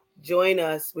 join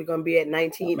us. We're gonna be at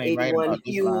 1981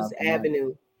 Hughes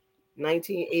Avenue.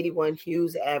 1981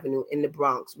 Hughes Avenue in the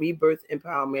Bronx, Rebirth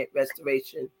Empowerment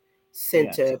Restoration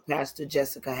Center, Pastor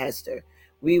Jessica Hester.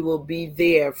 We will be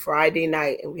there Friday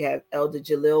night, and we have Elder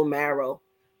Jalil Marrow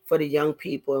for the young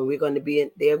people, and they're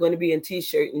going to be in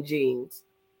t-shirt and jeans.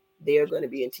 They are going to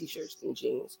be in t-shirts and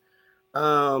jeans.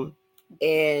 And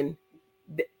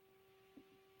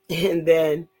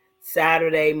then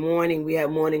Saturday morning, we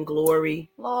have Morning Glory.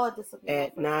 Lord,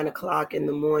 at 9 o'clock in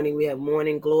the morning, we have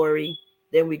Morning Glory.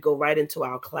 Then we go right into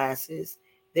our classes.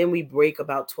 Then we break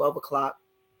about 12 o'clock.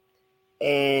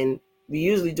 And We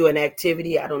usually do an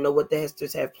activity. I don't know what the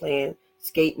Hesters have planned.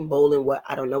 Skating, bowling, what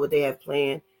I don't know what they have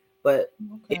planned. But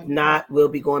if not, we'll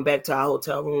be going back to our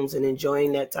hotel rooms and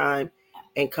enjoying that time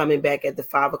and coming back at the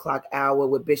 5 o'clock hour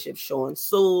with Bishop Sean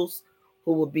Souls,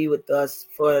 who will be with us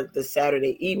for the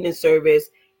Saturday evening service.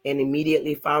 And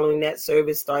immediately following that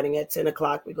service, starting at 10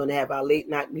 o'clock, we're going to have our late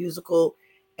night musical.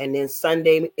 And then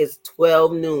Sunday is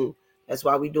 12 noon. That's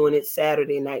why we're doing it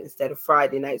Saturday night instead of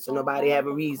Friday night. So nobody have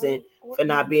a reason for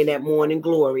not being at morning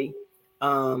glory.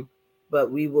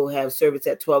 But we will have service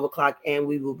at 12 o'clock and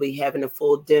we will be having a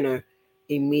full dinner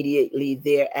immediately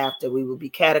thereafter. We will be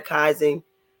catechizing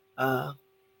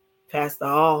Pastor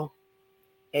Hall,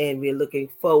 and we're looking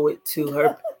forward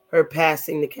to her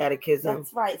passing the catechism.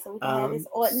 That's right. So we can have this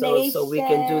ordination. So we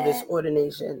can do this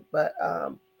ordination. But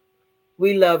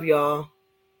we love y'all.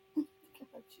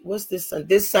 What's this?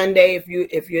 This Sunday, if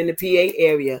you're in the PA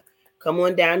area, come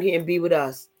on down here and be with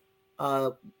us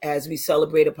as we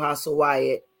celebrate Apostle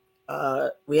Wyatt.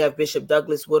 We have Bishop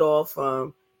Douglas Woodall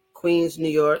from Queens, New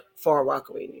York, Far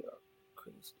Rockaway, New York.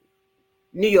 Queens,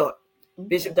 New York.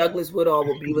 Bishop Douglas Woodall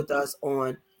will be with us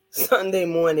on Sunday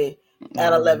morning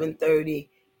at 11:30.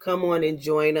 Come on and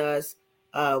join us.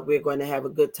 We're going to have a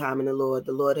good time in the Lord.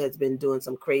 The Lord has been doing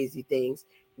some crazy things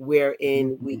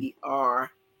wherein we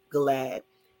are glad.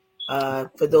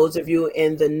 For those of you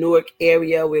in the Newark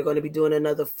area, we're going to be doing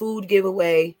another food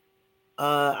giveaway.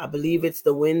 I believe it's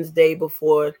the Wednesday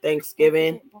before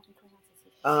Thanksgiving.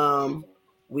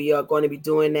 We are going to be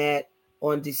doing that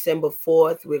on December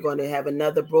 4th. We're going to have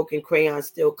another Broken Crayon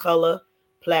Still Color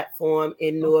platform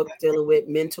in Newark dealing with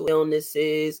mental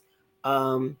illnesses,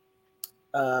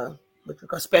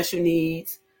 special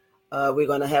needs. We're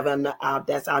going to have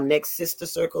that's our next sister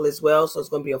circle as well. So it's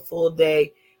going to be a full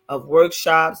day of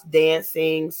workshops,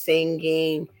 dancing,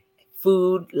 singing,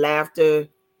 food, laughter.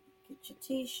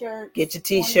 Get your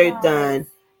t-shirt done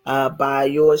by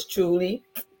yours truly,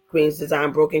 Queen's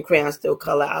Design Broken Crayon Still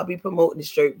Color. I'll be promoting the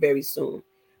shirt very soon.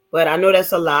 But I know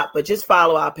that's a lot, but just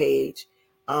follow our page.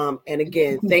 And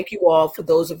again, thank you all for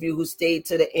those of you who stayed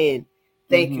to the end.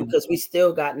 Thank you, because we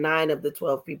still got 9 of the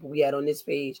 12 people we had on this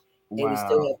page. And we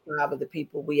still have 5 of the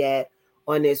people we had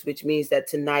on this, which means that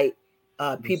tonight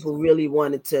people really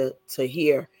wanted to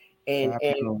hear. And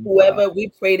whoever, we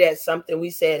pray that something we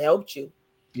said helped you.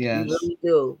 Yes. We really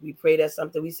do. We pray that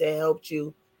something we said helped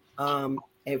you. And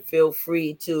feel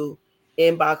free to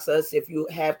inbox us if you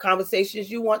have conversations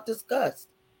you want discussed.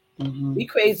 We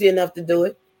crazy enough to do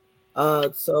it.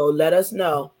 So let us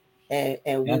know. And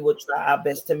we will try our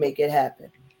best to make it happen.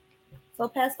 So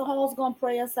Pastor Hall's going to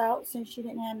pray us out since she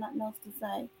didn't have nothing else to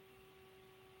say.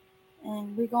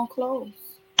 And we're going to close.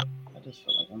 I just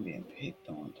feel like I'm being picked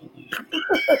on tonight.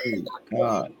 Oh,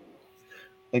 God.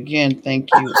 Again, thank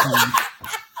you.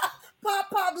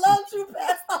 Pop loves you,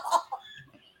 Pastor Hall.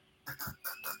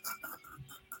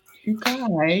 You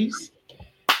guys.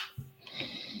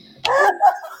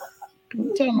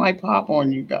 I'm telling my pop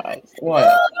on you guys. What?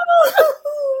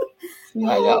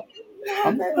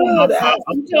 I'm telling my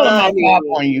pop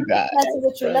on you guys.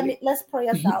 Let's pray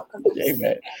us out.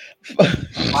 Amen.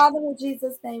 Father, in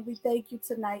Jesus' name, we thank you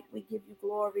tonight. We give you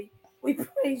glory. We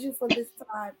praise you for this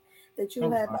time that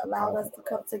you have allowed us to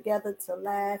come together to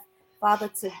laugh, Father,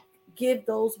 to give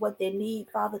those what they need,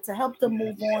 Father, to help them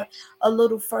move on a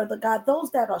little further. God,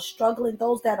 those that are struggling,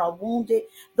 those that are wounded,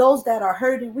 those that are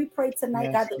hurting, we pray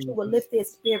tonight, God, that you will lift their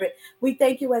spirit. We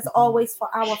thank you as always for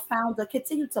our founder.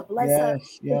 Continue to bless her.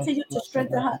 Continue to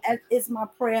strengthen her, as is my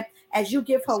prayer, as you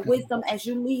give her wisdom, as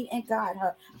you lead and guide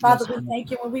her. Father, we thank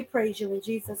you and we praise you in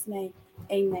Jesus' name.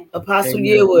 Amen. Apostle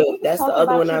Yearwood, that's the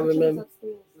other one I remember.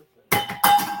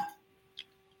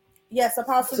 Yes,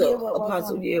 Apostle Yearwood.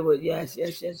 Apostle Yearwood, yes.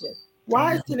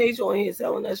 Why is Tanisha on here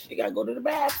telling us she got to go to the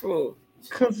bathroom?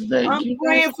 I'm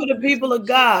praying for the people of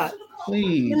God.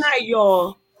 Please. Good night,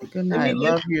 y'all. Good night.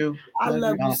 Love you. I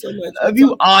love you so much. Love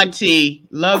you, Auntie.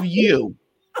 Love you.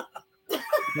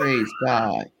 Praise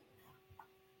God.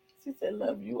 She said,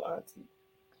 love you, Auntie.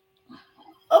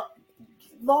 Oh,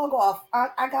 log off.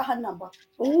 I got her number.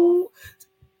 Ooh.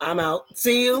 I'm out.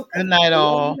 See you. Good night,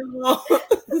 all.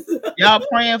 Y'all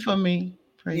praying for me.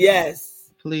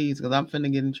 Yes. Please, because I'm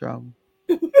finna get in trouble.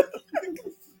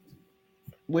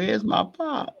 Where's my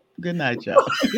pop? Good night, y'all.